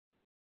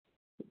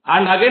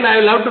 And again, I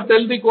will have to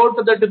tell the court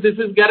that this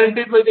is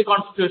guaranteed by the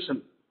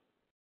Constitution.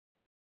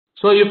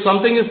 So if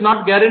something is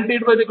not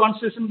guaranteed by the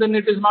Constitution, then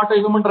it is not a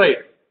human right.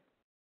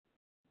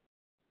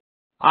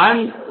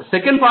 And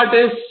second part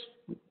is,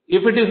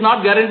 if it is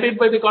not guaranteed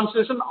by the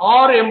Constitution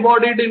or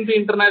embodied in the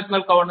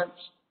international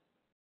covenants.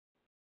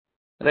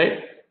 Right?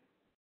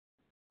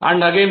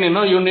 And again,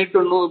 you need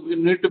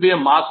to be a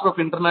master of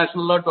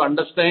international law to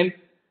understand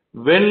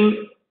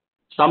when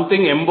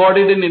something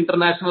embodied in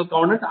international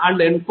covenant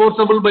and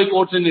enforceable by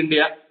courts in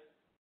India.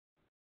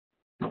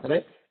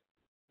 Right?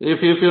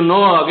 If you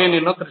know, again,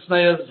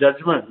 Krishnayar's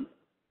judgment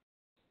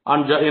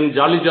in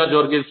Jolly George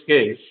Orgis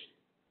case,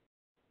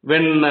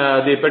 when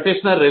the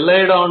petitioner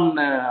relied on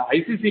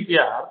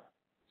ICCPR,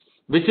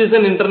 which is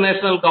an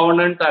international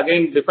covenant,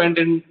 again defined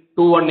in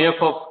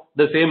 2(1)(f) of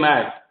the same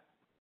act.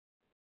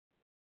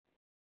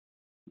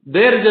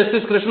 There,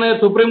 Justice Krishnayar,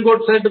 Supreme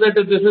Court said that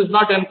this is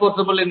not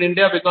enforceable in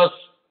India because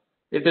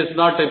it is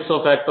not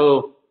ipso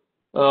facto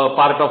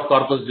part of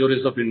corpus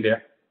juris of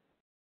India.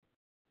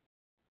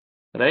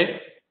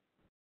 Right?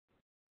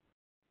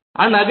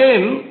 And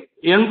again,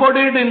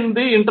 embodied in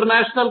the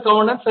international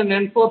covenants and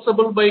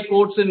enforceable by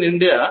courts in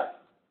India.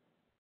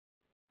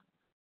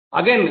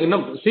 Again,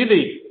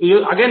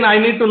 again I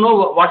need to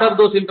know what are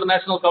those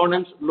international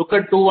covenants. Look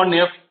at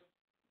 2(1)(f).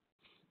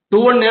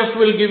 2(1)(f)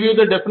 will give you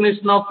the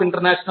definition of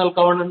international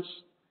covenants.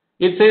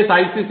 It says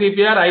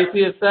ICCPR,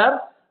 ICSR,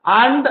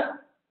 and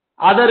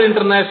other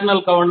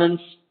international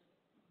covenants.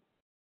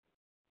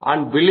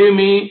 And believe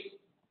me,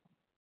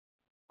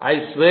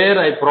 I swear,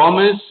 I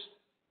promise,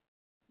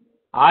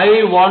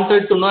 I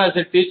wanted to know as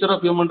a teacher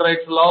of human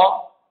rights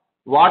law,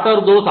 what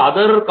are those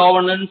other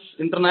covenants,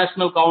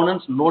 international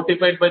covenants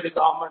notified by the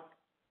government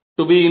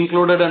to be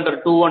included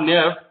under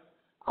 2(1)(f).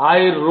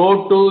 I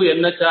wrote to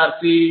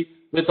NHRC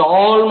with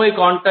all my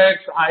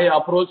contacts. I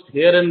approached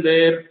here and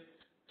there,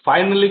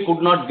 finally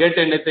could not get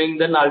anything.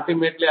 Then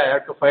ultimately I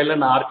had to file an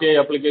RTI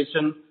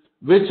application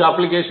which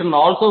application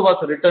also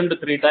was returned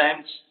 3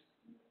 times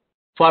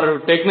for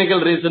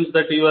technical reasons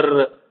that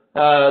your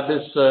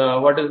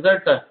what is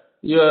that?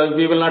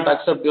 We will not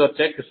accept your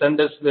check,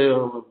 send us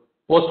the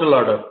postal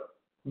order.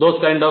 Those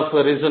kind of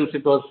reasons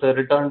it was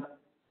returned.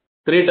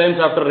 3 times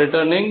after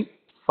returning,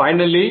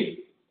 finally,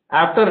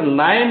 after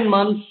 9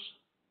 months,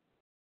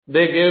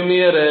 they gave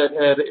me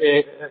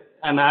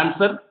an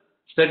answer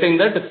stating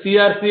that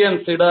CRC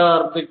and SIDA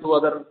are the 2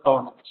 other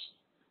governments,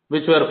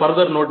 which were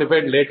further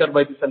notified later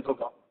by the central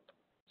government,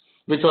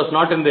 which was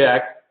not in the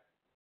act.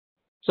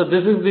 So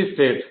this is the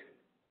state.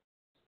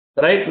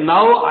 Right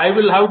now, I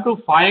will have to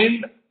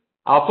find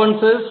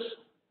offences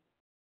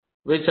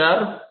which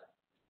are,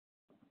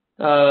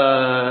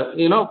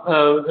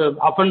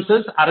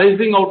 offences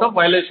arising out of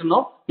violation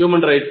of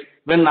human rights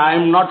when I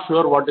am not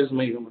sure what is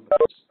my human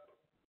rights.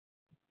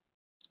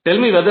 Tell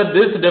me whether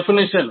this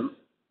definition,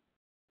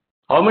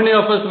 how many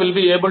of us will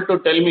be able to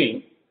tell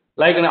me,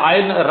 like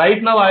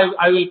right now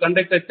I will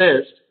conduct a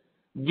test,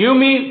 give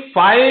me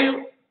 5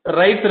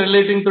 rights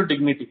relating to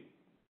dignity.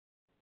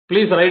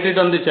 Please write it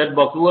on the chat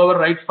box. Whoever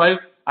writes 5,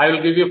 I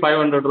will give you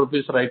 500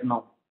 rupees right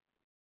now.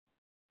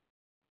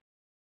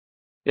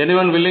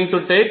 Anyone willing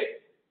to take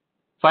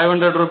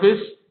 500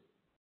 rupees?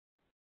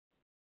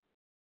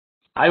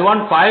 I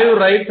want 5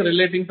 rights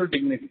relating to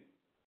dignity.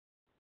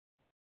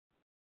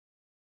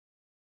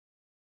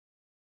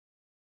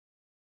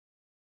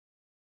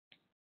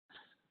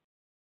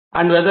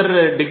 And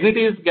whether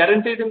dignity is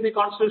guaranteed in the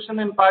Constitution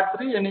in Part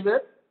 3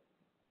 anywhere?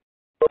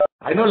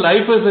 I know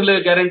life is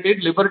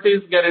guaranteed, liberty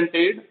is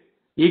guaranteed,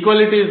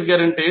 equality is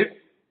guaranteed.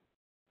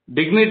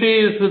 Dignity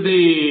is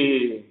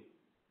the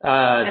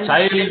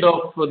child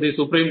of the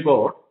Supreme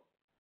Court,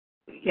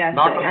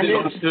 not of the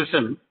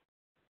Constitution.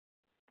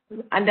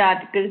 Under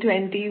Article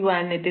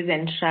 21, it is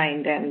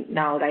enshrined, and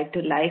now right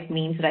to life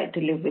means right to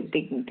live with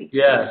dignity.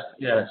 Yes.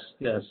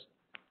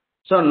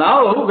 So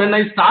now, when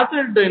I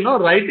started,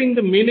 writing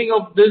the meaning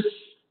of this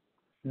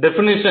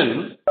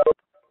definition,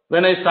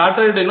 when I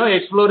started,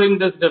 exploring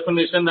this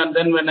definition, and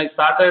then when I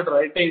started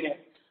writing,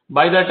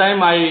 by the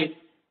time I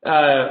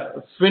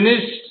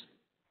finished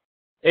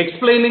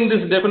explaining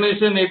this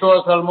definition, it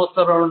was almost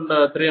around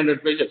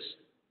 300 pages.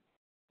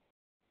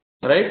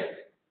 Right?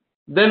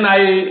 Then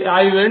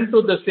I went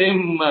to the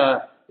same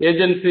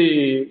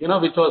agency,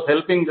 which was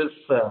helping this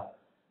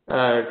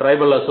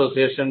tribal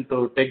association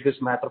to take this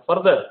matter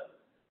further.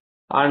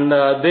 And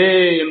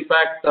they, in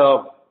fact,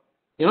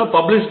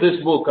 published this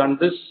book, and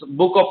this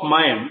book of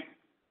mine,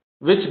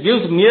 which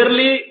gives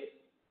merely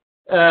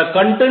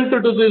content to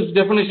this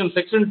definition,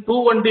 section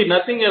 2(1)(d),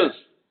 nothing else.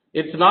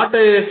 It's not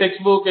a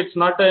textbook, it's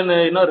not a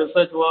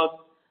research work.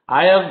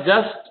 I have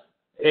just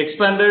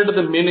expanded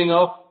the meaning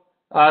of,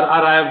 or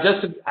I have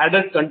just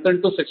added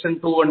content to section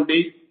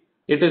 2(1)(d).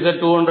 It is a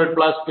 200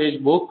 plus page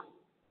book,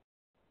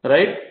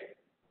 right?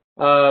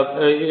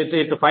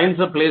 It finds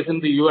a place in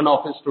the UN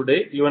office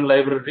today, UN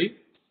library,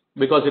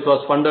 because it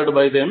was funded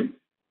by them.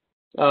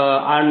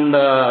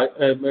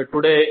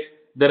 Today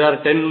there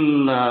are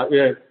 10,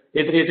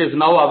 it is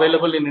now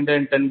available in India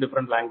in 10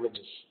 different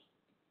languages,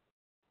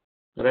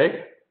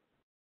 right?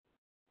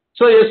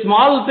 So a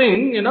small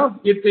thing,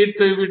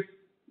 it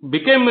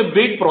became a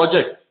big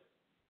project.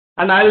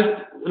 And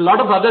a lot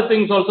of other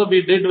things also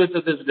we did with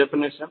this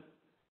definition.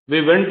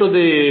 We went to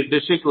the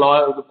district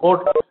law, the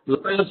court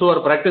lawyers who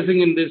are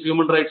practicing in these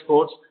human rights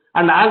courts,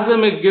 and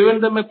given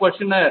them a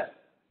questionnaire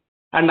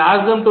and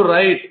asked them to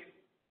write,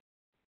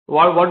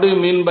 what do you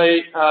mean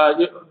by,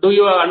 do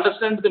you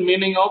understand the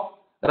meaning of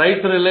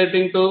rights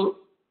relating to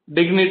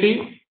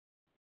dignity?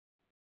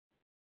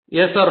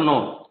 Yes or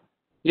no?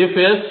 If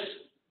yes,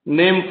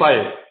 name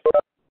 5.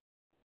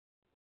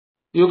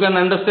 You can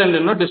understand,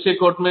 district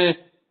court mein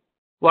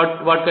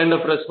what kind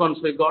of response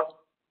we got.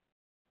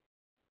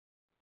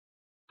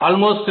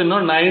 Almost,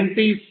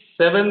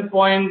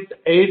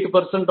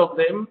 97.8% of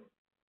them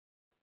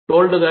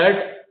told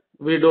that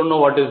we don't know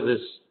what is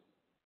this.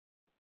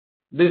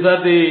 These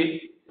are the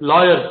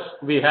lawyers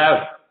we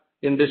have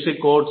in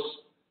district courts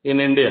in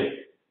India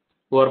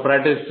who are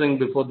practicing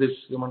before these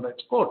human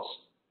rights courts.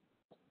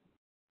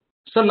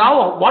 So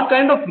now, what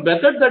kind of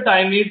method that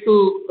I need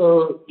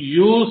to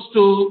use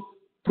to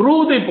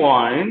prove the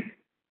point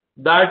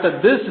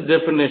that this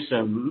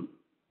definition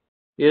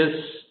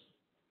is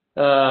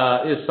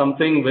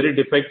something very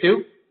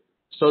defective?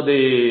 So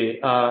the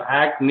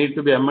Act need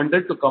to be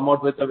amended to come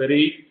out with a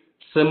very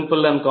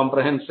simple and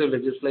comprehensive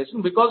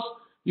legislation, because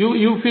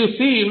if you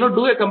see,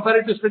 do a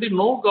comparative study,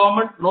 no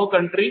government, no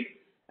country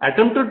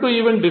attempted to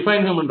even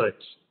define human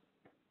rights.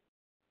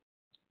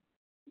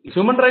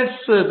 Human rights,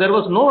 there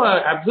was no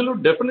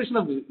absolute definition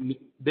of it.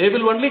 They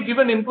will only give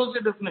an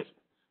inclusive definition.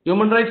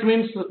 Human rights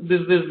means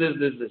this.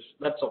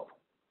 That's all.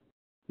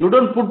 You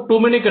don't put too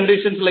many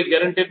conditions like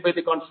guaranteed by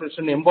the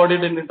Constitution,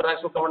 embodied in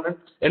international covenant,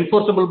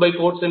 enforceable by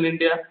courts in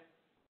India.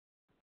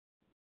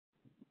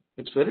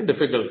 It's very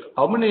difficult.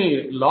 How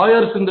many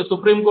lawyers in the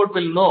Supreme Court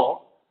will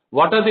know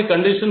what are the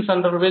conditions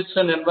under which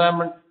an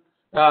environment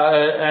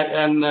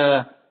and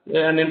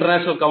an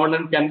international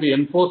covenant can be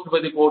enforced by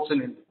the courts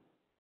in India?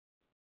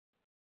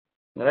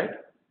 right?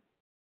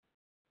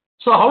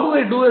 So how do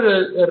I do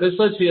a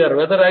research here?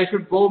 Whether I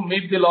should go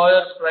meet the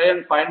lawyers, try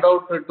and find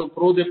out to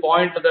prove the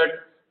point that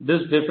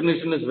this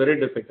definition is very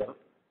difficult,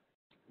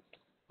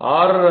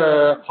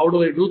 or how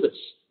do I do this?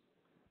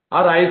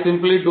 Or I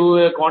simply do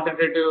a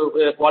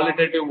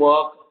qualitative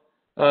work,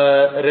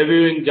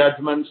 reviewing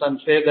judgments and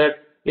say that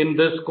in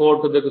this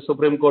court, the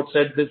Supreme Court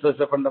said this is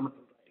a fundamental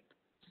right.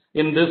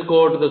 In this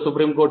court, the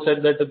Supreme Court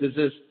said that this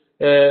is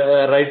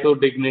a right to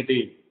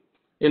dignity.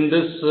 In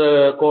this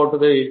court,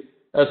 the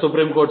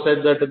Supreme Court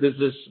said that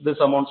this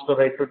amounts to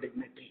right to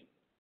dignity.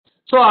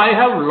 So I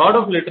have a lot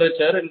of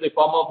literature in the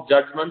form of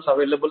judgments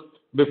available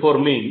before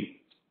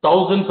me,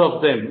 thousands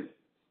of them,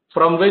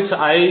 from which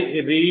I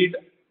read,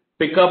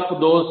 pick up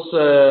those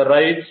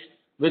rights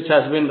which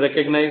has been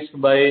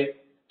recognized by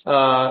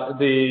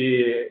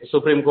the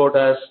Supreme Court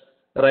as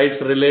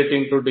rights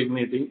relating to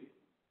dignity.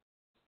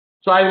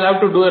 So I will have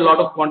to do a lot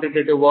of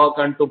quantitative work,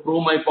 and to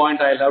prove my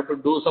point, I will have to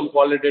do some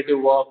qualitative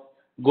work,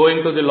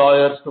 going to the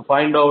lawyers to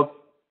find out,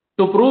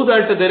 to prove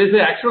that there is an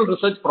actual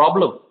research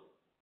problem.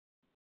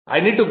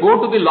 I need to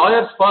go to the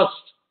lawyers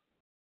first,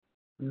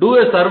 do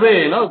a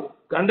survey,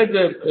 conduct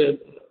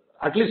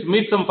at least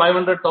meet some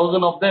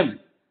 500,000 of them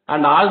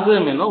and ask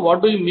them,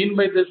 what do you mean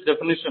by this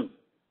definition?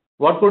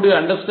 What could you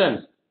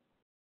understand?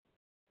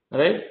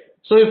 Right?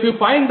 So if you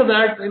find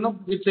that,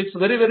 it's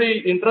very, very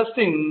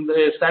interesting,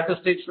 the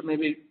statistics,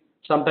 maybe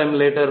sometime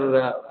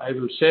later I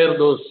will share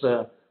those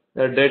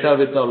data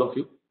with all of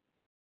you.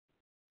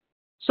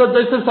 So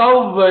this is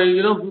how,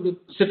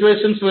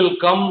 situations will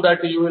come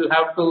that you will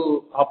have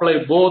to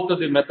apply both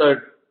the method.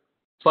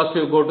 First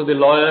you go to the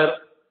lawyer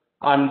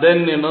and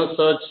then,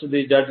 search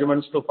the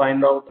judgments to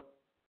find out.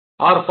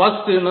 Or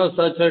first,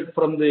 search it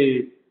from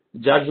the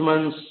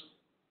judgments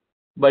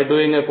by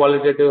doing a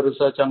qualitative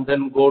research and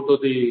then go to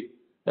the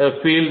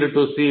field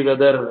to see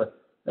whether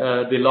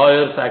the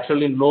lawyers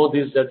actually know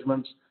these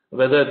judgments,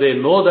 whether they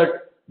know that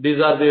these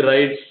are the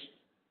rights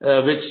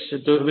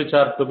which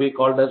are to be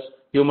called as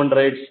human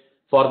rights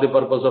for the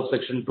purpose of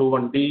Section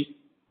 2(1)(d).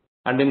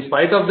 And in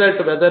spite of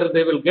that, whether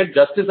they will get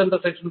justice under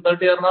Section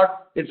 30 or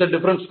not, it's a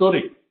different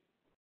story.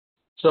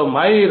 So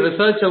my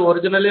research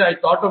originally I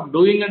thought of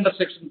doing under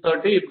Section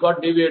 30, it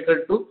got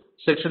deviated to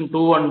Section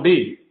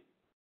 2(1)(d),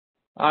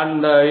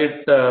 and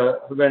it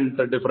went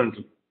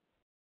differently.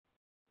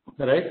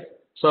 Right?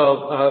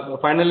 So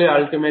finally,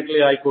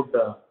 ultimately, I could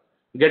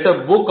get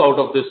a book out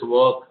of this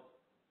work,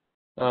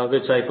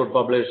 which I could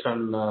publish,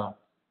 and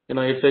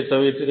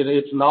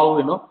it's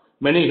now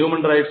many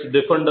human rights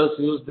defenders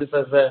use this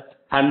as a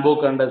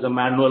handbook and as a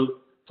manual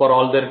for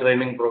all their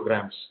training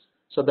programs.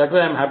 So that way,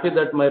 I'm happy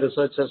that my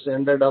research has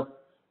ended up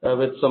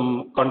with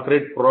some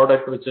concrete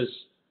product which is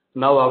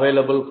now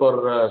available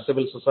for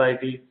civil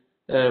society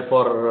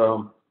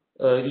for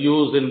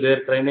use in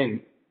their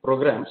training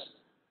programs.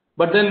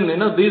 But then,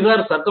 these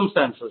are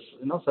circumstances,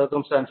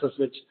 circumstances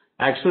which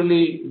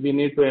actually we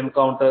need to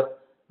encounter,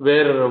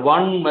 where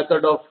one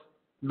method of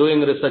doing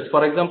research,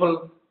 for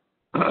example,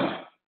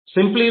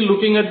 simply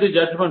looking at the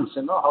judgments,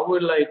 how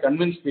will I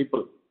convince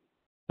people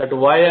that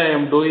why I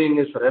am doing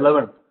is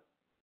relevant,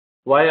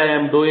 why I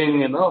am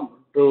doing,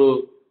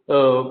 to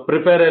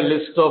prepare a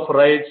list of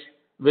rights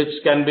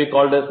which can be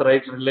called as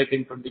rights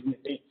relating to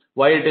dignity,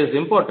 why it is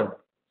important.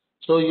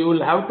 So you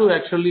will have to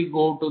actually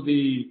go to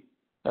the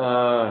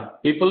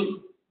people,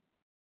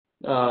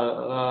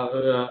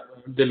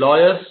 the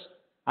lawyers,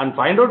 and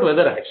find out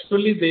whether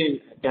actually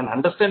they can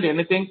understand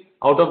anything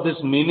out of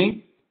this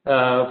meaning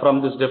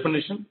from this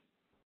definition,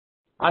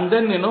 and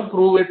then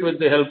prove it with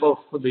the help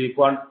of the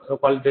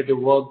qualitative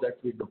work that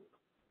we do.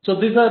 So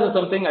these are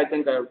something I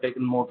think I have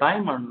taken more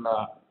time, and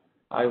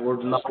I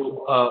would now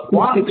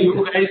want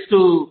you guys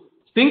to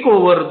think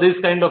over these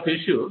kind of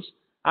issues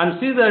and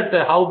see that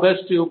how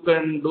best you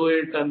can do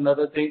it and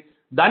other things.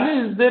 Then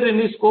is there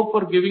any scope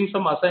for giving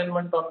some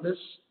assignment on this?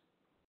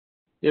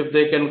 If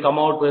they can come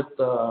out with...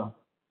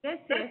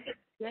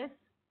 Yes.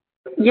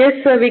 Yes,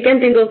 sir, we can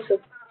think of, sir.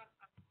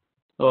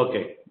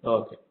 Okay,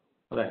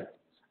 right.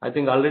 I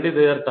think already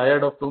they are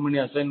tired of too many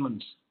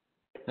assignments.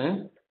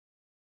 Right.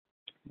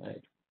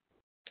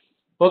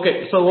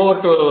 Okay, so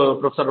over to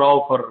Professor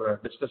Rao for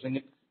discussing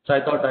it. So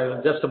I thought I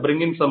will just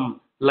bring in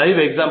some live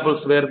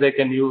examples where they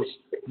can use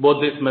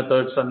both these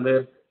methods, and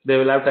where they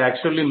will have to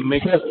actually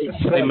mix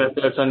the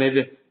methods. And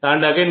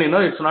again,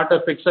 it's not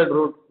a fixed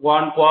route,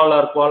 one qual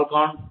or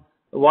qualcon.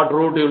 What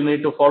route you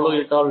need to follow,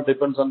 it all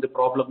depends on the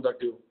problem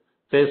that you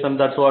face, and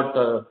that's what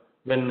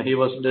when he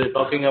was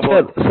talking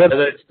about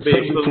whether it's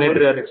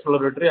explanatory or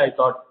exploratory, I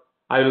thought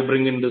I will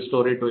bring in this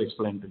story to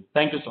explain to you.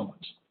 Thank you so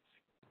much.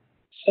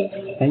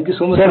 Thank you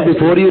so much. Sir,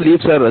 before you leave,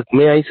 sir,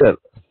 may I, sir?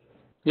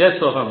 Yes,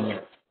 Soham.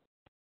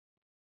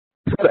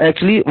 Sir,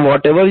 actually,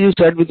 whatever you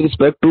said with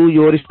respect to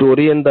your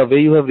story and the way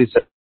you have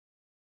researched,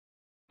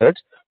 sir,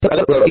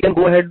 we can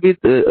go ahead with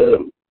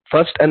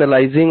first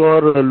analyzing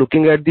or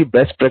looking at the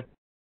best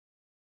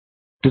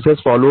practices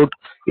followed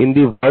in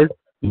the world,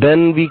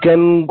 Then we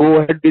can go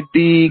ahead with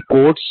the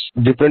courts,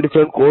 different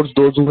courts,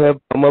 those who have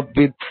come up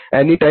with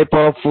any type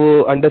of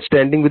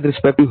understanding with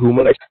respect to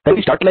human rights. And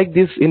we start like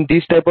this in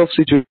this type of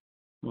situation,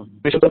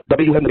 the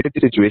way you have made the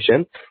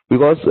situation,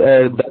 because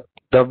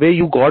the way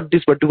you got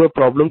this particular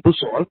problem to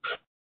solve,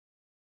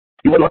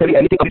 you are not having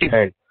anything in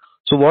hand.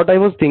 So what I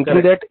was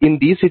thinking that in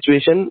this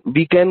situation,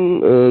 we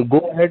can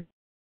go ahead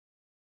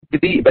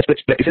with the best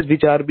practices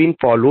which are being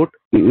followed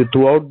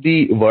throughout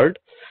the world.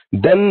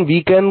 Then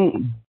we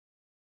can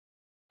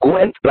go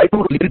and try to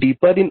look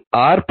deeper in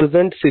our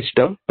present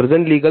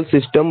legal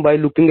system by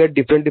looking at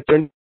different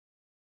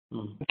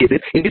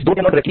cases in which they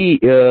cannot directly,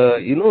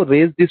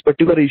 raise this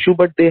particular issue,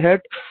 but they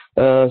had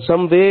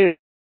some way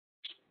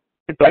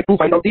try to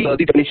find out the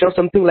definition or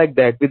something like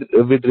that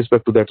with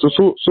respect to that.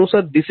 So,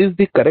 sir, this is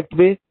the correct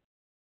way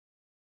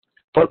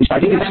for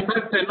starting.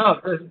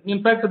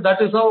 In fact,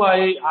 that is how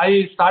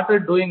I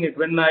started doing it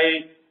when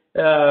I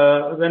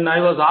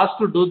was asked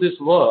to do this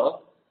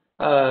work.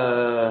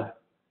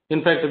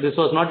 In fact, this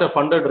was not a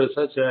funded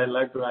research. I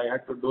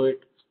had to do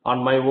it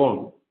on my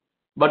own.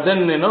 But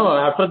then,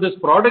 after this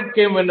product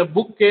came, when a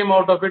book came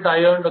out of it,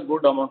 I earned a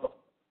good amount of.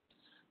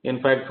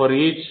 In fact, for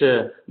each,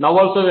 now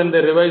also when they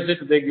revise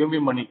it, they give me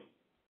money.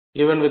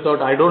 Even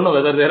without, I don't know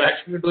whether they're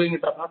actually doing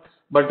it or not.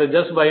 But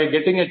just by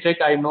getting a check,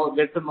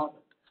 get to know.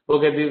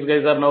 Okay, these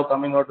guys are now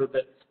coming out with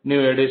a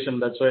new edition.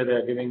 That's why they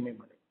are giving me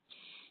money.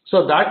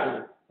 So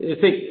that, you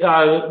see,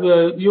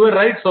 you were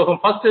right. So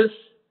first is,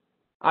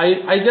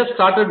 I just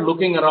started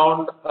looking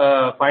around,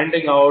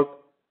 finding out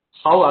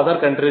how other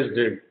countries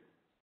did.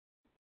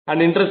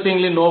 And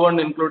interestingly, no one,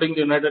 including the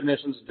United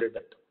Nations, did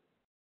it.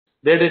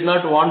 They did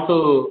not want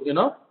to,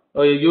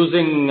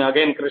 using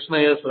again Krishna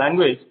Ayer's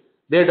language,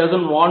 they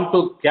doesn't want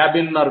to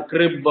cabin or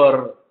crib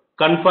or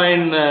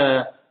confine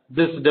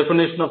this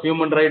definition of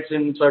human rights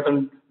in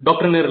certain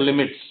doctrinaire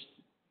limits.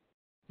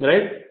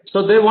 Right?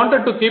 So they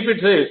wanted to keep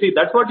it safe. See,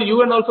 that's what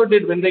UN also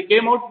did. When they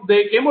came out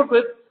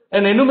with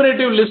an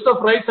enumerative list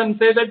of rights and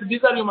say that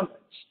these are human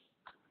rights.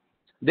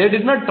 They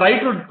did not try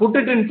to put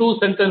it in 2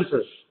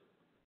 sentences.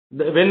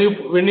 When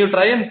you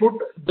try and put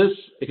this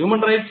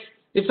human rights,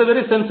 it's a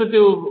very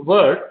sensitive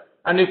word,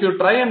 and if you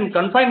try and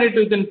confine it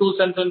within 2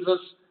 sentences,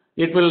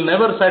 it will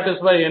never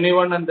satisfy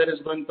anyone, and there is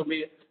going to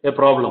be a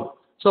problem.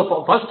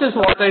 So first is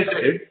what I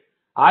did.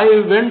 I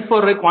went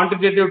for a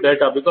quantitative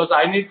data because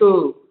I need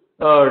to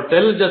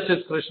tell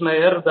Justice Krishna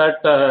Ayer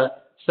that,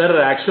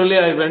 sir, actually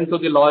I went to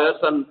the lawyers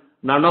and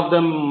none of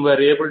them were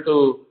able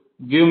to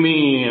give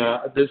me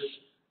this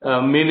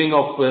meaning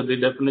of the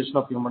definition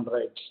of human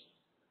rights.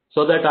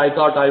 So that I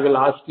thought I will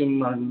ask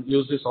him and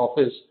use his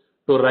office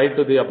to write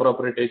to the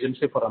appropriate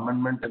agency for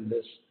amendment in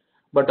this.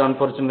 But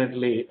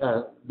unfortunately,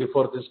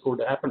 before this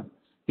could happen,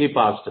 he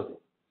passed away.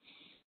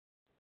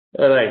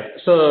 Right.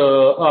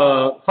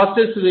 So first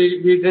is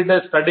we did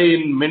a study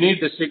in many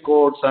district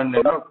courts and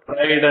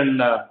tried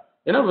and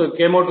we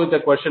came out with a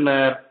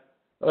questionnaire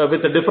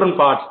with the different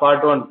parts.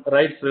 Part 1,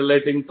 rights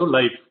relating to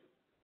life.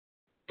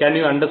 Can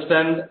you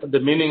understand the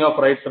meaning of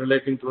rights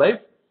relating to life?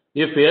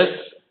 If yes,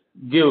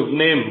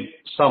 name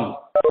some.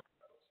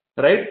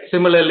 Right?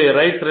 Similarly,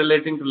 rights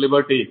relating to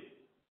liberty.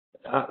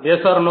 Yes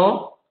or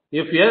no?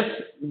 If yes,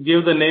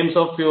 give the names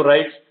of few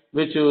rights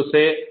which you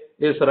say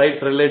is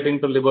rights relating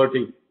to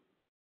liberty.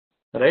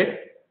 Right?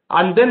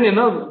 And then,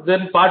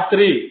 then part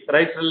 3,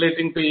 rights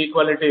relating to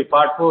equality.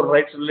 Part 4,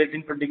 rights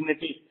relating to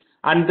dignity.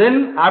 And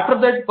then after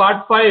that,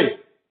 part 5,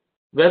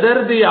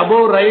 whether the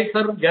above rights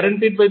are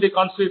guaranteed by the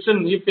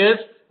Constitution. If yes,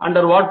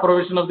 under what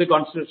provision of the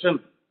Constitution?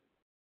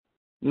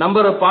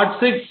 Part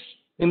 6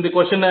 in the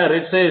questionnaire,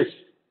 it says,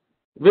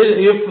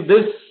 if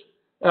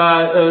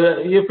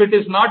it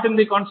is not in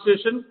the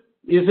Constitution,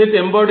 is it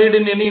embodied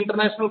in any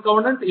international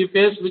covenant? If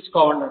yes, which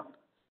covenant?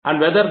 And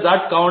whether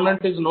that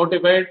covenant is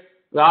notified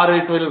or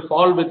it will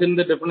fall within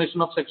the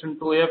definition of Section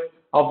 2F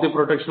of the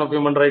Protection of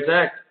Human Rights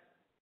Act.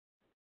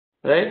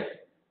 Right?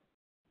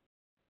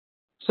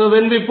 So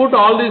when we put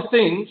all these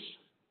things,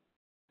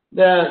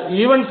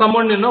 even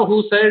someone,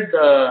 who said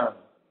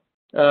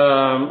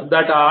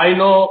that I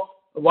know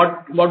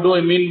what do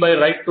I mean by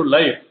right to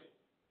life?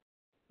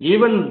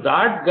 Even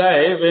that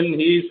guy, when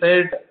he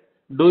said,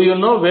 do you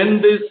know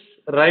when this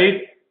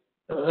right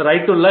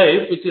to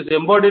life, which is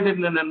embodied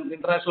in an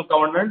international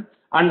covenant,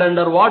 and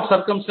under what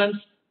circumstance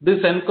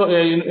this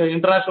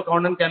international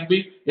covenant can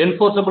be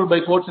enforceable by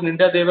courts in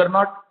India? They were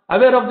not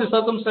aware of the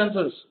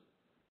circumstances.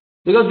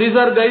 Because these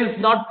are guys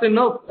not,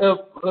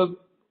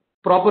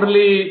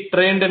 properly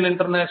trained in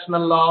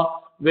international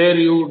law, where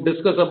you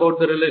discuss about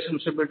the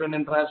relationship between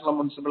international and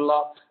municipal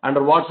law,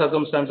 under what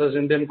circumstances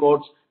Indian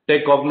courts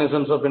take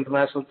cognizance of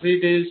international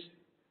treaties.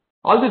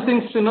 All these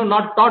things,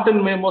 not taught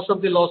in most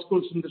of the law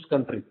schools in this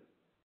country,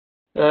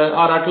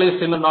 or at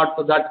least, not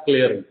that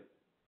clear.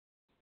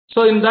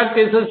 So in that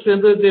cases,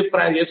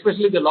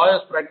 especially the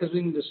lawyers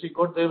practicing in district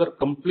court, they were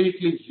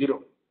completely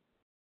zero.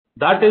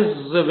 That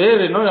is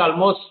where,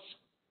 almost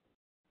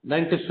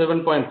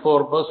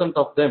 97.4%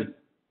 of them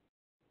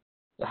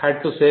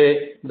had to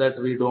say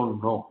that we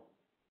don't know.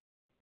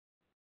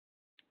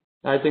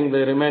 I think the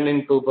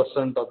remaining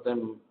 2% of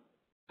them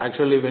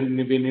Actually, when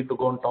we need to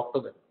go and talk to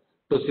them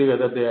to see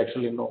whether they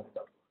actually know.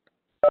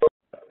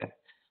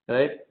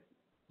 Right?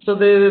 So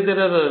there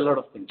are a lot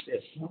of things.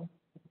 Yes.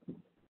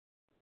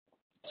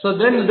 So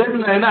then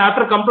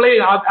after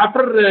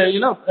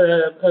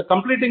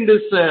completing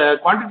this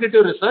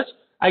quantitative research,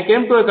 I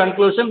came to a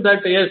conclusion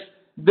that yes,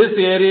 this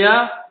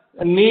area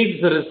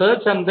needs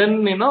research, and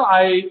then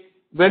I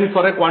went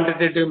for a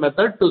quantitative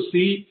method to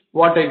see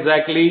what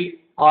exactly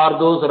are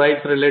those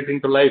rights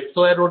relating to life.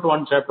 So I wrote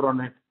one chapter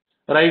on it.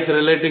 Rights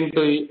relating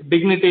to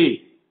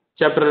dignity,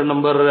 chapter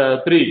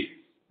number 3.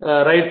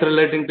 Rights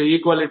relating to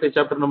equality,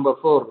 chapter number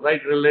 4.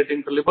 Rights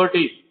relating to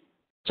liberty,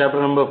 chapter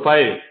number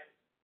 5.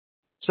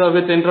 So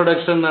with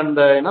introduction and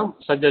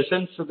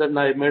suggestions, then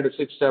I made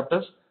 6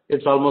 chapters.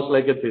 It's almost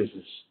like a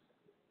thesis,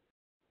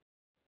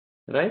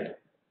 right?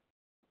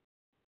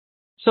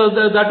 So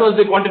that was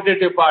the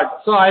quantitative part.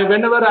 So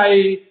whenever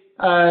I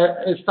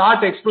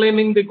start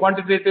explaining the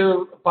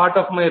quantitative part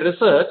of my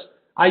research,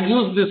 I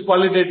use this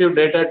qualitative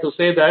data to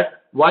say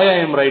that why I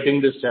am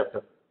writing this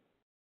chapter.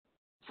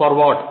 For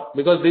what?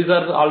 Because these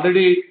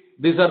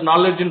are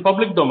knowledge in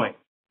public domain.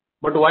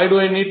 But why do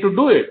I need to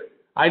do it?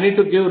 I need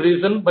to give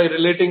reason by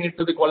relating it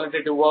to the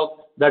qualitative work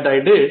that I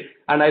did.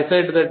 And I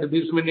said that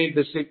these many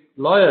district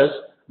lawyers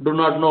do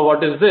not know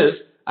what is this.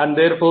 And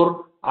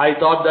therefore, I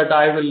thought that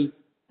I will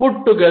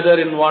put together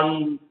in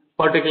one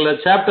particular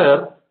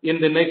chapter in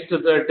the next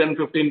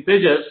 10-15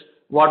 pages,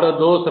 what are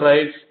those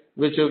rights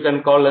which you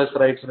can call as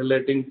rights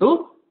relating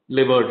to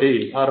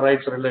liberty or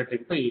rights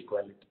relating to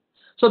equality.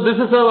 So this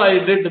is how I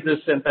did this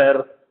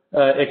entire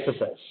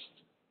exercise.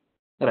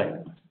 Right.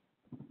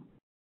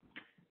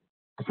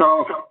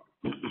 So,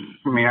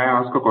 may I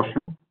ask a question?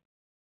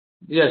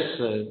 Yes.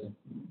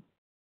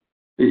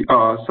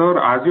 Sir,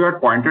 as you had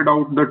pointed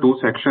out the 2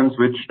 sections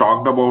which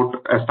talked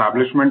about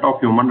establishment of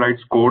human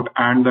rights court,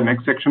 and the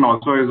next section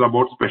also is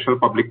about special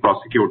public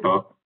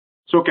prosecutor.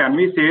 So can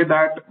we say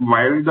that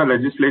while the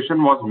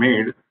legislation was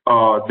made,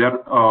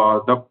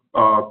 the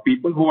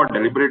people who are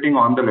deliberating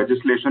on the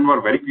legislation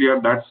were very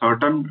clear that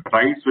certain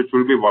rights which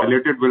will be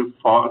violated will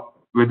fall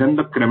within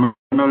the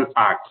criminal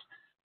acts.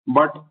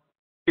 But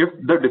if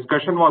the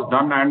discussion was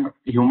done and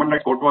Human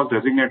Rights Court was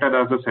designated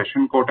as a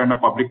session court and a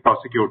public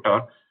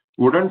prosecutor,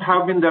 wouldn't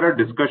have been there a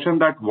discussion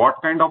that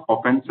what kind of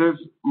offences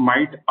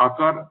might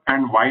occur,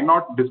 and why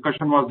not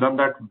discussion was done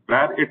that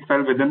where it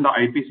fell within the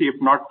IPC,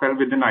 if not fell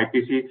within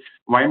IPC,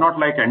 why not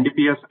like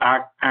NDPS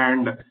Act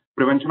and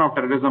Prevention of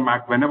Terrorism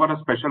Act, whenever a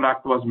special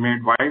act was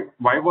made,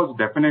 why was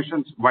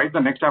definitions, why the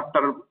next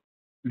chapter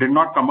did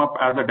not come up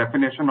as a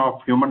definition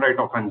of human right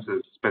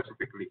offences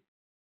specifically?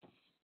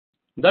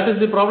 That is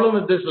the problem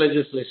with this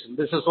legislation.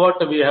 This is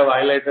what we have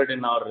highlighted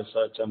in our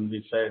research, and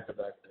we said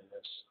that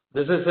yes,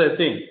 this is a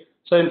thing.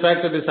 So in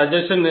fact, the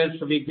suggestion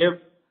is we gave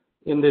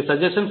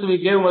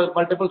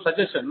multiple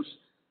suggestions,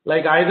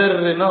 like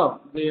either,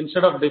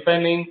 instead of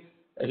defining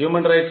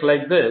human rights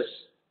like this,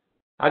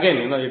 again,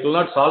 it will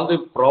not solve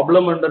the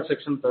problem under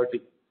section 30,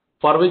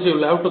 for which you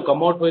will have to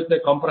come out with a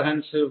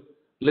comprehensive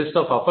list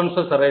of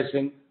offences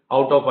arising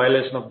out of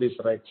violation of these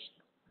rights.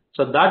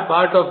 So that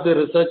part of the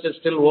research is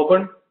still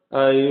open.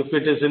 If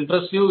it is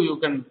interests you, you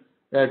can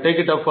take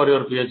it up for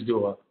your PhD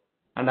work,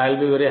 and I'll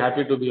be very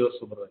happy to be your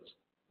supervisor.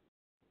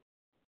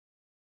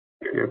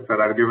 Yes,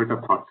 sir. I'll give it a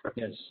thought, sir.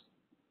 Yes.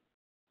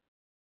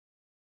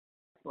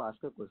 To ask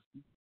a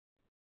question.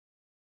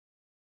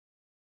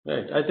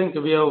 Right. I think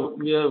we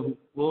have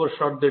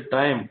overshot the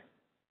time.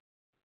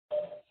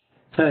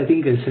 Sir, I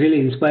think it's really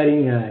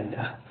inspiring, and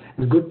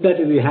it's good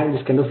that we have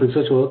this kind of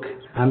research work.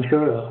 I'm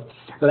sure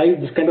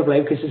this kind of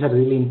live cases are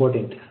really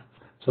important.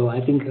 So I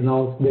think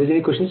now if there is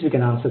any questions we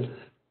can answer.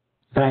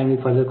 Try any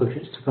further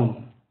questions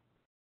from.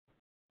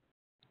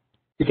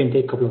 You can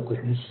take a couple of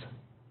questions.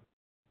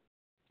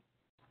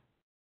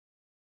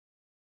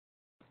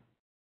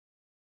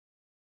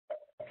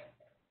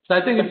 So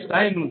I think it's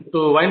time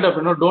to wind up.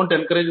 Don't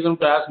encourage them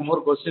to ask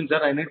more questions.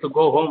 Sir, I need to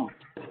go home.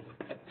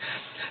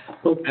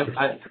 Okay.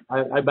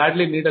 I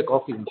badly need a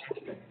coffee.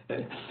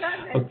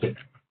 Okay.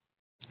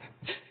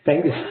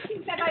 Thank you.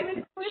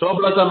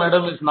 Shoblata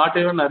madam is not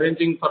even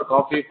arranging for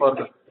coffee for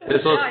the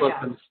resource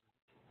persons.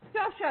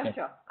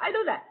 Sure. I'll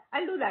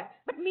do that.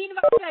 But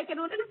meanwhile, I can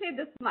only say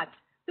this much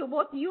to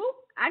both you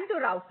and to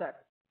Rao sir.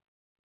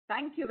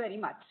 Thank you very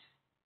much.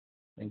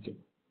 Thank you.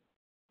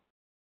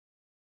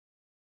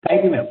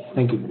 Thank you, ma'am.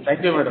 Thank you.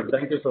 Thank you, madam.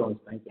 Thank you so much.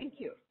 Thank you. Thank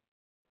you.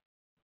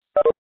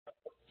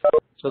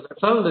 So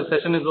that's all. The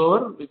session is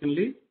over. We can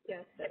leave.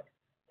 Yes, sir.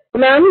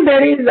 Ma'am,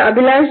 there is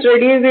Abhilash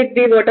ready with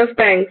the vote of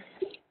thanks.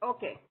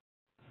 Okay.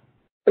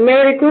 May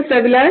I request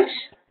Abhilash?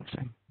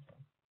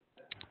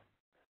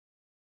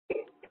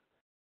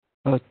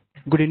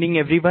 Good evening,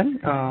 everyone.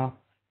 I'm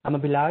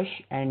Abhilash,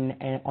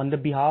 and on the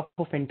behalf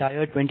of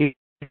entire 2020,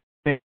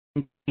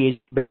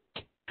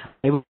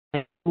 I would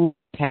like to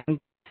thank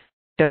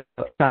the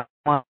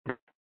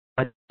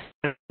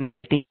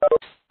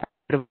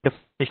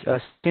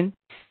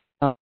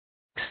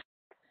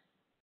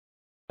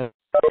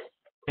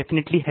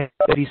definitely help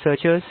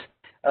researchers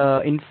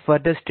in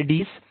further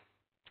studies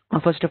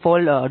First of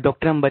all,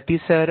 Dr. Ambati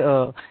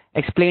sir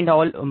explained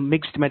all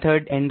mixed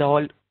method and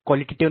all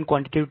qualitative and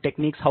quantitative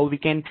techniques, how we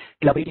can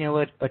elaborate in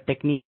our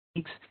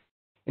techniques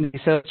in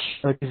research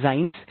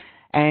designs.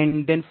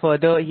 And then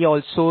further, he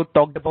also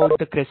talked about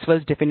the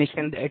Creswell's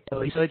definition that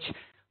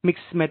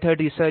mixed method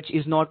research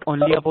is not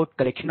only about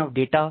collection of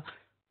data,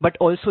 but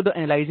also the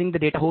analyzing the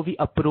data, how we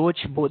approach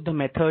both the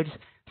methods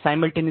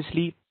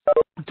simultaneously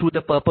through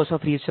the purpose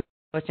of research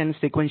and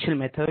sequential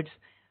methods.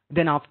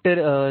 Then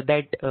after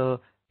that,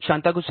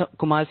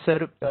 Shanthakumar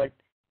sir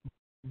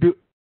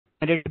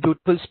narrated a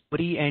beautiful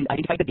story and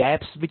identified the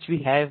gaps which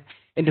we have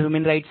in the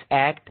Human Rights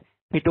Act.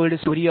 He told the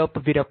story of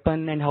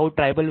Virappan and how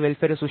Tribal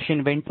Welfare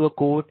Association went to a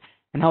court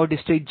and how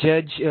district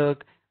judge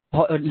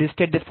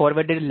listed the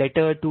forwarded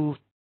letter to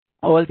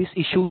all these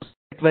issues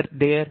that were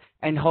there,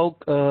 and how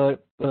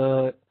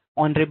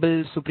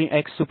Honorable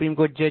ex-Supreme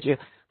Court Judge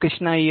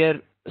Krishna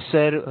Iyer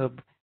sir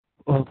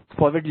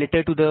forwarded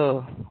letter to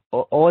the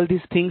all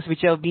these things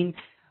which have been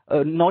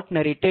not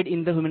narrated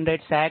in the Human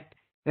Rights Act.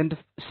 Then the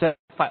sir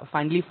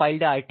finally filed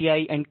the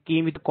RTI and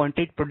came with a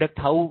concrete product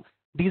how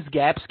these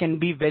gaps can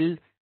be well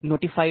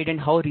notified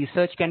and how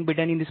research can be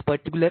done in this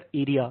particular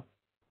area.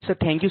 So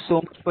thank you so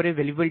much for a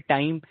valuable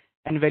time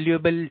and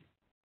valuable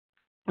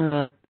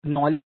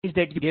knowledge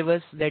that you gave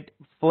us, that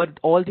for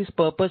all this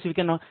purpose we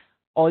can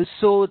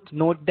also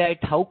note that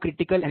how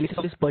critical analysis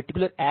of this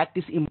particular act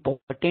is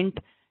important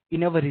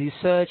in our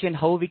research and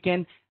how we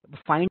can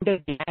find a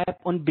gap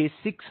on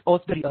basics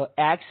of the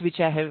acts which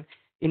I have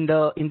in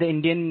the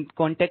Indian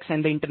context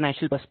and the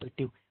international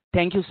perspective.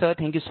 Thank you, sir.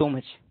 Thank you so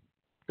much.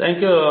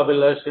 Thank you,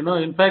 Abhilash.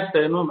 In fact,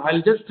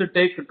 I'll just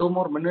take 2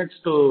 more minutes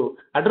to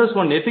address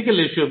one ethical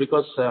issue,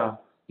 because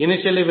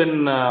initially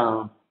when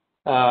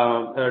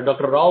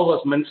Dr. Rao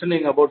was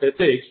mentioning about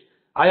ethics,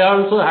 I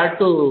also had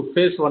to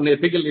face one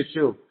ethical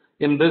issue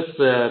in this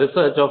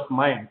research of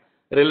mine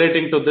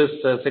relating to this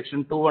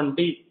section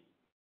 2(1)(d).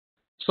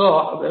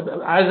 So,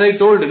 as I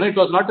told, it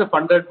was not a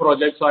funded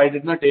project, so I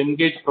did not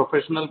engage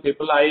professional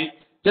people. I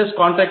just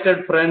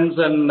contacted friends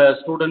and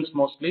students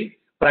mostly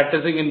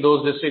practicing in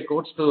those district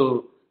courts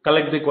to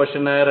collect the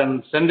questionnaire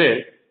and send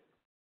it.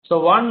 So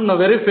one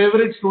very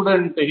favorite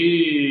student,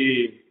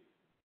 he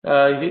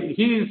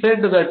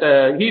said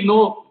that he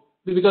know,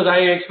 because I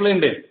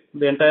explained it,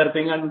 the entire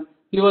thing, and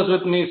he was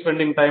with me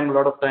spending time, a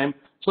lot of time.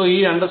 So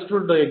he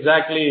understood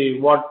exactly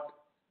what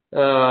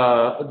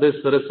this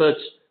research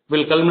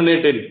will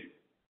culminate in.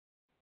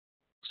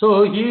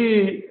 So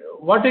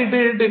what he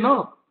did,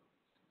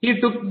 he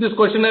took this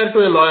questionnaire to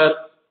a lawyer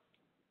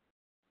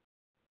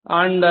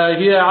and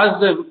he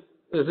asked them,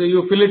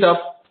 you fill it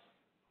up.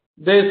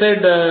 They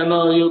said,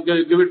 no, you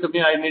give it to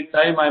me, I need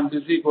time, I am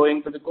busy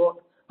going to the court,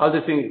 all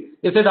these things.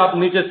 He said, आप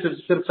नीचे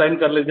सिर्फ sign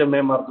कर लीजिए,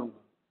 मैं मार दूँगा.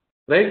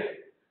 Right?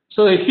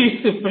 So he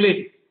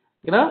simply,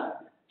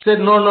 said,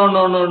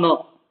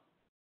 no.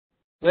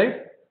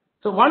 Right?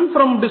 So one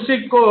from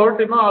district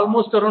court,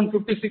 almost around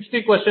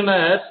 50-60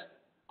 questionnaires,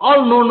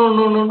 all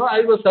no.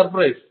 I was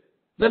surprised.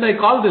 Then I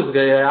called this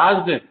guy, I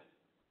asked him,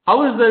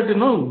 how is that,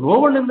 no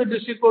one in the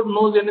district court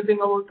knows anything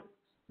about it?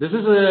 This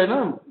is,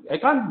 I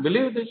can't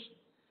believe this.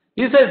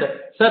 He said,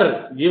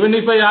 sir, even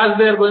if I ask,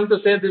 they are going to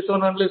say this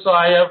one only, so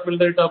I have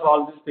filled it up,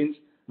 all these things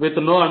with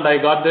no, and I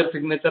got their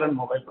signature and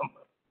mobile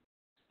number.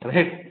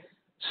 Right?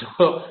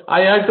 So I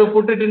had to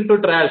put it into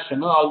trash,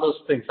 all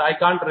those things. I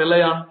can't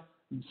rely on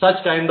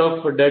such kind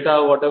of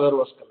data, whatever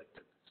was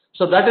collected.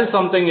 So that is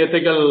something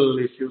ethical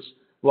issues,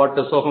 what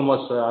Soham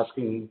was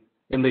asking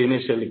in the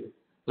initially.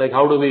 Like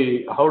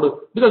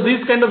because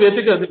these kind of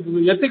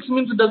ethics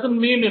means it doesn't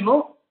mean,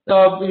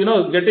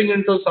 getting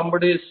into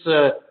somebody's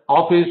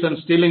office and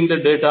stealing the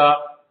data.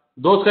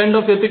 Those kind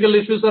of ethical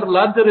issues are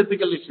larger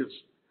ethical issues.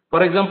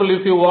 For example,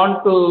 if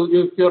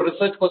your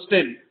research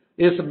question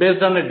is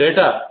based on a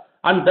data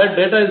and that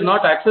data is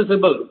not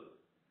accessible,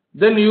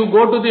 then you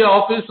go to the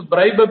office,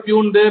 bribe a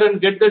peon there and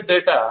get the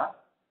data.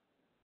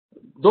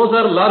 Those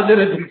are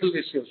larger ethical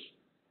issues.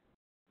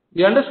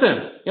 You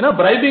understand?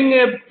 Bribing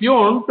a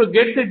peon to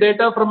get the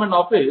data from an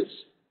office,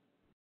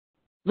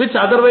 which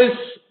otherwise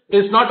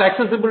is not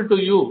accessible to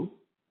you,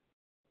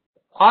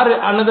 are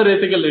another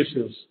ethical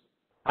issues.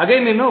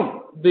 Again,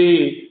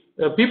 the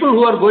people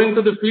who are going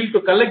to the field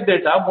to collect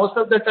data, most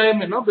of the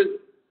time,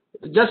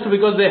 just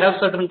because they have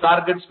certain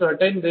targets to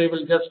attain, they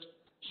will just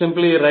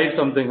simply write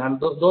something, and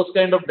those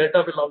kind of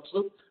data will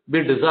also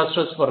be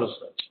disastrous for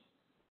research.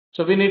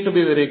 So we need to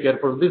be very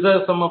careful. These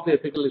are some of the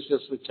ethical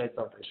issues which I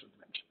thought I should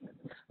mention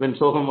when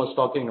Soham was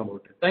talking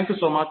about it. Thank you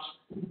so much.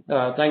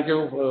 Thank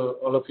you,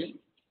 all of you.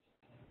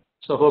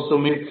 So hope to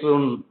meet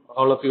soon,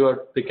 all of you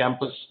at the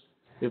campus.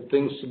 If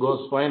things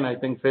goes fine, I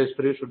think phase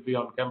 3 should be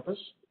on campus.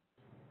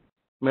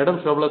 Madam,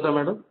 Shoblata,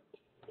 madam?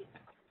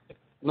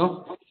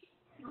 No?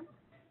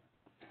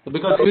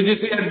 Because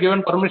UGC had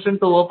given permission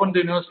to open the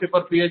university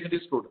for PhD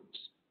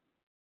students.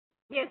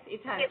 Yes,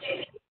 it has.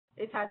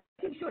 It has.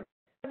 It should.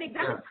 For the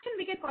examination,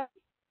 we can call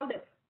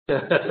them.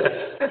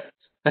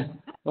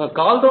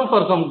 Call them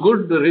for some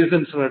good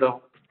reasons,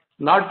 madam.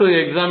 Not to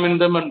examine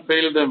them and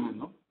fail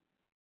them,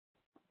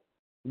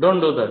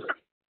 Don't do that.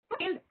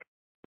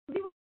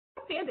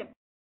 say them.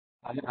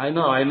 I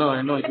know.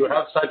 You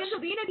have such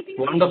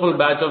wonderful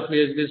batch of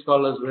PhD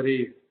scholars,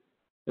 very,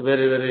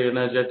 very, very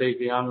energetic,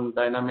 young,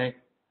 dynamic,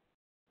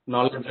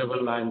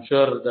 knowledgeable. I'm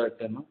sure that,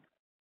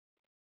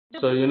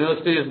 So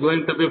university is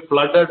going to be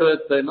flooded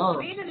with,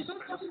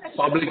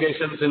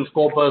 publications in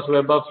Scopus,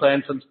 Web of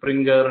Science and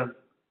Springer and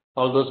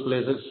all those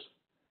places.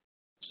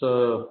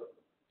 So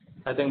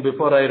I think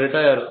before I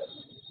retire,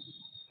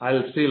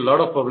 I'll see a lot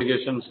of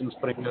publications in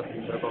Springer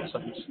and Web of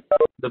Science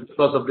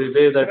because of the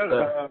way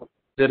that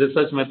the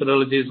research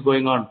methodology is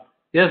going on.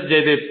 Yes,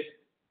 Jaydeep.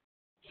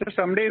 So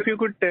someday if you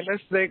could tell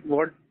us like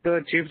what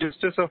the Chief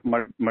Justice of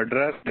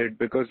Madras did,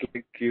 because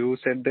like you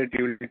said that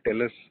you will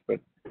tell us, but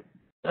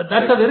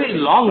that's a very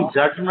long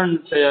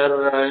judgment here,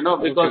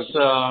 because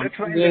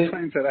that's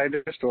fine, sir. I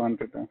just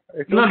wanted to.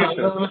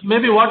 No.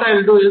 Maybe what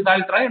I'll do is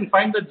I'll try and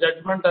find the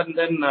judgment, and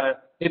then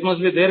it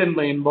must be there in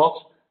my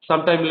inbox.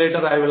 Sometime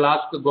later, I will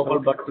ask Gopal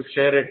Bhatt to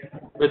share it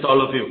with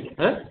all of you.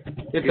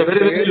 It's a very,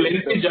 very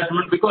lengthy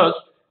judgment because,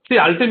 see,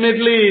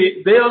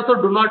 ultimately, they also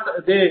do not,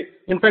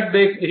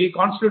 he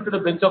constituted a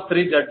bench of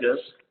 3 judges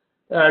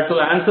to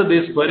answer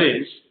these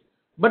queries.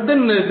 But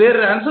then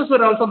their answers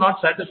were also not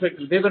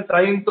satisfactory. They were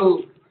trying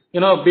to,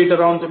 beat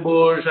around the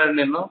bush and,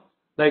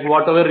 like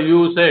whatever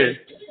you said,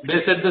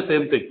 they said the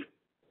same thing.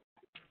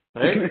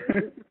 Right?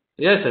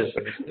 Yes.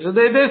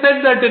 They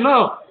said that,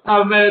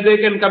 they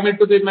can commit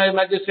to the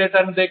magistrate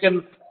and they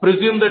can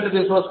presume that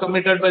this was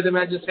committed by the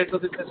magistrate to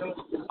the session.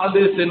 All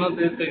these,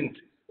 these things.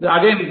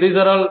 Again, these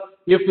are all,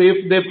 if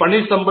they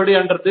punish somebody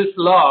under this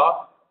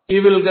law,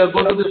 he will go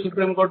to the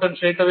Supreme Court and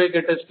straight away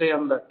get a stay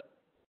on that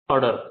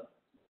order.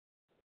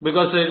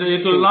 Because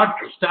it will not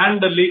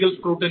stand the legal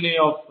scrutiny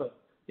of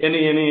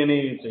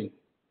anything.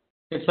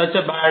 It's such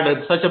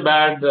a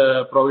bad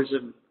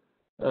provision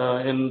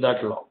in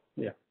that law.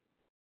 Yeah.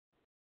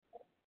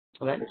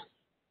 Right.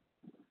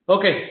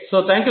 Okay.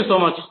 So thank you so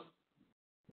much.